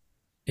 Yeah.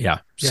 Yeah.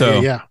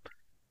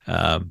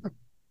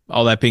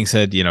 All that being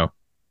said,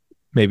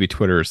 maybe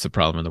Twitter is the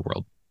problem in the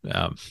world.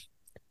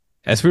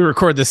 As we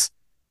record this,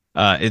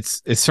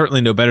 it's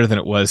certainly no better than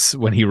it was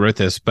when he wrote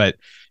this, but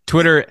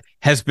Twitter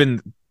has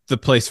been the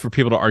place for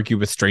people to argue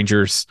with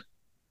strangers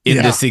in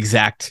this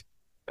exact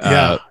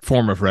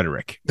form of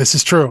rhetoric. This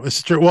is true.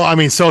 Well, I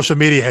mean, social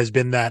media has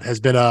been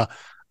a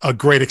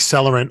great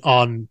accelerant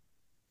on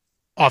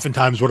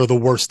oftentimes what are the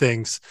worst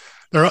things.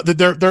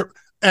 They're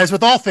as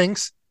with all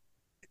things,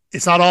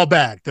 it's not all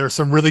bad. There are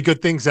some really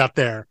good things out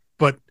there,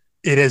 but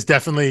it has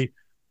definitely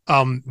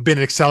been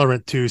an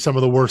accelerant to some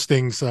of the worst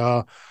things,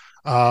 some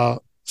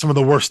of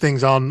the worst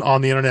things on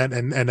the internet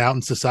and out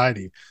in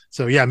society.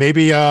 So yeah,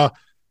 maybe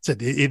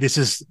this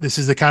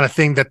is the kind of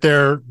thing that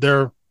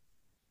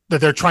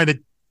they're trying to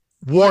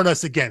warn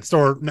us against,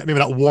 or maybe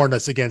not warn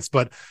us against,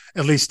 but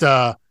at least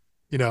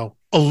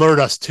alert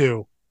us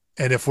to.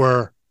 And if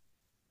we're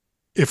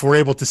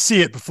able to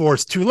see it before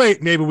it's too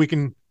late, maybe we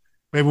can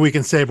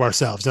save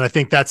ourselves. And I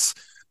think that's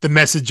the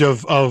message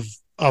of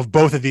of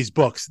both of these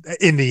books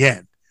in the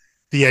end.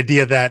 The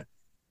idea that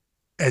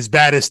as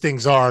bad as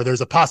things are,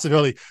 there's a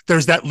possibility,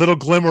 there's that little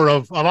glimmer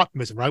of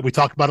optimism, right? We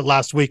talked about it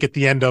last week at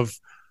the end of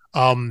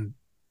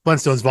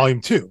Flintstones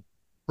Volume 2,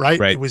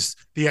 right? It was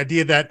the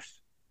idea that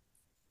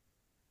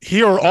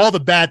here are all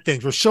the bad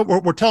things.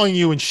 We're telling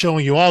you and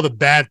showing you all the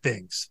bad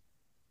things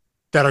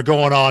that are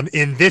going on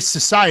in this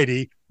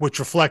society, which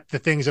reflect the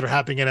things that are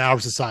happening in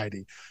our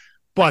society.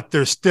 But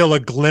there's still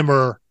a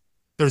glimmer.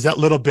 There's that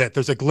little bit.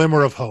 There's a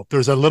glimmer of hope.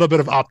 There's a little bit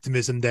of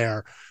optimism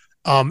there.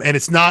 And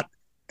it's not,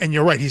 and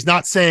you're right, he's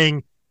not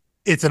saying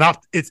it's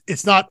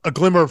not a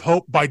glimmer of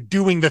hope by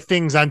doing the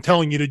things I'm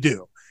telling you to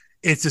do.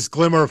 It's this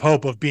glimmer of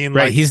hope of being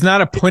right. Like, he's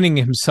not appointing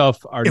himself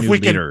our new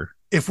leader.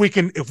 If we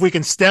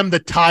can stem the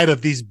tide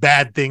of these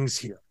bad things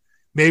here,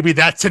 maybe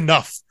that's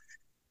enough.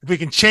 If we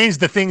can change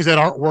the things that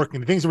aren't working,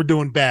 the things that we're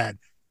doing bad,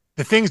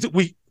 the things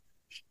that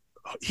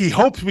he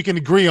hopes we can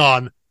agree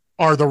on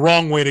are the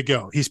wrong way to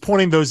go. He's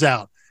pointing those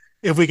out.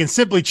 If we can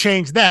simply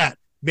change that,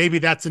 maybe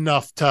that's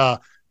enough to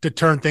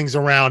turn things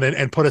around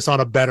and put us on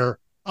a better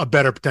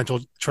potential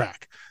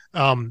track.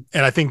 And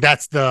I think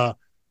that's the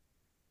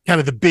kind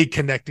of the big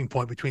connecting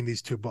point between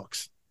these two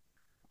books.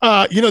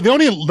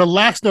 The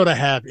last note I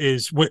have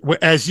is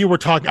as you were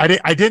talking,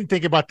 I didn't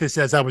think about this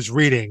as I was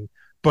reading,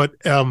 but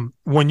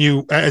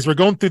as we're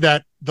going through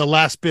the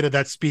last bit of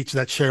that speech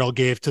that Cheryl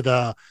gave to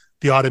the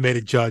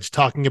automated judge,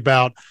 talking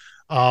about,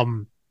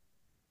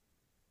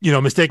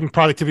 mistaking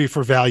productivity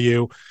for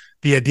value,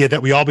 the idea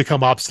that we all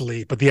become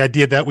obsolete, but the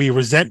idea that we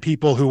resent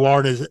people who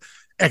aren't as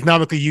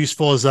economically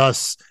useful as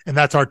us, and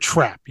that's our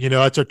trap.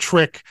 It's a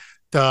trick.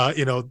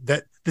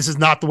 That this is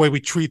not the way we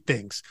treat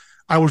things.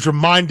 I was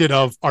reminded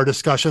of our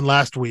discussion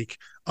last week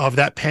of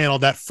that panel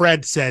that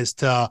Fred says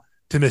to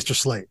Mr.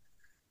 Slate.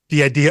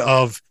 The idea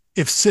of,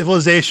 if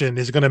civilization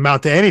is going to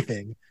amount to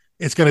anything,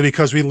 it's going to be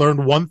because we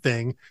learned one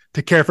thing: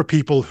 to care for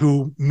people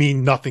who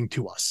mean nothing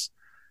to us.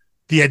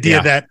 The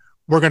idea that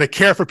we're going to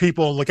care for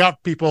people and look out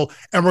for people,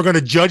 and we're going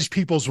to judge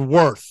people's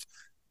worth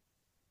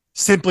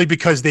simply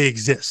because they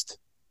exist.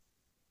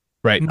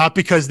 Right. Not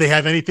because they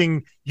have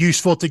anything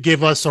useful to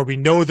give us or we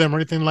know them or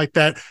anything like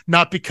that.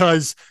 Not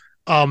because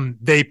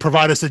they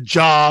provide us a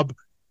job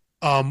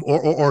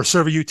or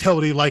serve a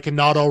utility like in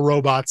Not All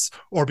Robots,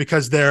 or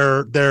because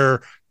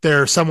they're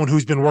someone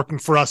who's been working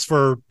for us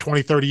for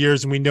 20, 30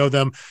 years and we know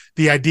them.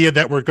 The idea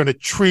that we're going to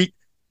treat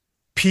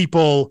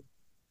people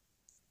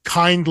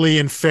kindly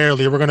and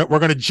fairly, we're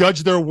going to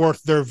judge their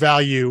worth, their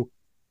value,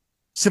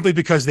 simply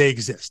because they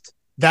exist.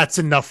 That's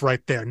enough right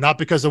there. Not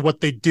because of what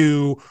they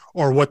do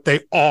or what they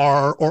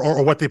are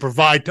or what they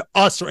provide to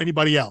us or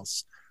anybody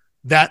else.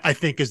 That, I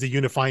think, is the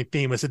unifying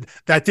theme. I said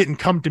that didn't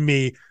come to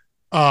me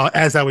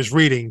as I was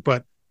reading,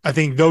 but I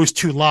think those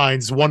two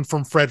lines, one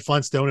from Fred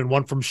Flintstone and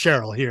one from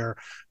Cheryl here,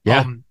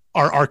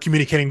 are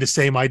communicating the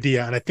same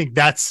idea. And I think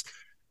that's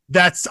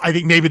I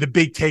think maybe the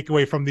big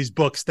takeaway from these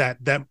books that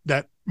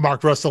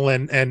Mark Russell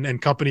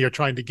and company are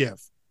trying to give.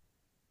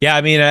 Yeah,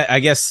 I mean, I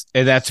guess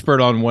that spurred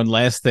on one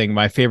last thing.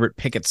 My favorite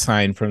picket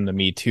sign from the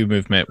Me Too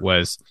movement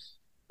was,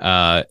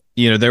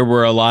 there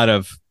were a lot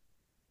of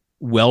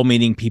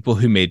well-meaning people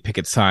who made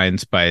picket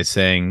signs by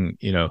saying,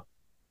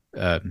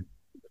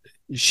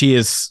 she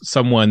is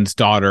someone's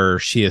daughter,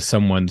 she is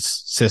someone's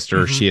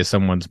sister, she is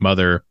someone's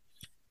mother.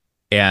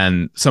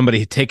 And somebody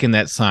had taken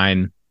that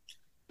sign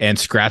and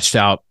scratched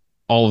out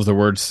all of the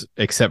words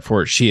except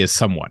for she is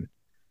someone.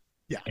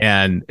 Yeah.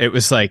 And it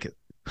was like,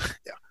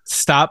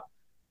 stop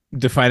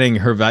defining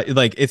her value.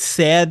 Like, it's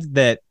sad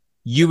that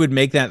you would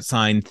make that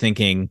sign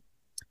thinking,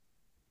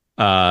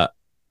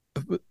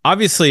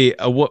 obviously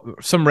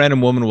some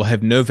random woman will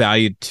have no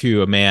value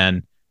to a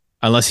man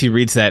unless he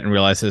reads that and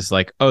realizes,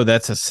 like, oh,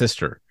 that's a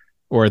sister,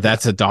 or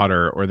that's a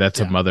daughter, or that's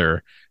a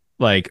mother.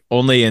 Like,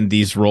 only in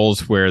these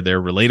roles where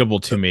they're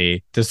relatable to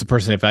me does the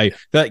person have value.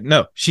 They're like,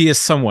 no, she is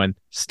someone.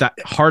 Stop.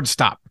 Hard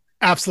stop.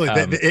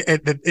 Absolutely.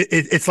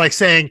 It's like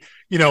saying,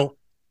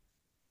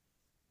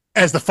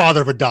 as the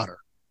father of a daughter,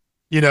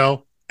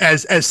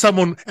 as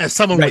someone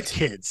with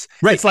kids.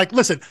 Right. It's like,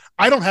 listen,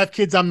 I don't have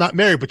kids. I'm not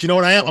married, but you know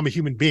what I am? I'm a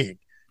human being.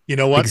 You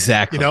know what?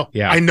 Exactly.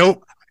 I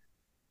know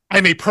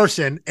I'm a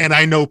person and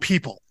I know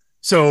people.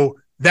 So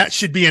that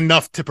should be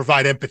enough to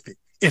provide empathy.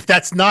 If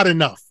that's not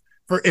enough,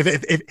 if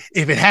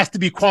it has to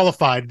be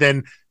qualified,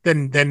 then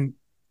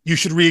you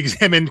should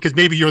re-examine, because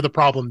maybe you're the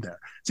problem there.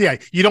 So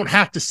you don't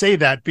have to say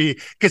that,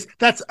 because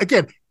that's,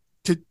 again,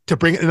 to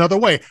bring it another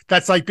way,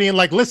 that's like being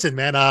like, listen,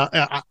 man,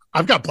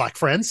 I've got black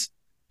friends.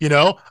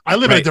 I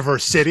live in a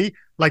diverse city.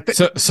 Like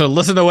that. So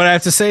listen to what I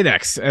have to say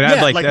next. And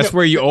that's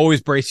where you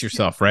always brace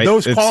yourself, right?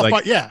 Those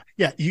qualified,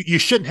 you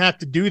shouldn't have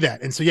to do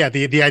that. And so,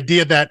 the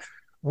idea that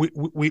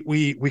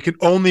we can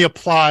only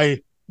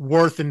apply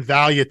worth and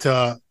value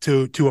to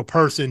a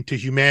person, to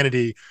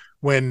humanity,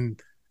 when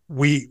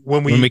we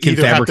can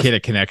fabricate a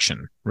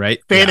connection, right?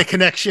 A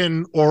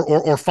connection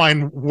or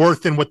find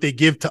worth in what they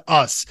give to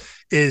us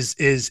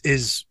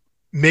is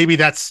maybe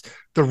that's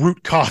the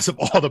root cause of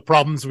all the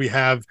problems we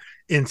have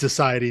in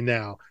society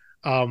now.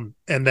 And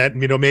that,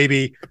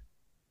 maybe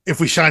if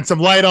we shine some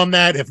light on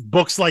that, if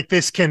books like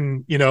this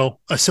can,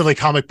 a silly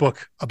comic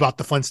book about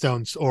the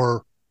Flintstones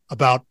or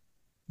about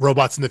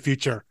robots in the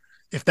future,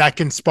 if that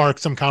can spark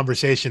some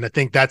conversation, I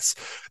think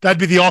that'd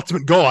be the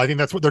ultimate goal. I think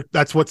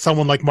that's what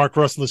someone like Mark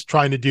Russell is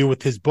trying to do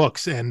with his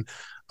books. And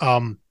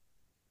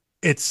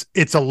it's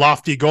a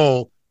lofty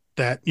goal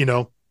that,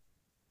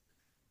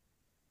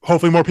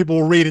 hopefully more people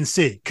will read and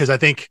see. Cause I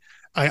think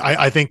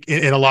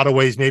in a lot of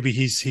ways, maybe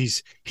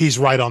he's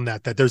right on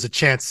that there's a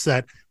chance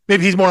that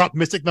maybe he's more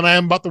optimistic than I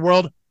am about the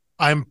world.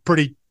 I'm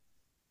pretty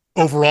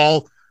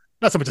overall,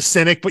 not so much a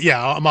cynic, but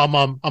yeah, I'm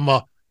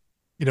a,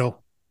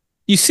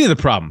 you see the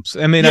problems.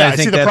 I mean, yeah, I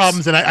think see the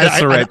problems, and that's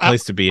the right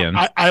place to be in.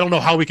 I don't know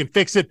how we can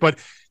fix it, but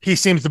he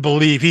seems to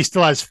believe, he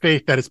still has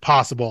faith that it's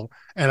possible.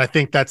 And I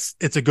think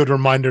it's a good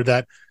reminder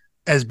that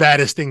as bad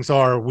as things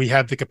are, we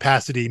have the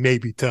capacity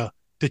maybe to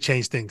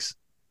change things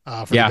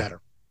for the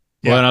better.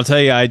 Yeah. Well, and I'll tell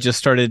you, I just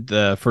started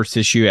the first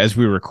issue as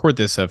we record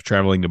this of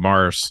Traveling to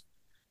Mars,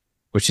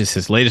 which is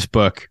his latest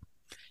book.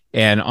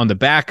 And on the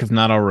back of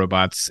Not All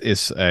Robots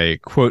is a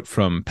quote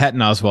from Patton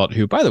Oswalt,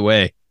 who, by the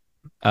way,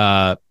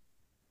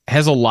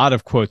 has a lot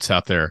of quotes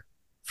out there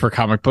for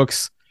comic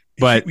books,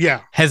 but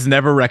has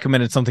never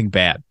recommended something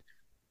bad.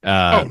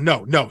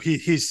 No. So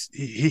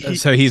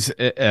he's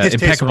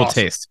impeccable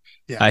taste.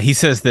 Yeah. He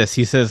says this.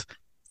 He says,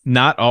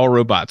 "Not all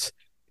robots.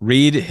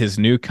 Read his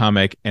new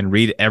comic and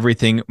read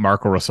everything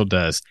Mark Russell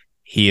does.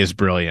 He is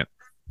brilliant."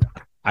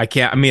 I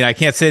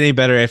can't say any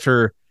better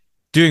after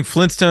doing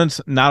Flintstones,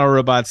 Not All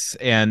Robots,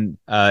 and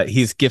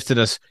he's gifted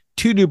us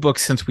 2 new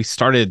books since we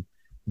started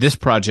this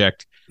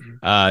project.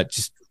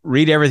 Just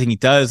read everything he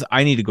does.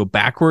 I need to go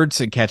backwards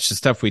and catch the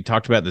stuff we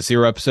talked about in the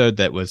Zero episode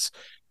that was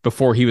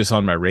before he was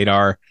on my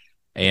radar.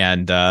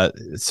 And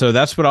so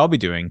that's what I'll be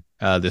doing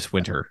this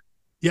winter.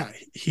 Yeah,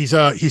 he's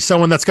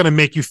someone that's going to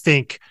make you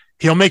think.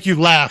 He'll make you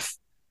laugh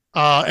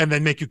and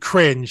then make you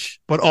cringe.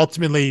 But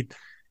ultimately,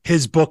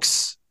 his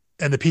books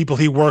and the people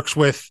he works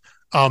with,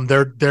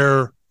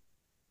 they're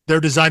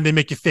designed to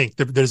make you think.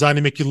 They're designed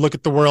to make you look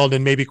at the world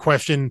and maybe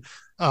question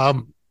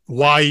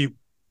why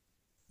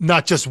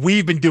not just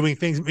we've been doing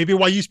things, maybe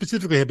why you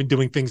specifically have been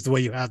doing things the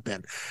way you have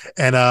been.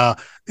 And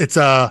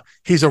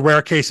he's a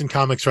rare case in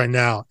comics right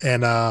now.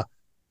 And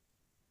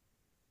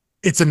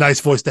it's a nice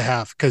voice to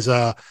have because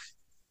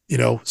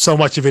so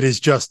much of it is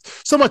just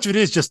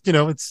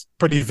it's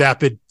pretty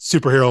vapid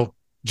superhero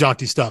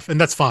jaunty stuff,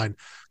 and that's fine.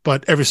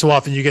 But every so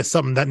often you get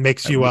something that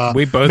makes you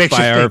we both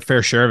buy our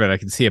fair share of it. I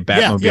can see a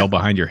Batmobile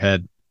behind your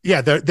head.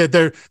 Yeah,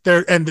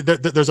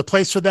 there's a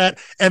place for that,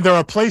 and there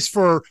are a place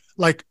for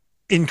like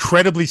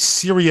incredibly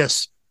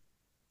serious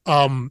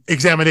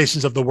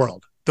examinations of the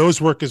world.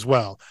 Those work as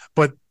well.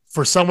 But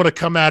for someone to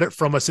come at it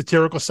from a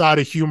satirical side,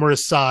 a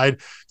humorous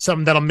side,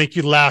 something that'll make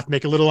you laugh,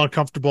 make it a little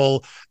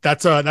uncomfortable,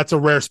 that's a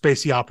rare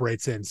space he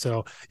operates in.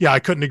 So yeah, I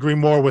couldn't agree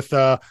more with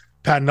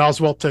Patton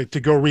Oswalt to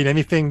go read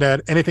anything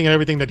and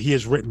everything that he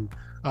has written,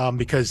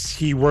 because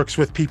he works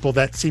with people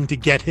that seem to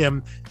get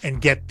him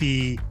and get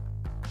the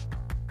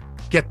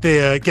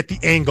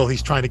angle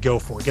he's trying to go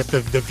for, get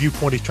the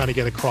viewpoint he's trying to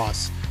get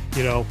across,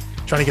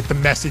 trying to get the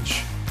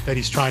message that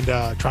he's trying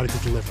to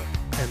deliver,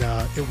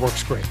 and it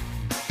works great.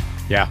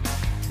 Yeah.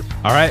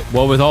 All right.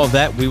 Well, with all of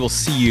that, we will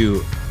see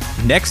you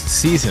next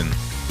season,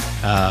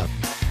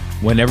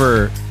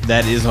 whenever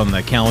that is on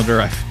the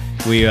calendar.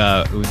 We've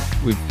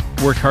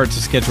worked hard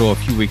to schedule a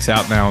few weeks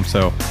out now,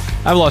 so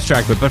I've lost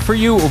track of it. But for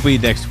you, it will be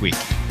next week.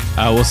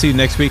 We'll see you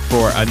next week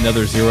for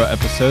another Zero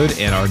episode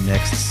and our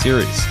next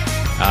series.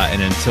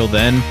 And until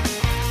then,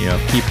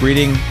 keep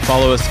reading.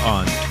 Follow us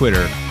on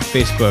Twitter,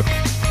 Facebook,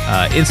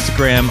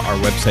 Instagram, our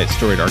website,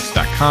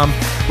 storiedarcs.com,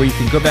 where you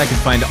can go back and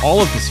find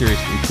all of the series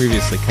we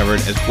previously covered,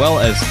 as well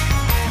as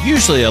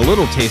usually a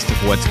little taste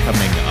of what's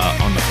coming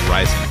on the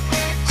horizon.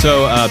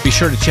 So be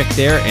sure to check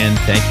there, and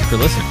thank you for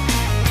listening.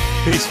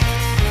 Peace.